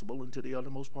as possible into the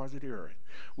uttermost parts of the earth.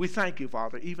 We thank you,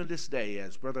 Father, even this day,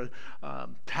 as Brother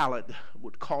Talent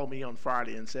would call me on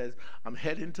Friday and says, I'm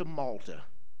heading to Malta.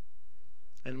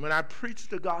 And when I preach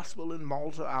the gospel in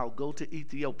Malta, I'll go to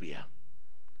Ethiopia.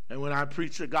 And when I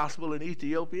preach the gospel in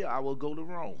Ethiopia, I will go to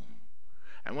Rome.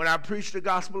 And when I preach the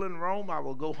gospel in Rome, I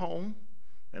will go home.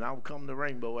 And I'll come to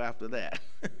Rainbow after that.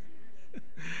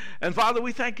 And Father,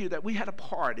 we thank you that we had a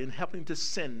part in helping to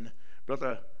send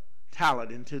Brother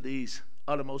Talent into these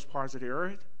uttermost parts of the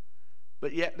earth.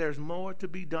 But yet there's more to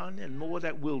be done and more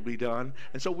that will be done.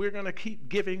 And so we're going to keep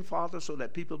giving, Father, so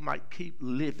that people might keep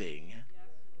living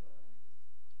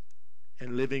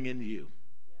and living in you.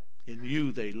 In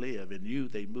you they live, in you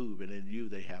they move, and in you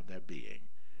they have their being.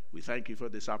 We thank you for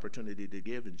this opportunity to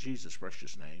give in Jesus'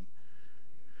 precious name.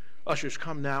 Ushers,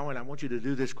 come now, and I want you to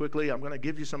do this quickly. I'm going to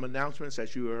give you some announcements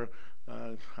as you are,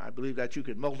 I believe that you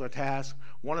can multitask.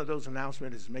 One of those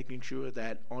announcements is making sure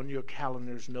that on your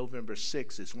calendars, November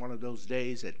 6th is one of those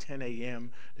days at 10 a.m.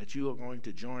 that you are going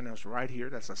to join us right here.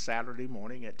 That's a Saturday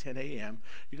morning at 10 a.m.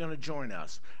 You're going to join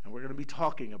us, and we're going to be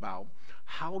talking about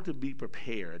how to be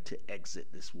prepared to exit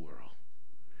this world.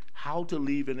 How to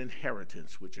leave an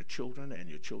inheritance with your children and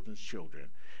your children's children,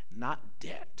 not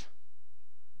debt.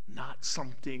 Not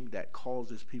something that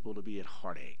causes people to be at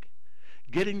heartache.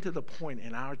 Getting to the point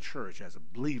in our church as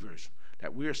believers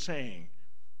that we're saying,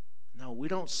 no, we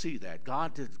don't see that.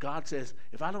 God says,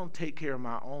 if I don't take care of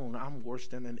my own, I'm worse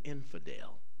than an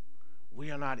infidel. We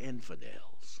are not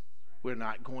infidels. We're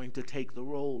not going to take the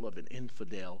role of an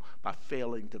infidel by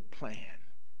failing to plan.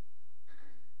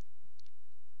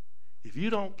 If you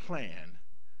don't plan,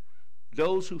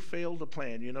 those who fail to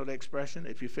plan, you know the expression,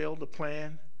 if you fail to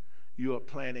plan, you are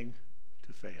planning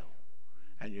to fail,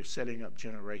 and you're setting up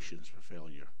generations for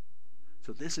failure.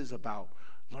 So this is about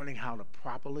learning how to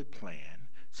properly plan.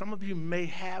 Some of you may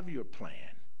have your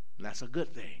plan, and that's a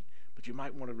good thing, but you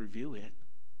might want to review it.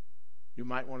 You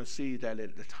might want to see that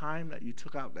at the time that you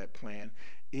took out that plan,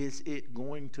 is it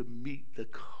going to meet the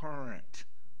current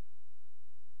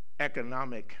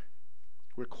economic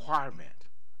requirement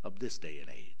of this day and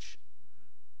age?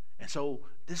 And so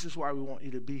this is why we want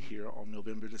you to be here on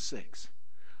November the 6th.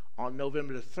 On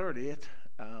November the 30th,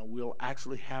 we'll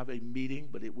actually have a meeting,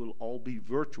 but it will all be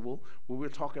virtual, where we'll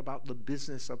talk about the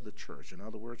business of the church. In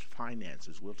other words,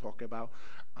 finances. We'll talk about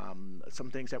some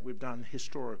things that we've done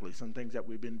historically, some things that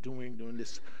we've been doing during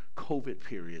this COVID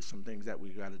period, some things that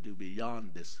we've got to do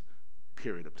beyond this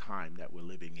period of time that we're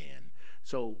living in.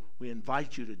 So we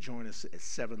invite you to join us at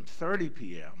 7:30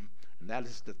 p.m., and that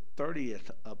is the 30th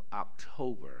of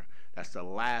October. That's the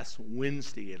last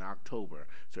Wednesday in October.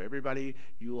 So everybody,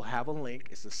 you will have a link.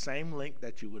 It's the same link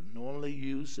that you would normally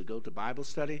use to go to Bible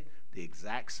study, the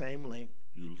exact same link.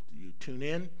 You tune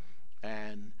in,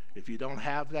 and if you don't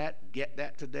have that, get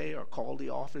that today or call the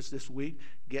office this week.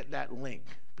 Get that link,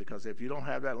 because if you don't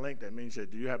have that link, that means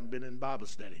that you haven't been in Bible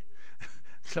study.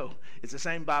 So it's the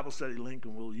same Bible study link,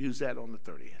 and we'll use that on the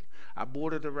 30th. Our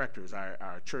board of directors,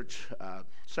 our church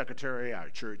secretary, our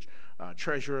church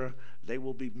treasurer, they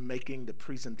will be making the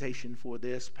presentation for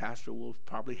this. Pastor will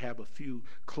probably have a few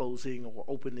closing or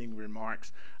opening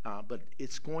remarks, but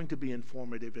it's going to be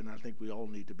informative, and I think we all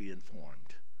need to be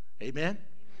informed. Amen?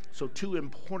 So 2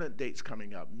 important dates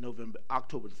coming up,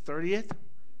 October 30th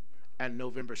and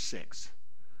November 6th.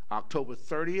 October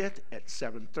 30th at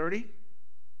 7:30.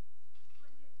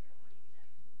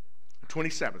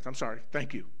 27th, I'm sorry.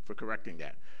 Thank you for correcting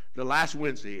that. The last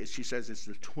Wednesday, she says it's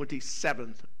the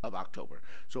 27th of October.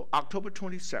 So October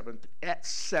 27th at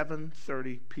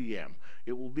 7:30 p.m.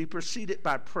 It will be preceded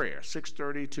by prayer,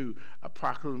 6:30 to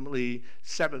approximately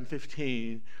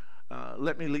 7:15.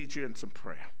 Let me lead you in some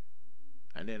prayer.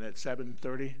 And then at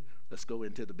 7:30, let's go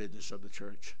into the business of the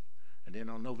church. And then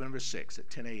on November 6th at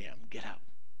 10 a.m., get up.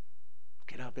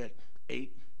 Get up at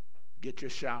 8, get your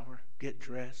shower, get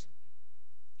dressed,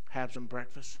 have some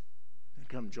breakfast, and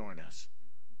come join us.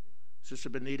 Sister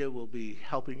Benita will be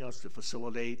helping us to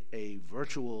facilitate a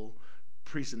virtual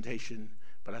presentation,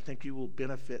 but I think you will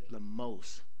benefit the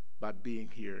most by being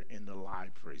here in the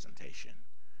live presentation.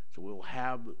 So we'll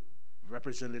have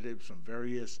representatives from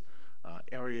various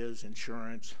areas,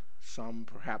 insurance, some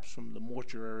perhaps from the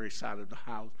mortuary side of the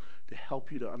house, to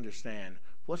help you to understand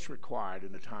what's required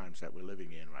in the times that we're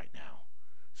living in right now,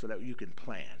 so that you can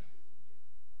plan,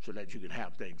 so that you can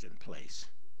have things in place,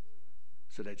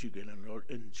 so that you can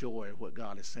enjoy what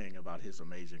God is saying about his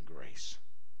amazing grace.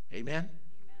 Amen? Amen.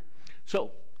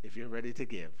 So, if you're ready to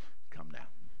give, come now.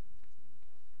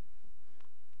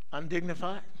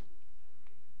 Undignified?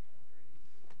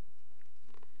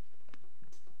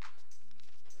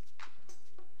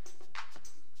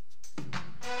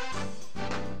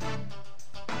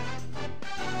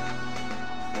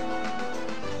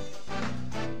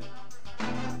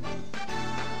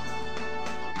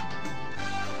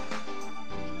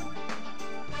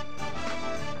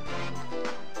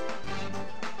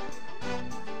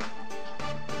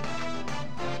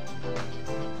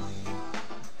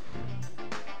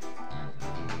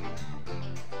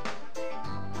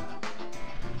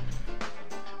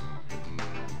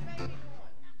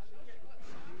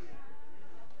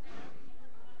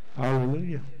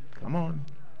 Hallelujah. Come on.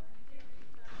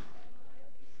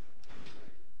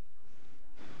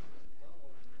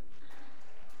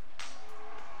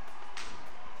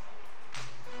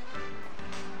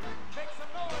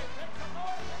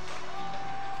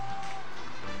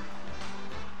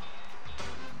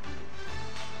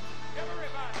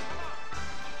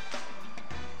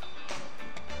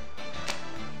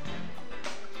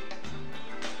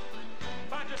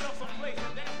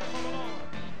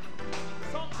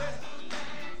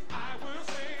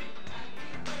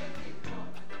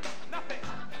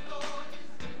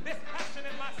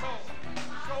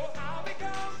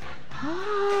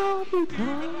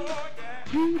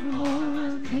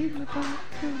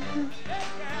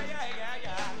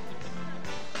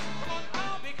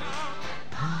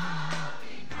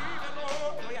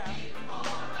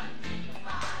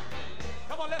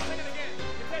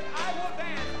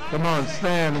 Come on,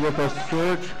 stand with us,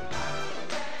 church.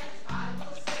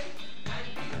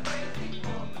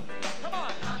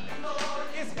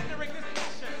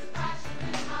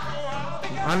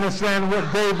 Understand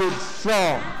what David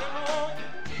saw.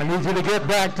 I need you to get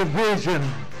back to vision.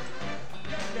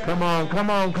 Come on, come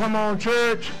on, come on,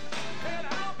 church.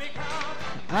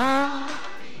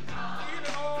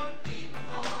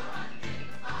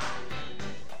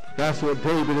 That's what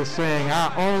David is saying.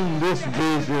 I own this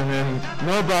vision, and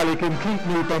nobody can keep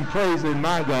me from praising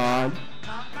my God.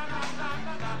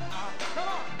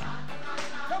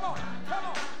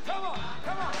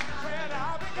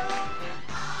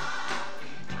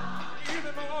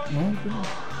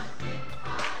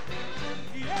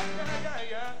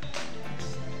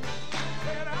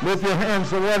 Lift your hands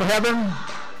toward heaven.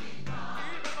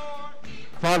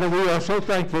 Father, we are so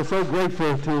thankful, so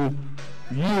grateful to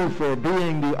you for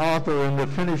being the author and the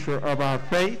finisher of our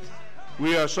faith.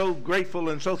 We are so grateful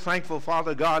and so thankful,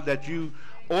 Father God, that you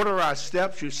order our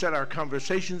steps, you set our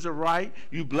conversations aright,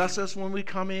 you bless us when we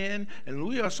come in, and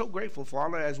we are so grateful,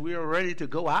 Father, as we are ready to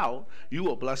go out, you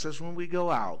will bless us when we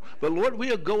go out. But Lord, we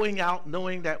are going out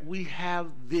knowing that we have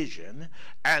vision,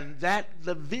 and that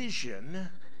the vision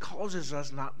causes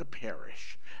us not to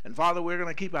perish. And Father, we're going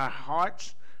to keep our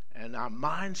hearts and our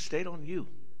minds stayed on you.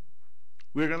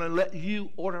 We're going to let you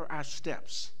order our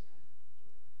steps.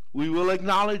 We will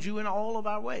acknowledge you in all of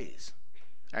our ways,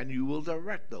 and you will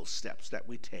direct those steps that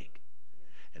we take.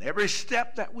 And every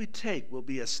step that we take will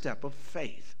be a step of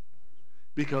faith,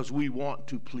 because we want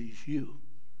to please you.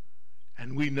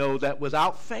 And we know that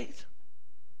without faith,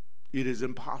 it is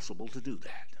impossible to do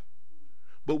that.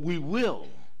 But we will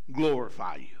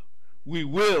glorify you. We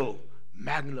will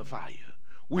magnify you.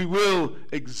 We will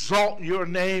exalt your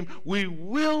name. We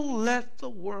will let the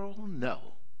world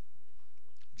know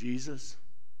Jesus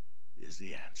is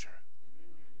the answer.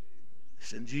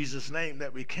 It's in Jesus' name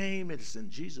that we came. It's in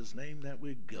Jesus' name that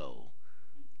we go.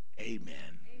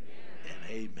 Amen. Amen. And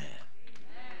amen.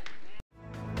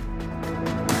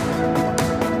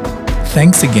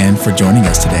 Thanks again for joining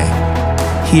us today.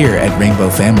 Here at Rainbow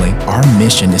Family, our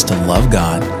mission is to love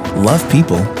God, love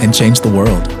people, and change the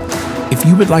world. If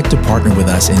you would like to partner with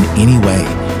us in any way,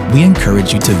 we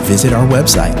encourage you to visit our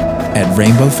website at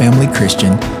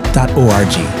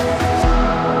rainbowfamilychristian.org.